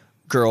Goomba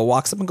girl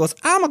walks up and goes,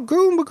 I'm a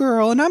Goomba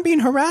girl, and I'm being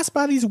harassed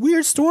by these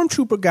weird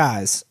stormtrooper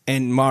guys.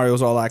 And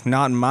Mario's all like,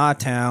 not in my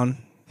town.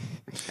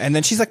 And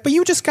then she's like, but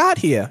you just got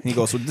here. And he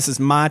goes, well, this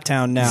is my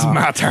town now. This is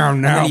my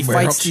town now, And then he bitch.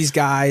 fights these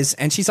guys,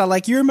 and she's all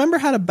like, you remember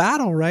how to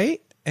battle,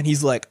 right? And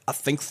he's like, I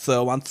think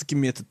so. Why don't you give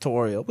me a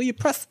tutorial? Well, you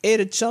press A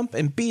to jump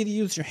and B to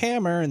use your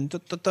hammer, and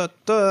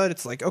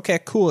It's like, okay,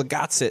 cool, I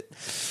got it.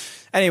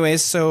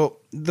 Anyways, so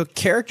the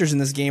characters in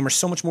this game are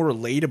so much more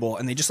relatable,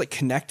 and they just like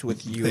connect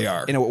with you They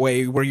are. in a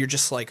way where you're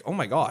just like, oh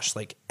my gosh,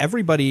 like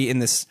everybody in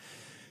this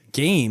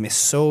game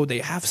is they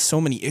have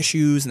so many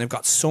issues and they've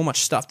got so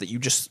much stuff that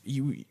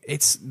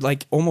it's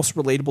like almost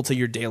relatable to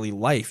your daily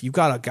life. You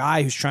got a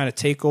guy who's trying to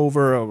take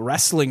over a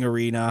wrestling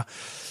arena,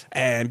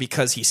 and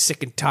because he's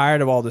sick and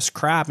tired of all this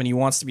crap and he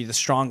wants to be the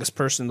strongest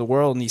person in the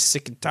world, and he's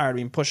sick and tired of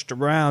being pushed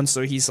around,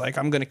 so he's like,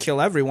 I'm going to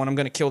kill everyone. I'm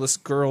going to kill this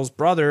girl's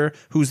brother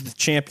who's the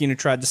champion who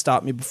tried to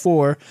stop me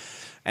before.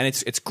 And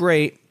it's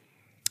great.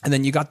 And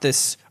then you got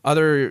this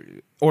other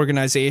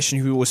organization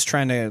who was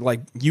trying to like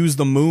use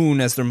the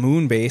moon as their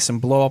moon base and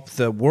blow up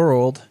the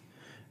world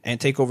and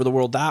take over the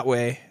world that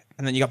way.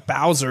 And then you got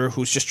Bowser,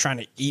 who's just trying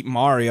to eat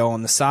Mario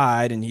on the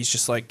side, and he's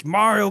just like,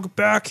 Mario, get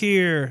back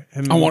here.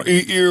 And I want to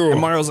eat you. And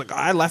Mario's like,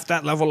 I left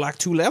that level like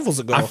 2 levels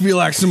ago. I feel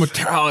like some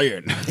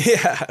Italian.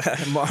 Yeah.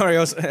 And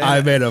Mario's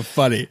I made it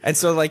funny. and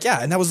so, like, yeah,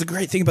 and that was the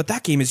great thing about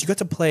that game is you got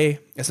to play.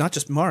 It's not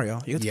just Mario.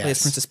 You got to play as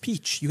Yes. Princess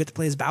Peach. You got to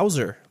play as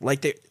Bowser.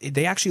 Like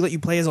they actually let you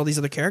play as all these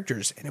other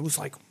characters, and it was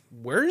like,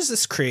 where is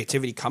this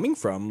creativity coming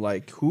from?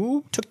 Like,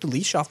 who took the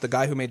leash off the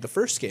guy who made the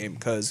first game?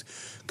 Because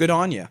good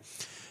on you.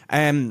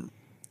 And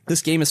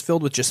This game is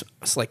filled with just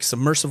like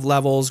submersive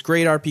levels,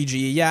 great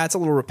RPG. Yeah, it's a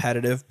little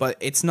repetitive, but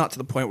it's not to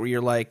the point where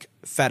you're like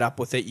fed up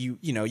with it.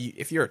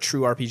 If you're a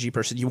true RPG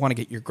person, you want to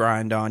get your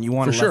grind on. You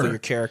want to level your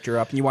character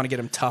up, and you want to get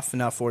him tough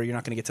enough where you're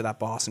not going to get to that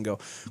boss and go,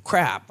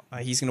 crap,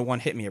 he's going to one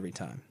hit me every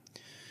time.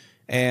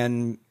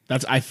 And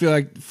I feel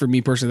like for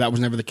me personally, that was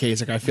never the case.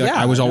 Like I feel like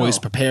I was always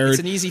prepared. It's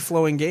an easy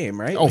flowing game,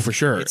 right? Oh, for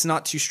sure. It's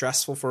not too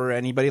stressful for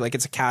anybody. Like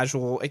it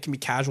can be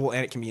casual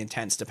and it can be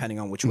intense depending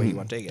on which way you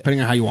want to take it.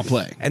 Depending on how you want to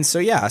play. And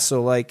so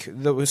like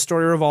the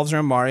story revolves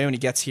around Mario, and he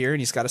gets here and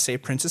he's got to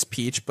save Princess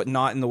Peach, but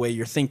not in the way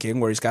you're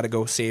thinking, where he's got to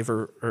go save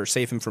her or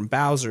save him from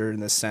Bowser. In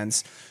this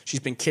sense,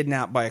 she's been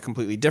kidnapped by a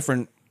completely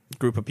different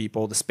group of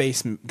people, the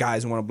space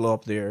guys who want to blow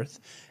up the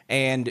Earth.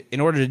 And in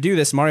order to do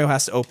this, Mario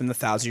has to open the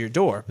 1,000-year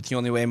door. But the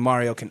only way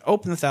Mario can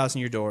open the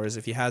 1,000-year door is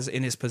if he has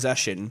in his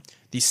possession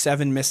these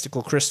 7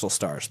 mystical crystal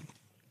stars.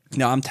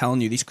 Now, I'm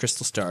telling you, these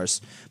crystal stars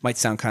might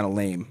sound kind of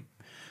lame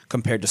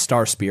compared to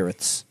star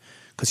spirits.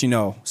 Because,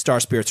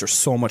 star spirits are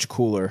so much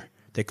cooler.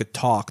 They could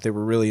talk. They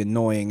were really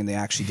annoying, and they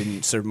actually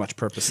didn't serve much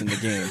purpose in the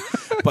game.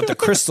 But the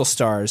crystal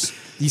stars,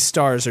 these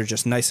stars are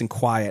just nice and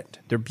quiet.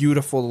 They're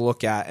beautiful to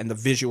look at, and the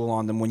visual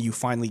on them when you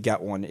finally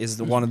get one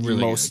is one of the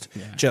really most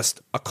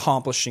just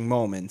accomplishing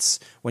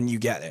moments when you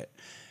get it.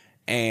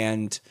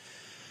 And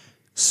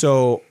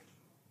so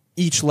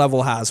each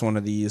level has one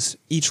of these.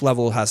 Each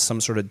level has some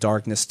sort of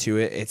darkness to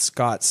it. It's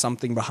got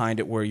something behind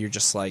it where you're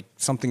just like,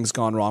 something's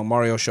gone wrong.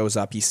 Mario shows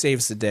up. He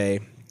saves the day.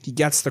 He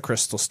gets the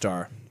crystal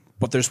star.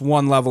 But there's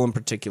one level in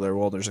particular.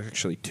 Well, there's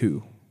actually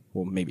 2.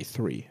 Well, maybe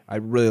 3.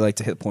 I'd really like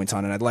to hit points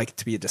on it. I'd like it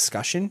to be a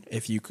discussion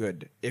if you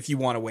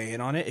want to weigh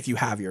in on it, if you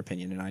have your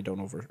opinion, and I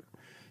don't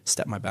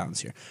overstep my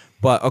bounds here.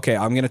 But, okay,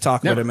 I'm going to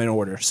talk about them in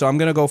order. So I'm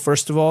going to go,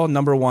 first of all,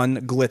 number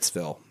 1,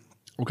 Glitzville.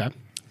 Okay.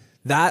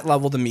 That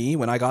level to me,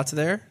 when I got to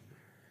there,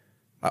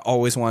 I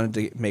always wanted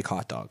to make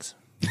hot dogs.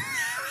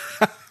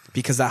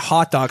 Because that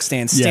hot dog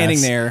stand's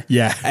standing there.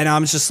 Yeah. And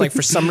I'm just like,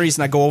 for some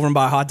reason, I go over and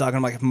buy a hot dog. And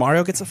I'm like, if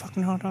Mario gets a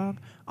fucking hot dog,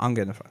 I'm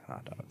getting a fucking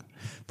hot dog.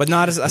 But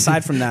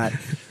aside from that,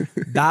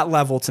 that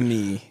level to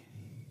me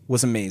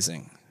was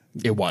amazing.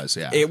 It was,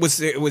 yeah. It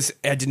was.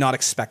 I did not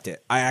expect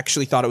it. I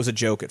actually thought it was a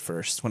joke at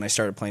first when I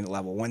started playing the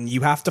level. When you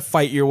have to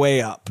fight your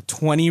way up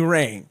 20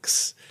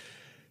 ranks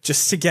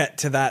just to get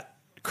to that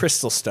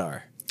crystal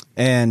star.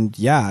 And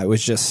yeah, it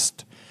was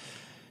just,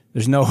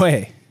 there's no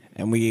way.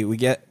 And you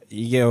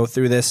go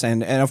through this,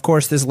 and of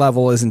course this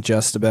level isn't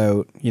just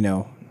about,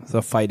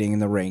 the fighting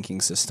and the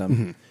ranking system.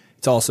 Mm-hmm.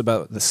 It's also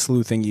about the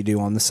sleuthing you do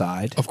on the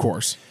side. Of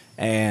course.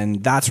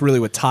 And that's really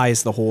what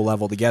ties the whole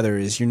level together,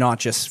 is you're not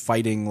just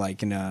fighting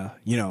like in a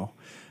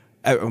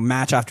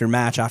match after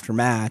match after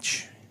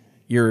match.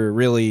 You're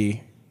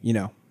really,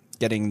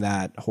 getting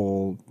that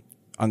whole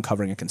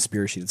uncovering a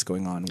conspiracy that's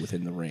going on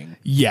within the ring.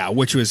 Yeah,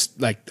 which was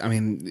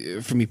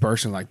for me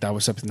personally, like that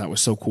was something that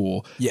was so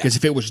cool. Because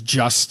if it was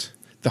just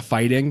the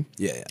fighting,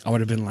 I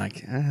would have been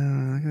like,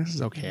 this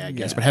is okay, I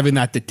guess. But having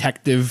that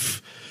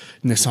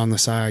detectiveness on the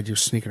side, you're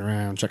sneaking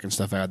around, checking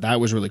stuff out, that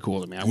was really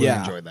cool to me. I really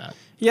enjoyed that.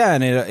 Yeah,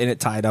 and it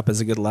tied up as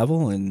a good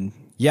level. And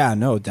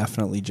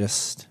definitely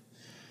just...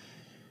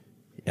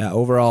 Yeah,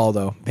 overall,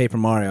 though, Paper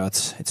Mario,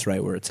 it's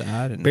right where it's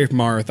at. And Paper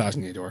Mario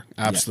 1,000-Year Door.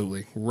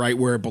 Absolutely. Right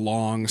where it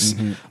belongs.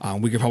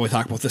 Mm-hmm. We could probably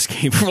talk about this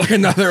game for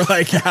another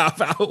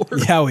half hour.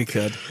 Yeah, we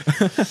could.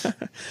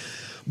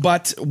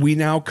 But we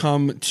now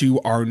come to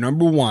our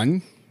number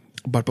 1.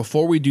 But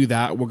before we do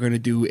that, we're going to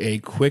do a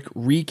quick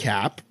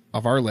recap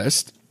of our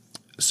list.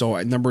 So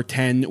at number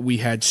 10, we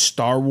had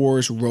Star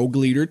Wars Rogue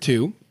Leader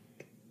 2.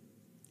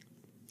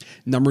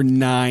 Number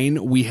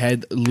 9, we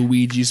had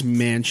Luigi's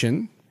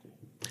Mansion.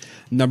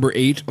 Number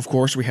 8, of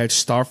course, we had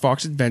Star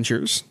Fox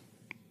Adventures.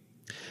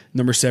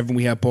 Number 7,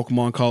 we had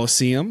Pokemon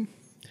Coliseum.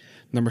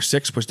 Number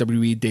 6 was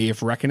WWE Day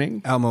of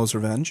Reckoning. Elmo's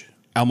Revenge,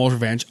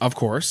 of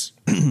course.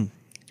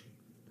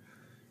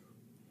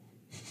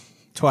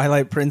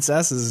 Twilight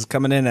Princess is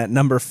coming in at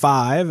number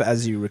 5,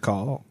 as you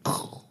recall.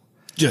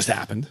 Just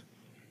happened.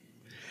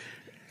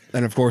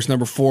 And, of course,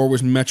 number 4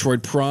 was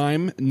Metroid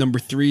Prime. Number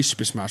 3,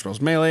 Super Smash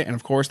Bros. Melee. And,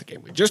 of course, the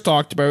game we just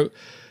talked about.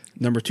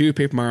 Number 2,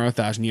 Paper Mario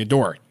 1,000-Year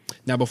Door.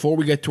 Now, before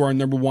we get to our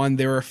number 1,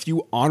 there are a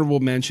few honorable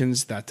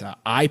mentions that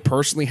I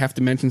personally have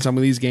to mention some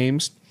of these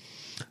games.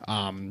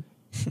 Ones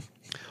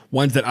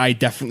that I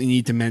definitely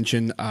need to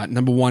mention.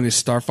 Number 1 is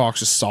Star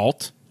Fox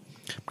Assault,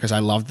 because I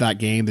loved that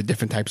game, the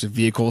different types of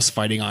vehicles,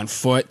 fighting on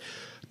foot.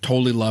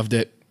 Totally loved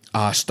it.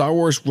 Star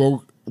Wars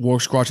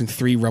Rogue Squadron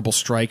 3 Rebel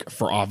Strike,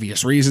 for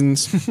obvious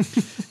reasons.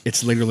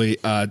 It's literally,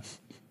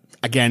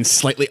 again,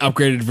 slightly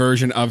upgraded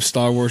version of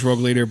Star Wars Rogue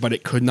Leader, but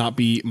it could not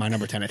be my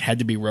number 10. It had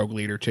to be Rogue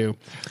Leader 2.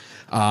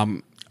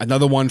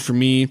 Another one for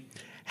me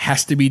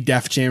has to be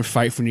Def Jam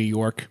Fight for New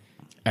York.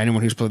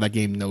 Anyone who's played that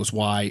game knows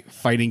why.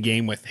 Fighting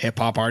game with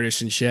hip-hop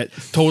artists and shit.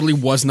 Totally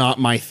was not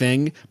my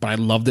thing, but I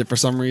loved it for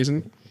some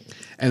reason.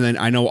 And then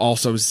I know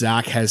also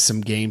Zach has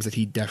some games that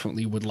he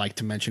definitely would like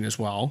to mention as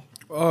well.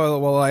 Oh,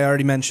 well, I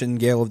already mentioned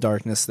Gale of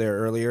Darkness there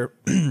earlier.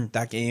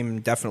 That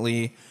game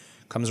definitely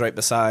comes right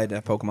beside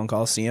Pokemon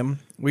Coliseum.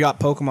 We got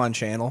Pokemon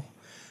Channel.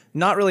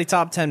 Not really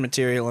top 10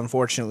 material,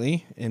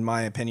 unfortunately, in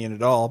my opinion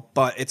at all.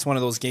 But it's one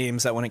of those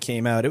games that when it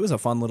came out, it was a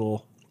fun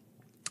little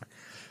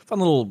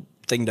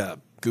thing to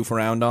goof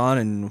around on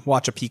and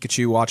watch a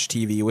Pikachu watch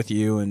TV with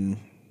you. And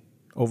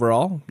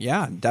overall,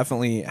 yeah,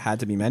 definitely had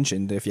to be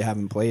mentioned. If you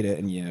haven't played it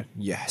and you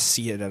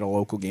see it at a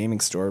local gaming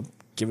store,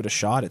 give it a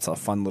shot. It's a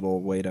fun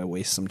little way to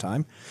waste some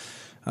time.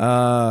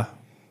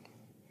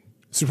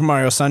 Super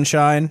Mario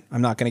Sunshine,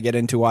 I'm not going to get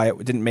into why it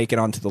didn't make it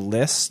onto the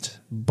list,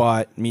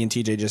 but me and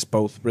TJ just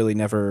both really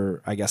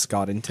never, I guess,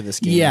 got into this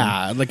game.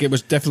 Yeah, like it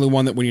was definitely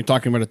one that when you're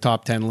talking about a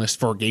top 10 list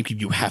for GameCube,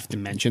 you have to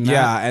mention that.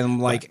 Yeah,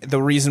 and like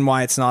the reason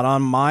why it's not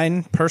on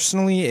mine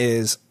personally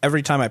is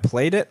every time I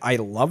played it, I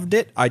loved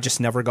it. I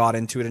just never got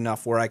into it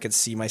enough where I could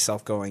see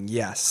myself going,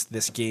 yes,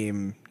 this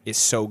game is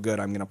so good,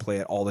 I'm going to play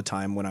it all the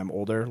time when I'm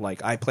older.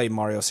 Like, I play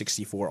Mario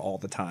 64 all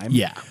the time.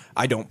 Yeah.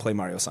 I don't play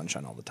Mario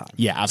Sunshine all the time.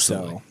 Yeah,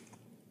 absolutely. So,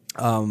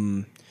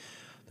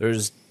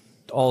 there's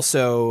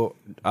also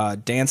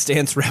Dance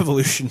Dance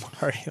Revolution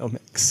Mario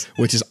Mix,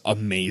 Which is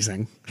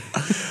amazing.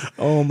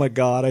 Oh my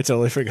god, I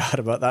totally forgot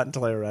about that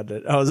until I read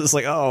it. I was just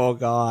like, oh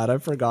god, I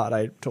forgot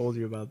I told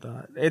you about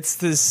that. It's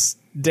this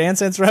Dance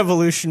Dance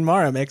Revolution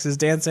Mario Mix is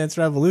Dance Dance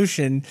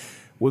Revolution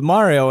with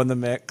Mario in the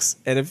mix.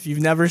 And if you've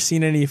never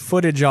seen any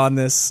footage on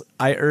this,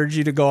 I urge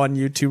you to go on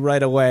YouTube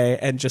right away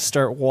and just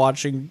start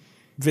watching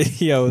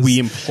videos. We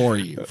implore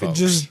you, folks.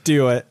 Just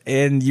do it,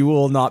 and you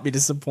will not be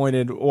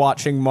disappointed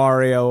watching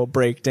Mario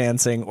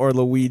breakdancing or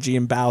Luigi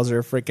and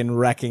Bowser freaking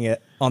wrecking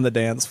it on the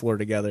dance floor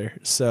together.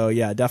 So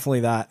yeah,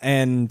 definitely that.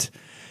 And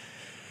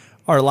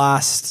our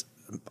last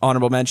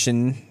honorable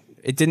mention,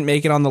 it didn't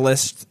make it on the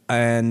list,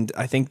 and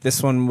I think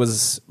this one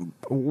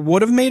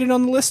would have made it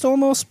on the list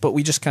almost, but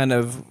we just kind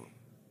of,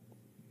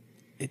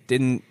 it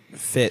didn't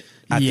fit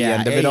at the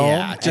end of it all.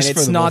 Yeah, and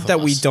it's for not that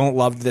we us. don't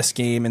love this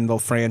game and the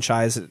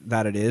franchise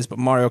that it is, but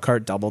Mario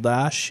Kart Double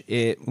Dash,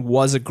 it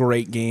was a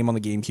great game on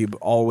the GameCube.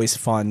 Always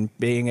fun,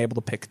 being able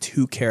to pick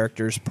 2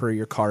 characters per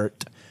your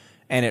kart.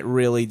 And it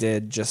really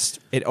did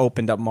it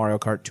opened up Mario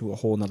Kart to a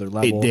whole nother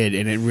level. It did,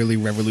 and it really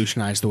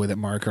revolutionized the way that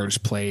Mario Kart is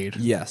played.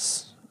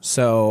 Yes.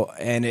 So,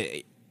 and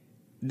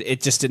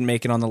it just didn't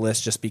make it on the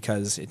list just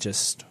because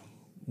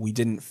we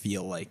didn't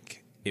feel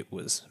like it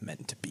was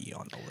meant to be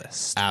on the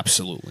list.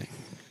 Absolutely.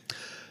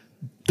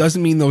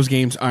 Doesn't mean those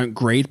games aren't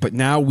great, but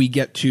now we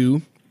get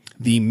to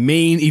the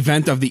main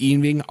event of the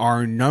evening,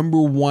 our number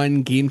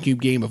 1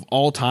 GameCube game of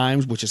all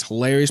times, which is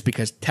hilarious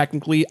because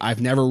technically I've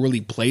never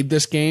really played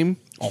this game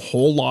a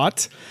whole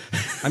lot.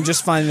 I'm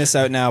just finding this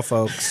out now,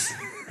 folks.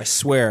 I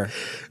swear.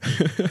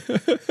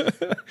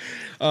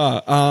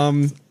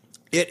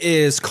 It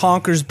is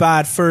Conker's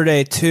Bad Fur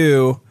Day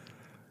 2,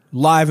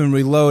 live and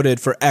reloaded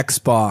for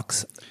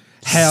Xbox.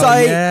 Hell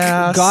Psych!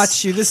 yes.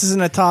 Got you. This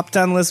isn't a top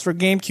 10 list for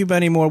GameCube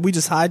anymore. We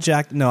just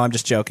hijacked. No, I'm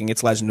just joking.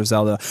 It's Legend of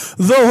Zelda,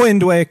 The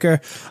Wind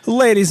Waker.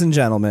 Ladies and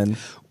gentlemen.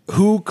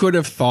 Who could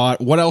have thought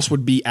what else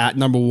would be at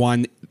number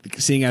 1,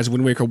 seeing as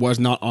Wind Waker was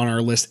not on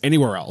our list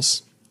anywhere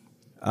else?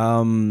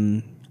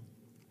 Pokemon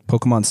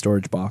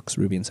Storage Box,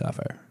 Ruby and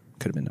Sapphire.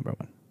 Could have been number 1.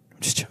 I'm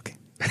just joking.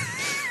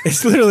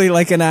 It's literally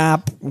like an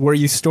app where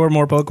you store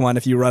more Pokemon.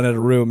 If you run out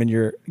of room in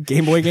your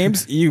Game Boy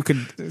games, you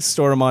could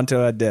store them onto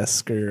a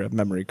disc or a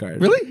memory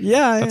card. Really?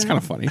 Yeah. That's kind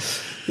of funny.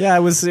 Yeah, it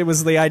was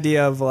the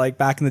idea of like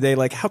back in the day,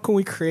 like how can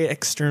we create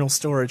external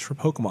storage for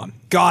Pokemon?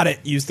 Got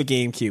it. Use the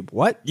GameCube.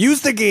 What?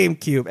 Use the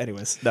GameCube.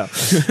 Anyways, no.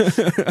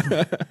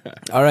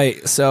 All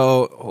right.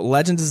 So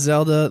Legend of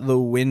Zelda, The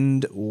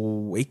Wind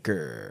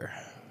Waker.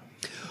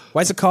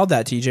 Why is it called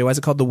that, TJ? Why is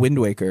it called The Wind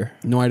Waker?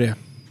 No idea.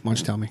 Why don't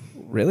you tell me?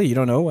 Really? You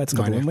don't know why it's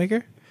called No The Wind idea.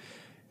 Waker?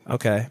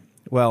 Okay.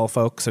 Well,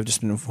 folks, I've just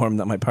been informed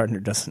that my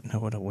partner doesn't know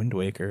what a Wind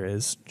Waker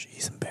is.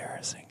 Jeez,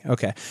 embarrassing.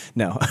 Okay.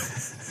 No.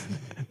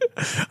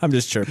 I'm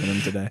just chirping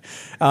him today.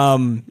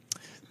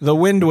 The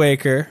Wind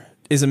Waker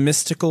is a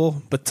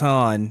mystical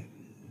baton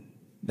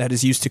that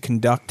is used to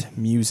conduct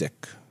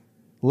music.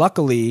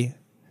 Luckily,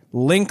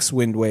 Link's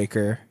Wind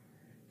Waker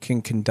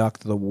can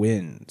conduct the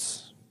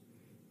winds.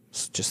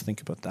 So just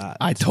think about that.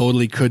 I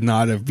totally could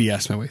not have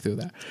BS my way through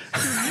that.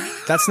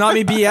 That's not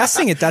me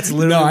BSing it. That's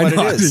literally what it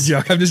is.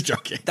 I'm just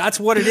joking. That's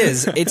what it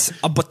is. It's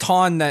a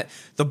baton that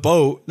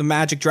the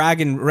Magic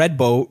Dragon Red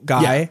Boat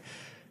guy,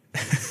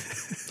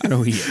 I know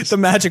who he is. the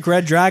Magic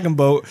Red Dragon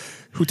Boat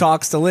who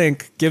talks to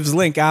Link, gives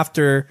Link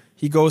after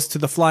he goes to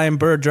the Flying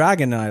Bird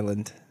Dragon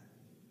Island.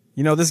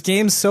 You know, this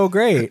game's so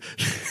great.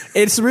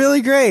 It's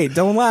really great.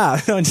 Don't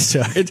laugh. No, I'm just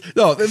joking.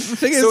 The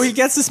thing is, So he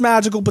gets this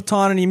magical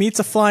baton and he meets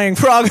a flying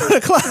frog on a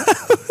cloud.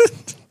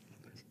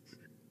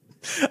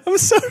 I'm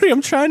sorry.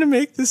 I'm trying to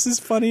make this as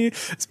funny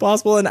as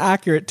possible and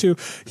accurate too.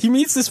 He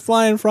meets this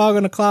flying frog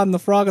on a cloud and the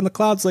frog on the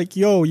cloud's like,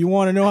 yo, you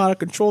want to know how to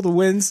control the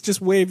winds?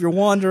 Just wave your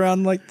wand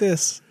around like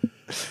this.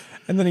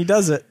 And then he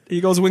does it.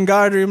 He goes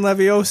Wingardium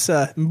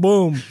Leviosa and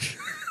boom.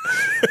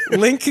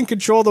 Link can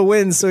control the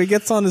winds, so he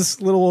gets on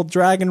this little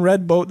dragon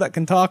red boat that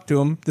can talk to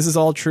him. This is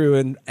all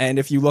true, and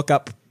if you look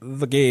up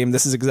the game,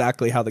 this is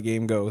exactly how the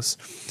game goes.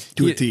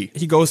 To a T.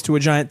 He goes to a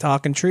giant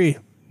talking tree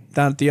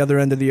down at the other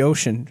end of the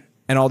ocean,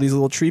 and all these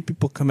little tree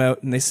people come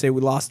out, and they say,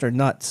 we lost our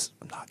nuts.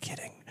 I'm not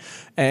kidding.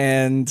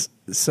 And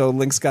so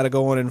Link's got to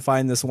go in and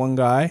find this one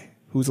guy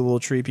who's a little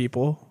tree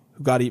people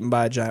who got eaten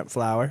by a giant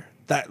flower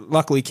that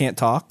luckily can't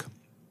talk.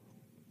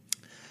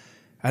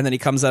 And then he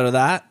comes out of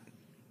that,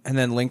 and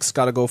then Link's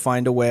got to go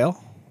find a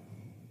whale.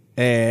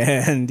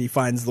 And he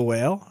finds the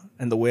whale,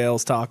 and the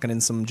whale's talking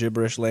in some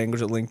gibberish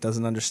language that Link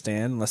doesn't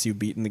understand unless you've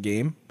beaten the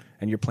game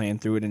and you're playing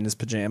through it in his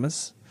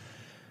pajamas.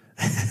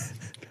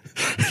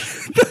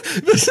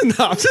 The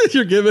synopsis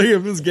you're giving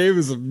of this game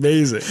is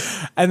amazing.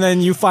 And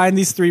then you find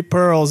these 3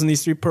 pearls, and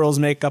these 3 pearls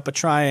make up a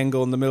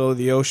triangle in the middle of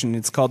the ocean.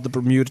 It's called the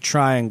Bermuda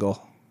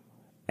Triangle.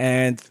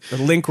 And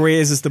Link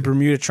raises the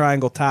Bermuda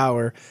Triangle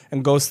Tower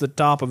and goes to the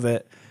top of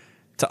it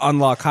to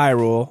unlock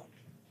Hyrule.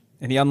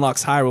 And he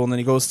unlocks Hyrule, and then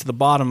he goes to the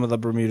bottom of the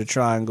Bermuda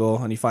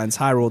Triangle, and he finds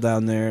Hyrule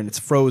down there, and it's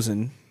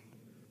frozen.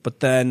 But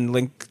then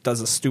Link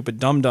does a stupid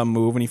dum-dum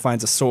move, and he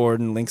finds a sword,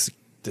 and Link's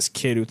this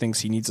kid who thinks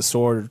he needs a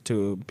sword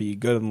to be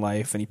good in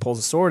life, and he pulls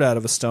a sword out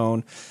of a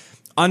stone,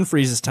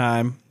 unfreezes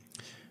time.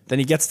 Then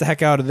he gets the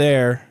heck out of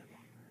there,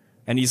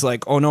 and he's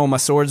like, oh no, my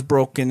sword's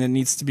broken, it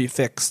needs to be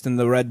fixed. And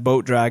the red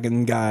boat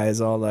dragon guy is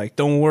all like,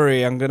 don't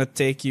worry, I'm going to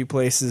take you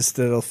places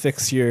that'll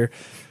fix your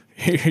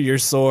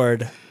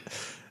sword.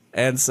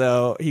 And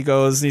so he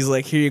goes, and he's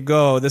like, here you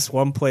go, this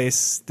one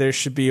place, there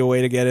should be a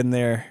way to get in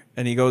there.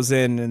 And he goes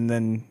in, and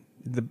then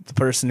the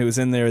person who's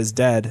in there is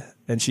dead,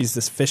 and she's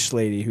this fish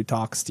lady who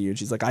talks to you.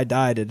 She's like, I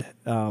died it,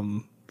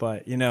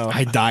 but you know,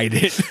 I dyed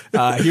it.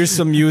 Here's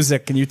some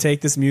music, and you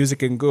take this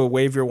music and go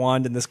wave your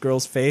wand in this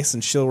girl's face,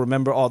 and she'll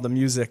remember all the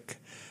music.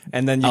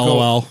 And then you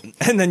LOL. go,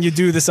 and then you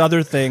do this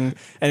other thing,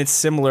 and it's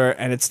similar,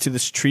 and it's to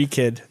this tree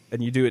kid,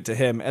 and you do it to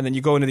him. And then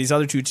you go into these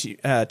other 2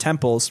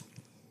 temples.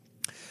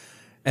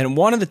 And in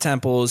one of the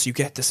temples, you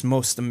get this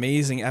most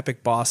amazing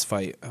epic boss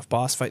fight, a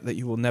boss fight that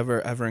you will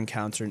never, ever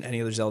encounter in any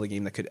other Zelda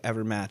game that could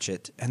ever match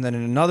it. And then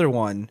in another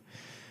one,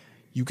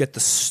 you get the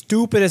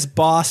stupidest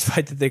boss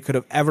fight that they could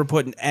have ever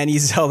put in any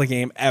Zelda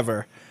game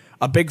ever.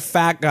 A big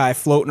fat guy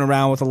floating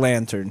around with a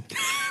lantern.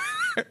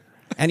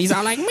 And he's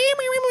all like, me,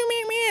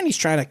 and he's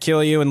trying to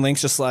kill you, and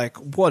Link's just like,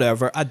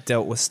 whatever, I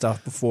dealt with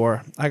stuff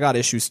before. I got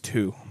issues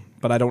too.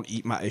 But I don't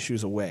eat my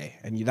issues away.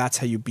 And that's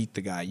how you beat the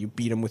guy. You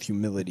beat him with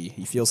humility.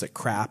 He feels like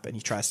crap, and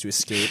he tries to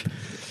escape,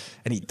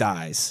 and he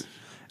dies.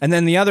 And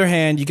then the other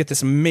hand, you get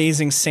this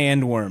amazing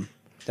sandworm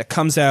that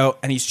comes out,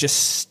 and he'll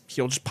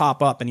just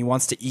pop up, and he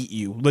wants to eat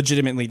you.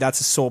 Legitimately, that's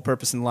his sole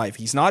purpose in life.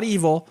 He's not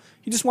evil.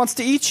 He just wants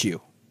to eat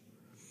you.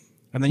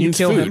 And then you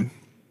kill him,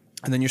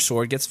 and then your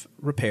sword gets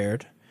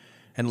repaired,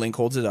 and Link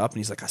holds it up, and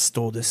he's like, I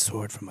stole this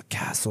sword from a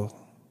castle.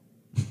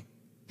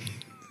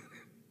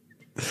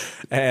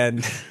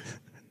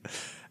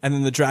 And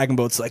then the dragon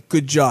boat's like,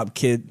 good job,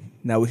 kid.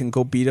 Now we can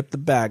go beat up the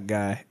bad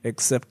guy.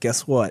 Except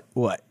guess what?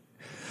 What?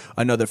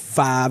 Another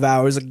 5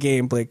 hours of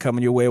gameplay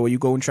coming your way while you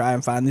go and try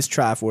and find this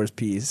Triforce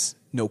piece.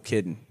 No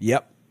kidding.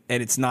 Yep.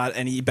 And it's not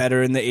any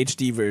better in the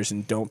HD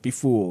version. Don't be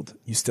fooled.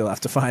 You still have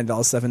to find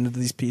all 7 of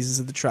these pieces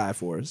of the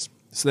Triforce.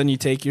 So then you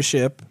take your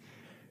ship,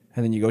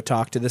 and then you go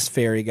talk to this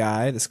fairy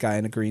guy, this guy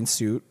in a green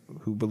suit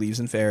who believes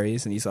in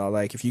fairies. And he's all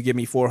like, if you give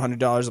me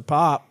 $400 a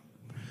pop,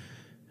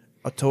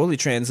 I'll totally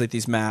translate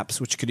these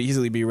maps, which could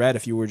easily be read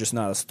if you were just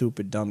not a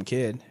stupid, dumb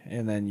kid.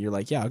 And then you're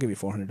like, yeah, I'll give you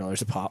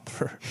 $400 a pop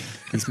for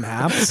these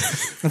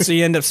maps. And so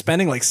you end up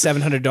spending like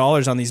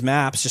 $700 on these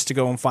maps just to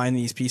go and find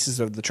these pieces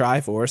of the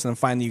Triforce. And then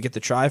finally you get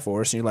the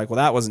Triforce, and you're like, well,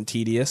 that wasn't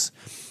tedious.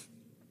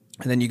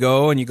 And then you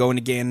go into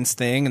Ganon's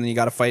thing, and then you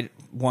got to fight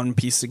 1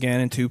 piece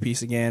again, and 2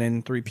 piece again,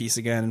 and 3 piece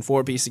again, and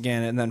 4 piece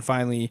again. And then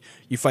finally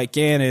you fight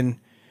Ganon.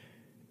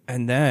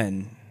 And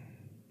then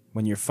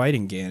when you're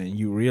fighting Ganon,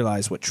 you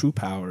realize what true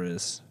power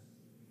is.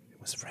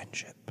 Was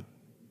friendship.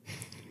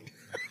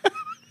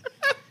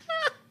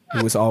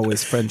 It was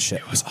always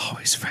friendship. It was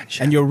always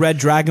friendship. And your red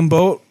dragon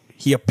boat,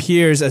 he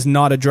appears as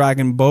not a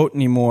dragon boat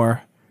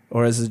anymore,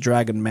 or as a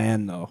dragon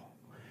man, though.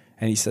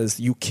 And he says,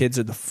 you kids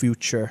are the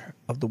future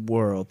of the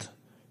world.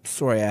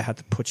 Sorry I had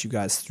to put you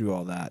guys through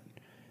all that.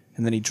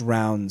 And then he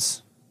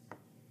drowns.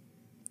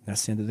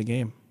 That's the end of the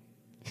game.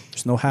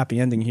 There's no happy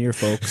ending here,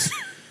 folks.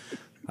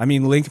 I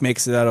mean, Link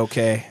makes it out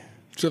okay.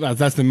 So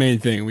that's the main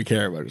thing we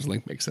care about is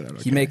Link makes it out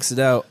okay. He makes it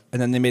out,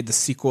 and then they made the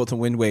sequel to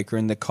Wind Waker,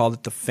 and they called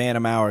it the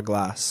Phantom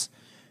Hourglass,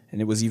 and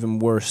it was even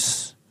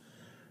worse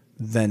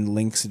than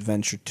Link's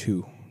Adventure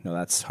 2. No,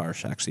 that's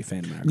harsh, actually.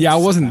 Phantom Hourglass. Yeah,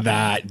 it wasn't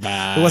that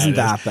bad. It wasn't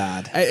that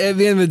bad. At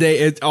the end of the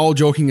day, all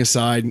joking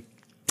aside,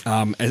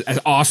 as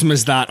awesome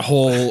as that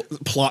whole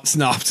plot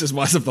synopsis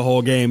was of the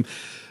whole game,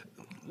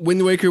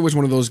 Wind Waker was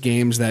one of those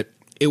games that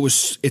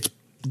it's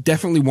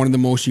definitely one of the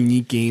most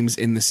unique games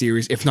in the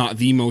series, if not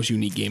the most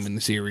unique game in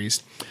the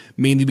series,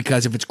 mainly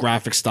because of its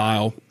graphic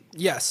style.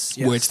 Yes.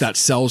 Where it's that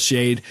cell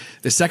shade.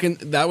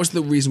 That was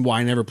the reason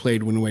why I never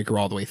played Wind Waker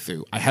all the way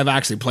through. I have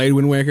actually played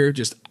Wind Waker,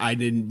 just I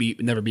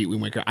never beat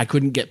Wind Waker. I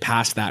couldn't get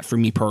past that for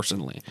me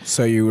personally.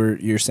 So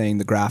you're saying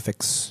the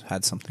graphics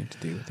had something to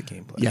do with the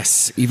gameplay?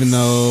 Yes, even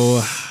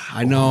though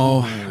I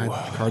know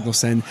Cardinal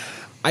Sin,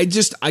 I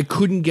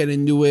couldn't get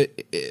into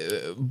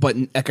it. But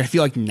like I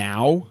feel like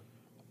now,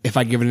 if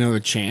I give it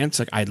another chance,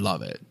 like I'd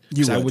love it.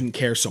 Because I wouldn't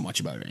care so much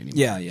about it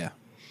anymore. Yeah.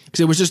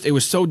 because it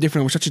was so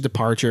different. It was such a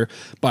departure,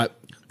 but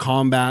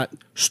combat,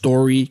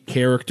 story,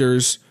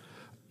 characters,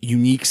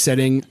 unique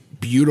setting,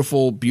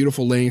 beautiful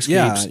landscapes.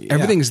 Yeah.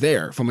 Everything's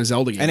there from a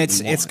Zelda game. And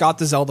it's got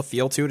the Zelda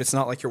feel to it. It's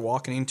not like you're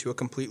walking into a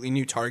completely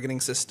new targeting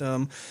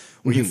system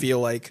where you feel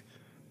like,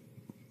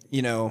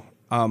 you know,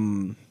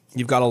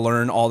 you've got to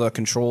learn all the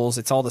controls.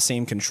 It's all the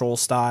same control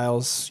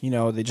styles. You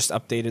know, they just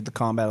updated the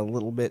combat a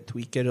little bit,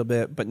 tweak it a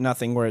bit, but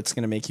nothing where it's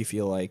going to make you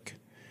feel like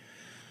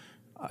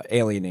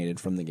alienated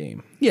from the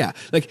game. Yeah,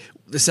 like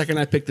the second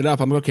I picked it up,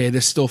 I'm like, okay,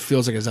 this still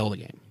feels like a Zelda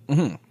game.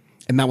 Mm-hmm.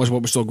 And that was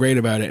what was so great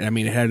about it. I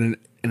mean, it had an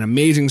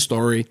amazing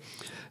story,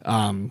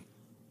 and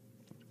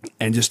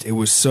just it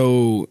was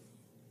so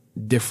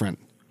different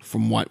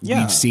from what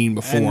we've seen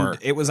before. And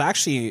it was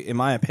actually, in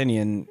my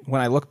opinion,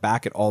 when I look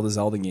back at all the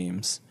Zelda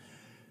games,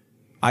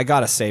 I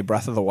gotta say,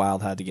 Breath of the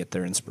Wild had to get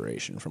their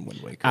inspiration from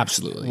Wind Waker.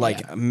 Absolutely,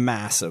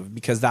 massive,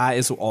 because that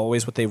is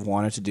always what they've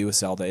wanted to do with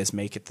Zelda, is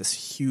make it this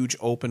huge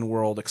open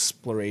world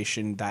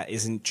exploration that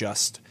isn't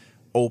just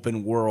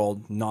open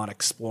world, not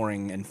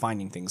exploring and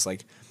finding things.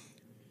 Like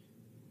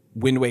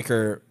Wind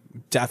Waker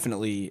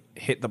definitely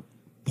hit the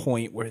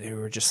point where they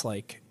were just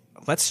like,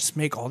 let's just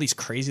make all these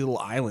crazy little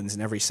islands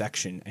in every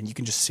section, and you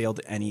can just sail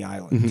to any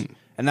island. Mm-hmm.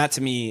 And that,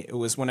 to me, it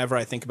was whenever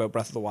I think about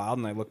Breath of the Wild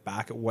and I look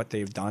back at what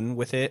they've done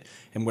with it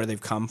and where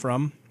they've come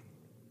from,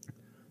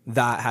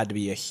 that had to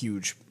be a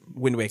huge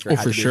Wind Waker had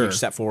to be a huge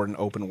step forward in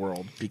open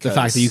world. Because the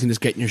fact that you can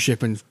just get in your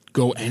ship and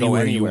go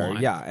anywhere you want.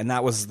 Yeah, and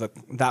that was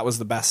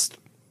the best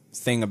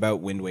thing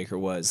about Wind Waker,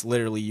 was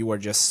literally you are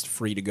just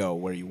free to go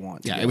where you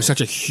want to go. It was such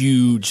a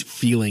huge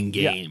feeling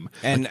game.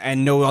 Yeah.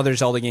 And no other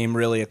Zelda game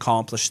really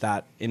accomplished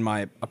that, in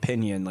my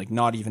opinion. Like,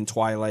 not even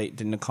Twilight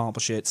didn't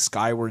accomplish it.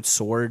 Skyward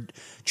Sword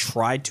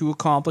tried to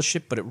accomplish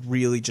it, but it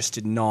really just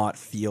did not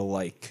feel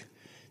like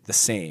the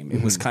same.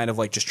 It was kind of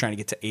like just trying to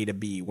get to A to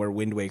B, where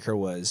Wind Waker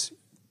was,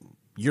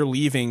 you're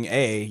leaving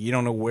A, you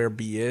don't know where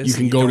B is. You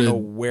can go to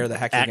where the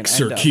heck X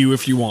you're or end Q up.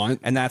 if you want.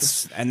 And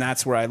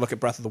that's where I look at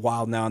Breath of the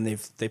Wild now, and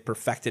they've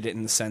perfected it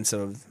in the sense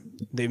of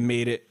they've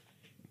made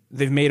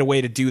a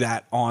way to do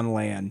that on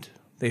land.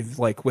 They've,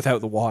 like,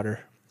 without the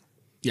water.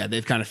 Yeah,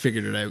 they've kind of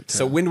figured it out.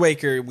 So Wind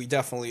Waker, we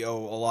definitely owe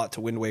a lot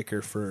to Wind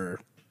Waker for,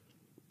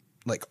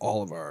 like,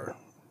 all of our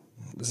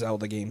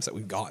Zelda games that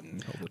we've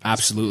gotten.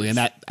 Absolutely. And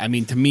that, I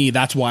mean, to me,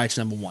 that's why it's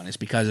number one, is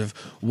because of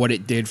what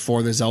it did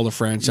for the Zelda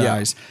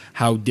franchise,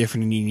 how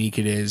different and unique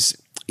it is,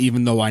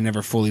 even though I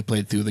never fully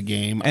played through the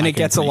game. And it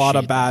gets a lot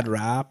of bad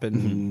rap,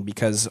 and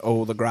because,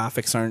 the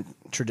graphics aren't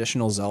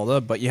traditional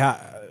Zelda, but yeah,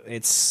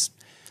 it's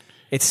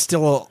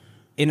still,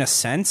 in a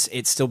sense,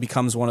 it still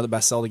becomes one of the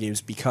best Zelda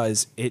games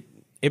because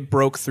it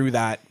broke through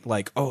that,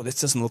 like, this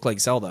doesn't look like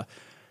Zelda.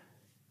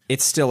 It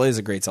still is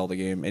a great Zelda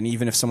game, and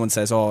even if someone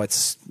says,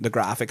 it's the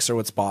graphics are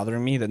what's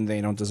bothering me, then they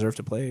don't deserve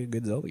to play a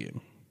good Zelda game.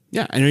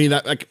 Yeah, and I mean,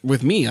 that, like,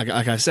 with me,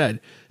 like I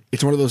said,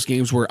 it's one of those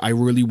games where I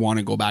really want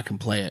to go back and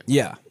play it.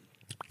 Yeah.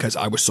 Because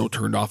I was so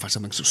turned off by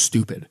something so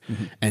stupid.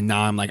 Mm-hmm. And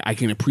now I'm like, I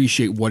can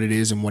appreciate what it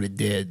is and what it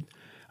did,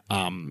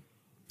 to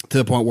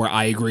the point where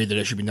I agree that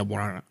it should be number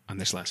one on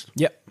this list.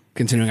 Yep.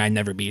 Considering I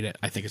never beat it,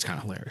 I think it's kind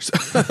of hilarious.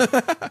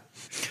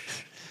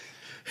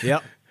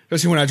 Yep.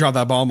 Especially when I dropped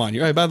that bomb on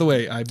you. Hey, by the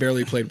way, I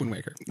barely played Wind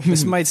Waker.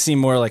 This might seem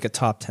more like a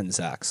top 10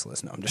 Zach's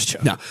list. No, I'm just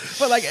joking. No,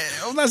 but like,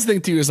 that's the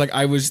thing too, is like,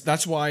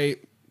 that's why,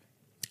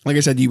 like I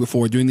said to you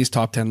before, doing these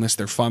top 10 lists,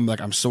 they're fun.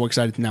 Like, I'm so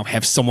excited to now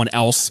have someone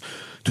else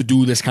to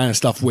do this kind of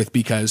stuff with,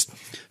 because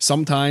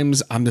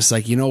sometimes I'm just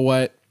like, you know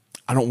what?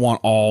 I don't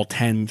want all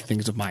 10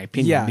 things of my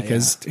opinion,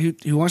 because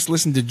who wants to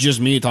listen to just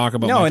me talk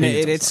about my opinions?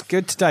 No, and it's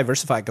good to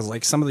diversify, because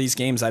like some of these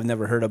games I've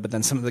never heard of, but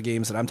then some of the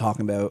games that I'm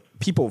talking about,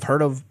 people have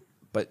heard of,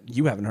 but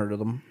you haven't heard of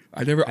them.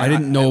 I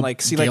didn't know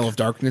Gale of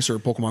Darkness or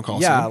Pokemon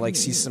Coliseum. Yeah, like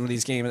see some of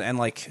these games, and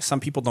like some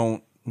people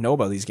don't know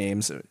about these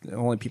games. The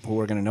only people who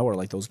are going to know are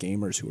like those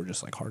gamers who are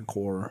just like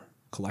hardcore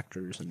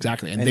collectors.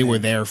 Exactly, and they were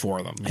there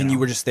for them. You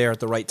were just there at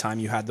the right time.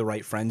 You had the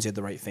right friends. You had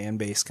the right fan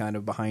base kind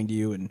of behind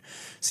you. And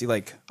see,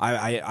 like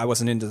I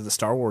wasn't into the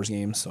Star Wars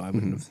games, so I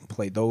wouldn't have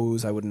played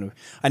those. I wouldn't have.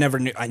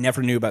 I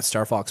never knew about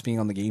Star Fox being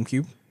on the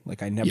GameCube.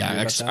 Like I never. Yeah,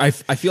 knew about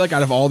that. I feel like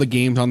out of all the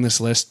games on this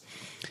list,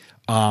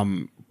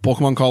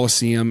 Pokemon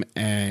Coliseum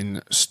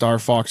and Star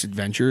Fox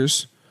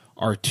Adventures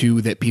are two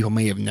that people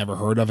may have never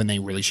heard of and they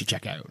really should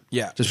check out.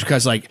 Yeah. Just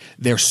because like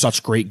they're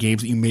such great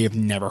games that you may have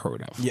never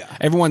heard of. Yeah.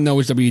 Everyone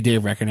knows W Day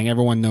of Reckoning.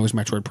 Everyone knows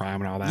Metroid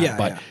Prime and all that. Yeah,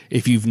 but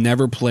if you've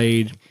never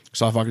played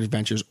Star Fox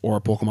Adventures or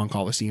Pokemon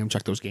Coliseum,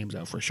 check those games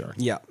out for sure.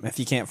 Yeah. If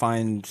you can't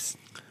find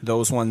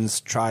those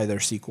ones, try their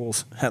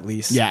sequels at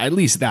least. Yeah, at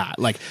least that.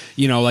 Like,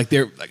 you know, like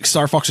they're like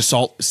Star Fox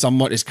Assault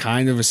somewhat is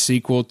kind of a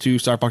sequel to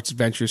Star Fox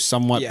Adventures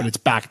somewhat, but it's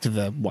back to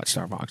the what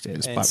Star Fox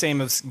is. And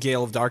same as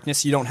Gale of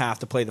Darkness, you don't have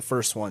to play the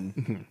first one.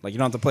 Mm-hmm. Like you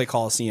don't have to play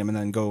Coliseum and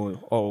then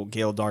go,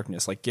 Gale of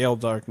Darkness. Like Gale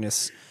of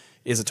Darkness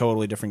is a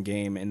totally different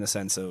game in the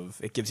sense of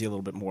it gives you a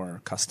little bit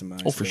more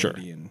customized for sure,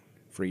 and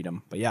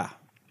freedom. But yeah.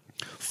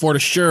 For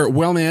sure.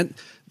 Well, man,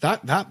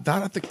 that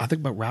I think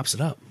about wraps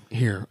it up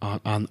here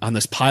on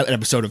this pilot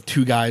episode of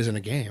Two Guys in a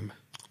Game.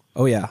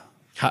 Oh yeah.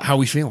 How are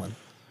we feeling?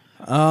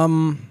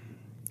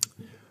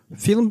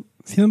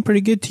 Feeling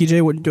pretty good,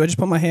 TJ. What, do I just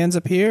put my hands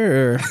up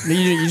here, or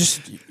you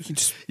just You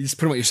just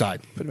put them at your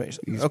side. put them?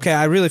 Okay,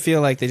 I really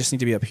feel like they just need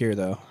to be up here,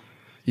 though.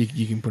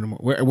 You can put them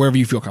wherever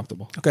you feel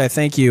comfortable. Okay,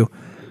 thank you,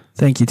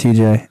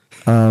 TJ.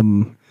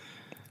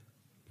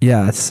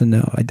 Yeah, so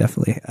no, I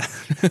definitely.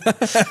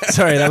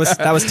 Sorry,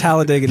 that was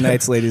Talladega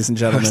Nights, ladies and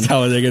gentlemen.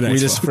 Talladega Nights. We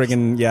just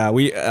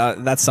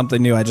friggin' that's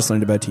something new I just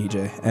learned about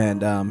TJ, and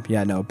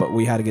but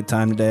we had a good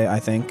time today, I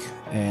think,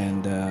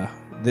 and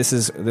this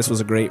was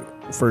a great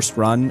first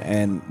run,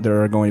 and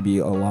there are going to be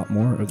a lot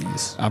more of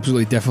these.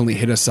 Absolutely, definitely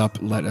hit us up.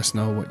 Let us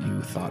know what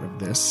you thought of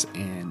this,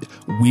 and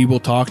we will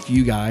talk to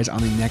you guys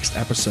on the next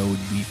episode,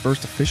 the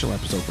first official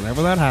episode,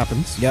 whenever that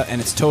happens. Yeah,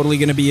 and it's totally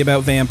going to be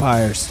about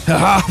vampires.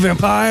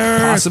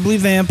 Vampires! Possibly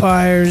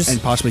vampires.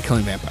 And possibly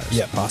killing vampires.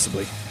 Yeah,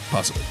 possibly.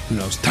 Who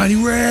knows? Tiny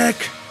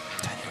Rick!